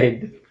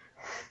tried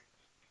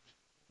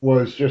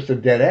was just a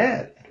dead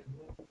end.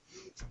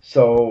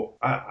 So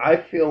I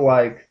feel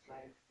like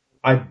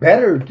I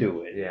better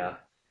do it. Yeah,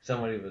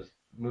 somebody was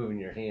moving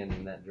your hand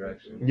in that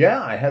direction.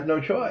 Yeah, I have no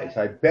choice.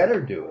 I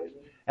better do it.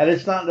 And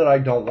it's not that I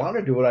don't want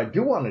to do it. I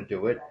do want to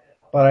do it,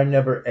 but I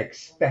never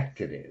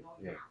expected it.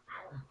 Yeah.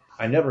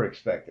 I never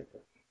expected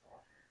it.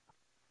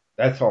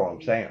 That's all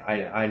I'm saying.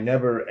 I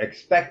never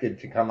expected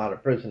to come out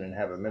of prison and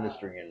have a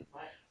ministry and,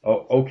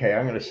 okay,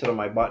 I'm going to sit on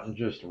my butt and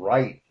just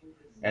write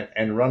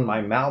and run my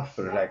mouth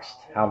for the next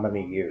how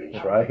many years,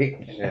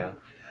 right? Yeah.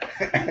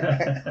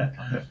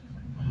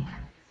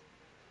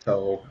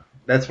 So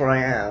that's where I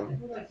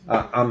am.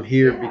 I'm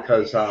here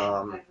because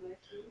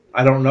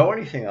I don't know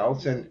anything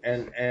else,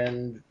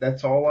 and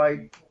that's all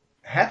I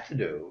have to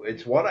do.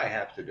 It's what I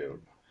have to do.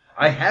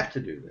 I have to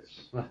do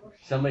this.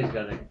 Somebody's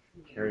got to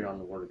carry on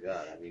the word of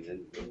God. I mean,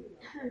 and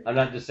I'm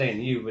not just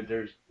saying you, but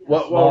there's a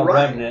Well, small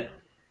right. remnant.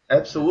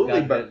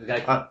 Absolutely, Got- but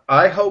got-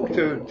 I hope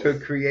to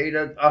create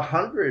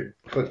 100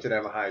 Clifton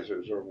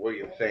Emahisers or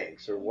William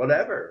Finks or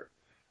whatever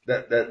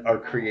that are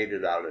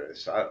created out of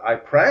this. I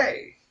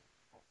pray.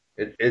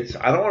 It's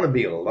I don't want to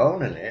be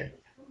alone in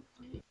it.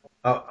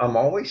 I'm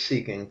always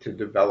seeking to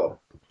develop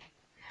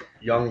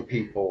young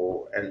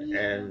people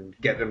and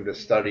get them to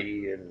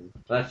study and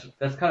That's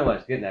kind of what I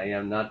was getting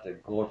at. Not to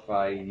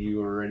glorify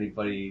you or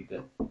anybody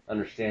that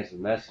understands the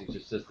message.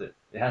 It's just that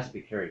it has to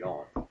be carried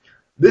on.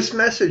 this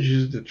message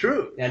is the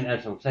truth. And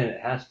as I'm saying,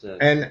 it has to.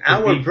 And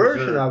our be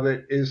version preserved. of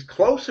it is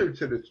closer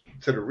to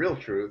the real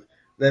truth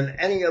than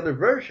any other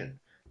version.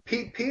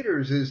 Pete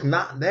Peters is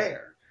not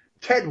there.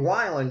 Ted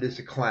Weiland is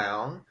a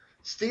clown.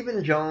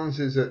 Stephen Jones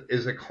is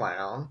a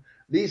clown.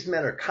 These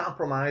men are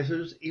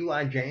compromisers.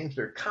 Eli James,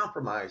 they're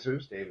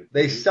compromisers.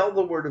 They sell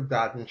the word of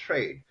God in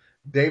trade.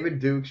 David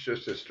Duke's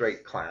just a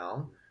straight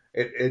clown.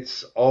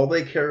 It's all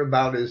they care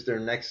about is their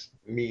next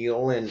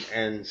meal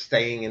and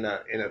staying in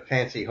a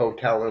fancy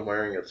hotel and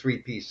wearing a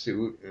 3-piece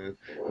suit and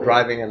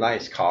driving a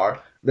nice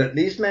car. That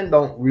these men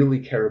don't really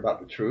care about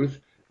the truth.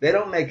 They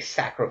don't make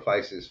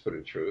sacrifices for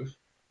the truth.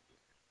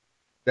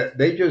 That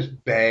they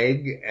just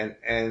beg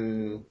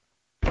and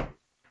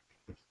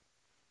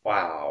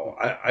wow,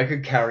 I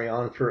could carry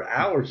on for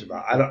hours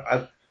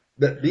about.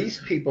 That these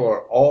people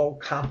are all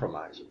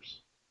compromisers.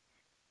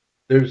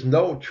 There's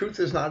no truth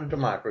is not a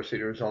democracy.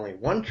 There's only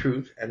one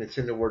truth, and it's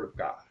in the Word of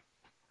God.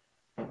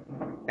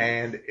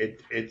 And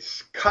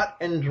it's cut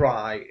and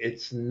dry.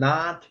 It's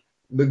not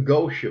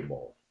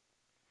negotiable,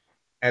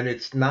 and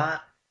it's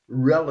not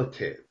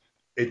relative.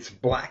 It's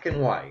black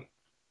and white.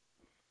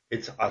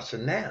 It's us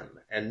and them,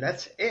 and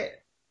that's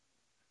it.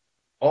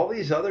 All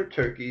these other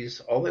turkeys,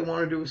 all they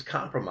want to do is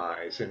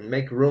compromise and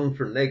make room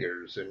for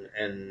niggers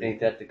and Ain't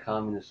that the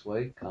communist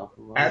way?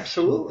 Compromise.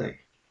 absolutely,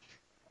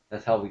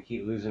 That's how we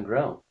keep losing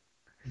ground.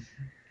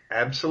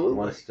 absolutely.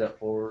 1 step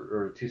forward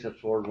or 2 steps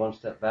forward, 1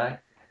 step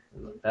back.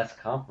 That's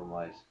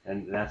compromise,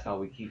 and that's how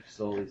we keep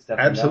slowly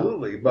stepping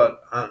Absolutely,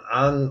 but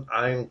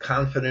I'm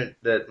confident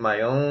that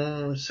my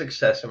own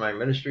success in my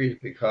ministry is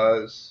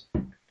because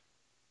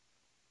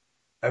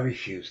I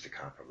refuse to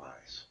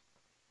compromise.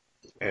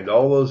 And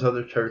all those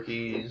other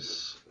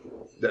turkeys,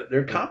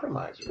 they're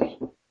compromisers.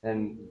 down.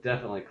 And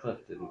definitely Cliff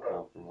didn't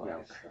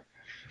compromise.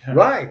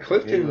 Right, He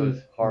Clifton was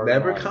hard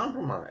never on.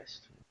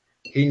 compromised.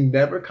 He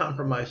never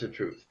compromised the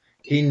truth.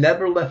 He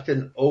never left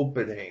an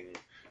opening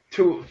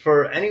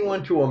for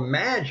anyone to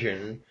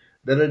imagine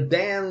that a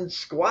damn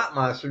squat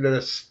monster, that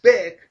a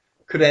spick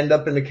could end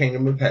up in the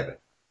kingdom of heaven.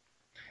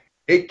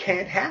 It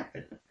can't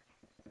happen.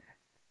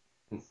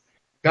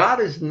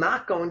 God is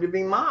not going to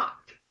be mocked.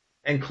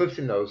 And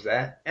Clifton knows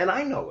that, and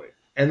I know it.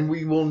 And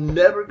we will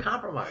never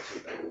compromise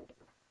with that.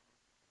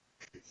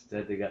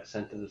 Instead, they got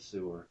sent to the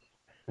sewer.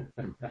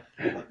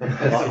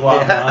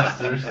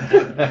 Monsters.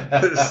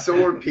 The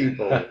sewer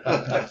people.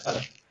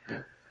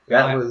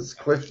 That was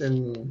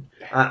Clifton.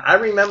 I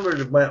remember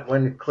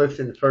when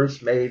Clifton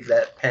first made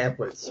that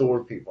pamphlet,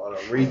 Sewer People, and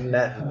I'm reading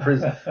that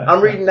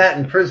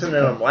in prison.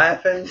 And I'm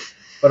laughing,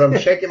 but I'm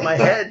shaking my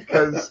head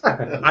because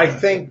I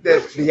think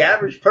that the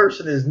average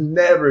person is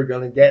never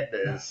going to get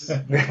this.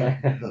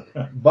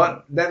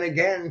 But then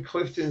again,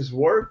 Clifton's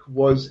work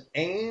was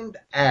aimed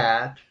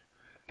at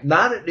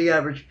not at the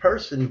average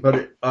person, but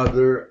at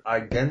other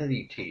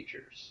identity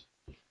teachers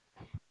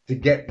to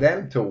get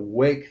them to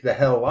wake the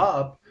hell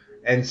up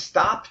and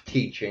stop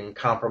teaching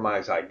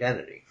compromise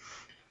identity,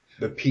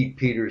 the Pete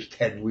Peters,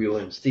 Ted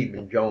Whelan,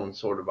 Stephen Jones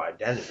sort of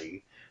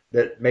identity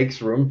that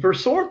makes room for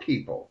sore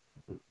people.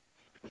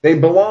 They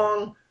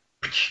belong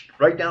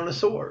right down the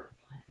sewer.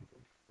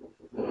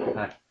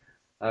 I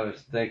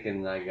was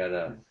thinking I got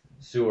a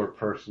sewer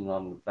person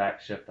on the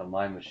back shift on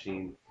my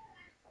machine,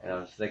 and I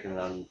was thinking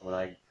when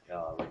I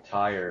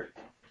retire,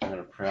 I'm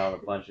going to print out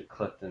a bunch of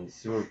Clifton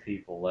sewer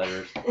people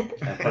letters and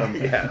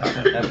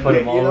put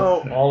them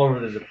all over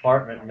the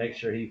department and make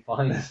sure he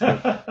finds them.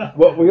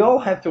 Well, we all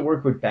have to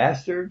work with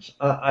bastards.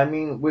 I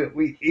mean,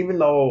 we even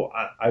though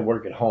I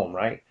work at home,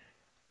 right?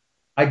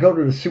 I go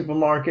to the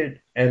supermarket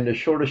and the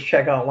shortest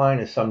checkout line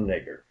is some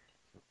nigger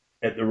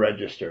at the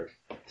register.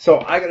 So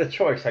I got a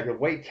choice. I could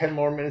wait 10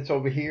 more minutes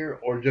over here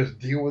or just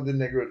deal with the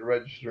nigger at the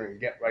register and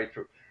get right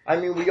through. I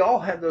mean, we all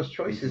have those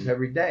choices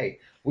every day.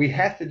 We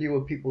have to deal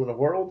with people in the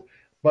world,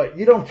 but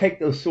you don't take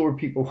those sewer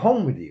people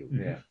home with you.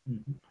 Yeah.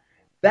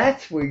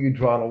 That's where you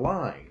draw the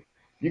line.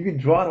 You can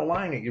draw the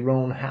line at your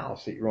own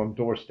house, at your own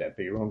doorstep,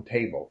 at your own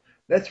table.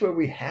 That's where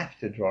we have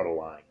to draw the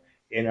line,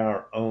 in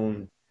our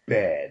own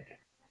bed.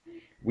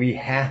 We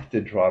have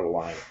to draw the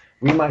line.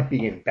 We might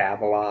be in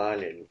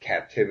Babylon, in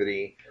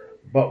captivity,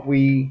 but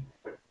we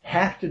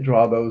have to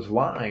draw those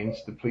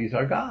lines to please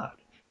our God.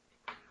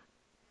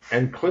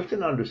 And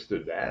Clifton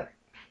understood that.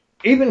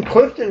 Even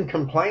Clifton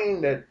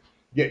complained that,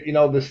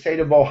 the state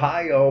of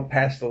Ohio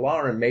passed a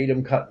law and made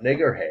him cut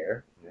nigger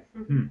hair.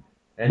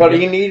 But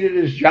he needed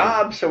his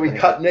job, so he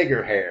cut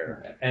nigger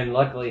hair. And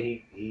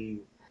luckily,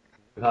 he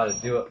how to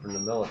do it from the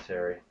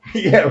military.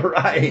 Yeah,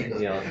 right. You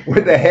know,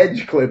 With a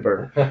hedge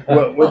clipper,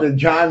 with a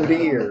John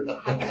Deere.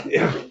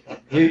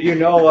 You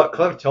know what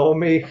Cliff told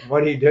me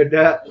when he did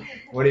that?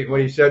 When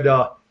he said,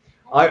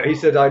 he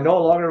said, I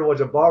no longer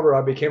was a barber,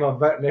 I became a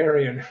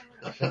veterinarian.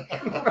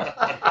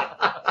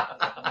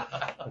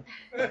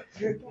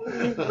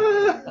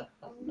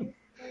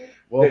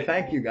 Well,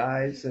 thank you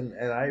guys, and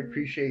I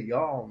appreciate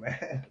y'all,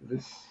 man.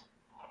 This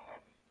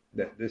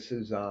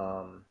is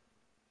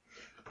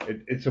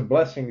it's a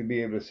blessing to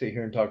be able to sit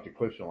here and talk to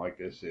Clifton like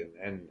this,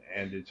 and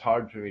it's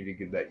hard for me to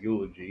give that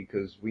eulogy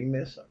because we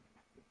miss him,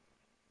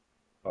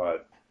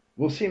 but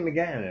we'll see him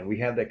again, and we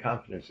have that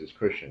confidence as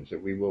Christians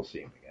that we will see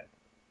him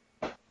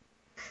again.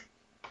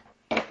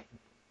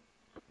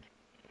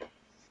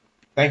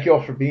 Thank you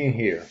all for being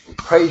here.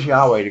 Praise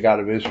Yahweh, the God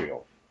of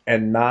Israel,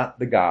 and not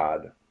the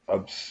God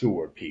of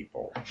sewer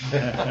people.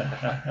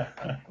 And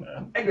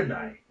good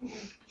night.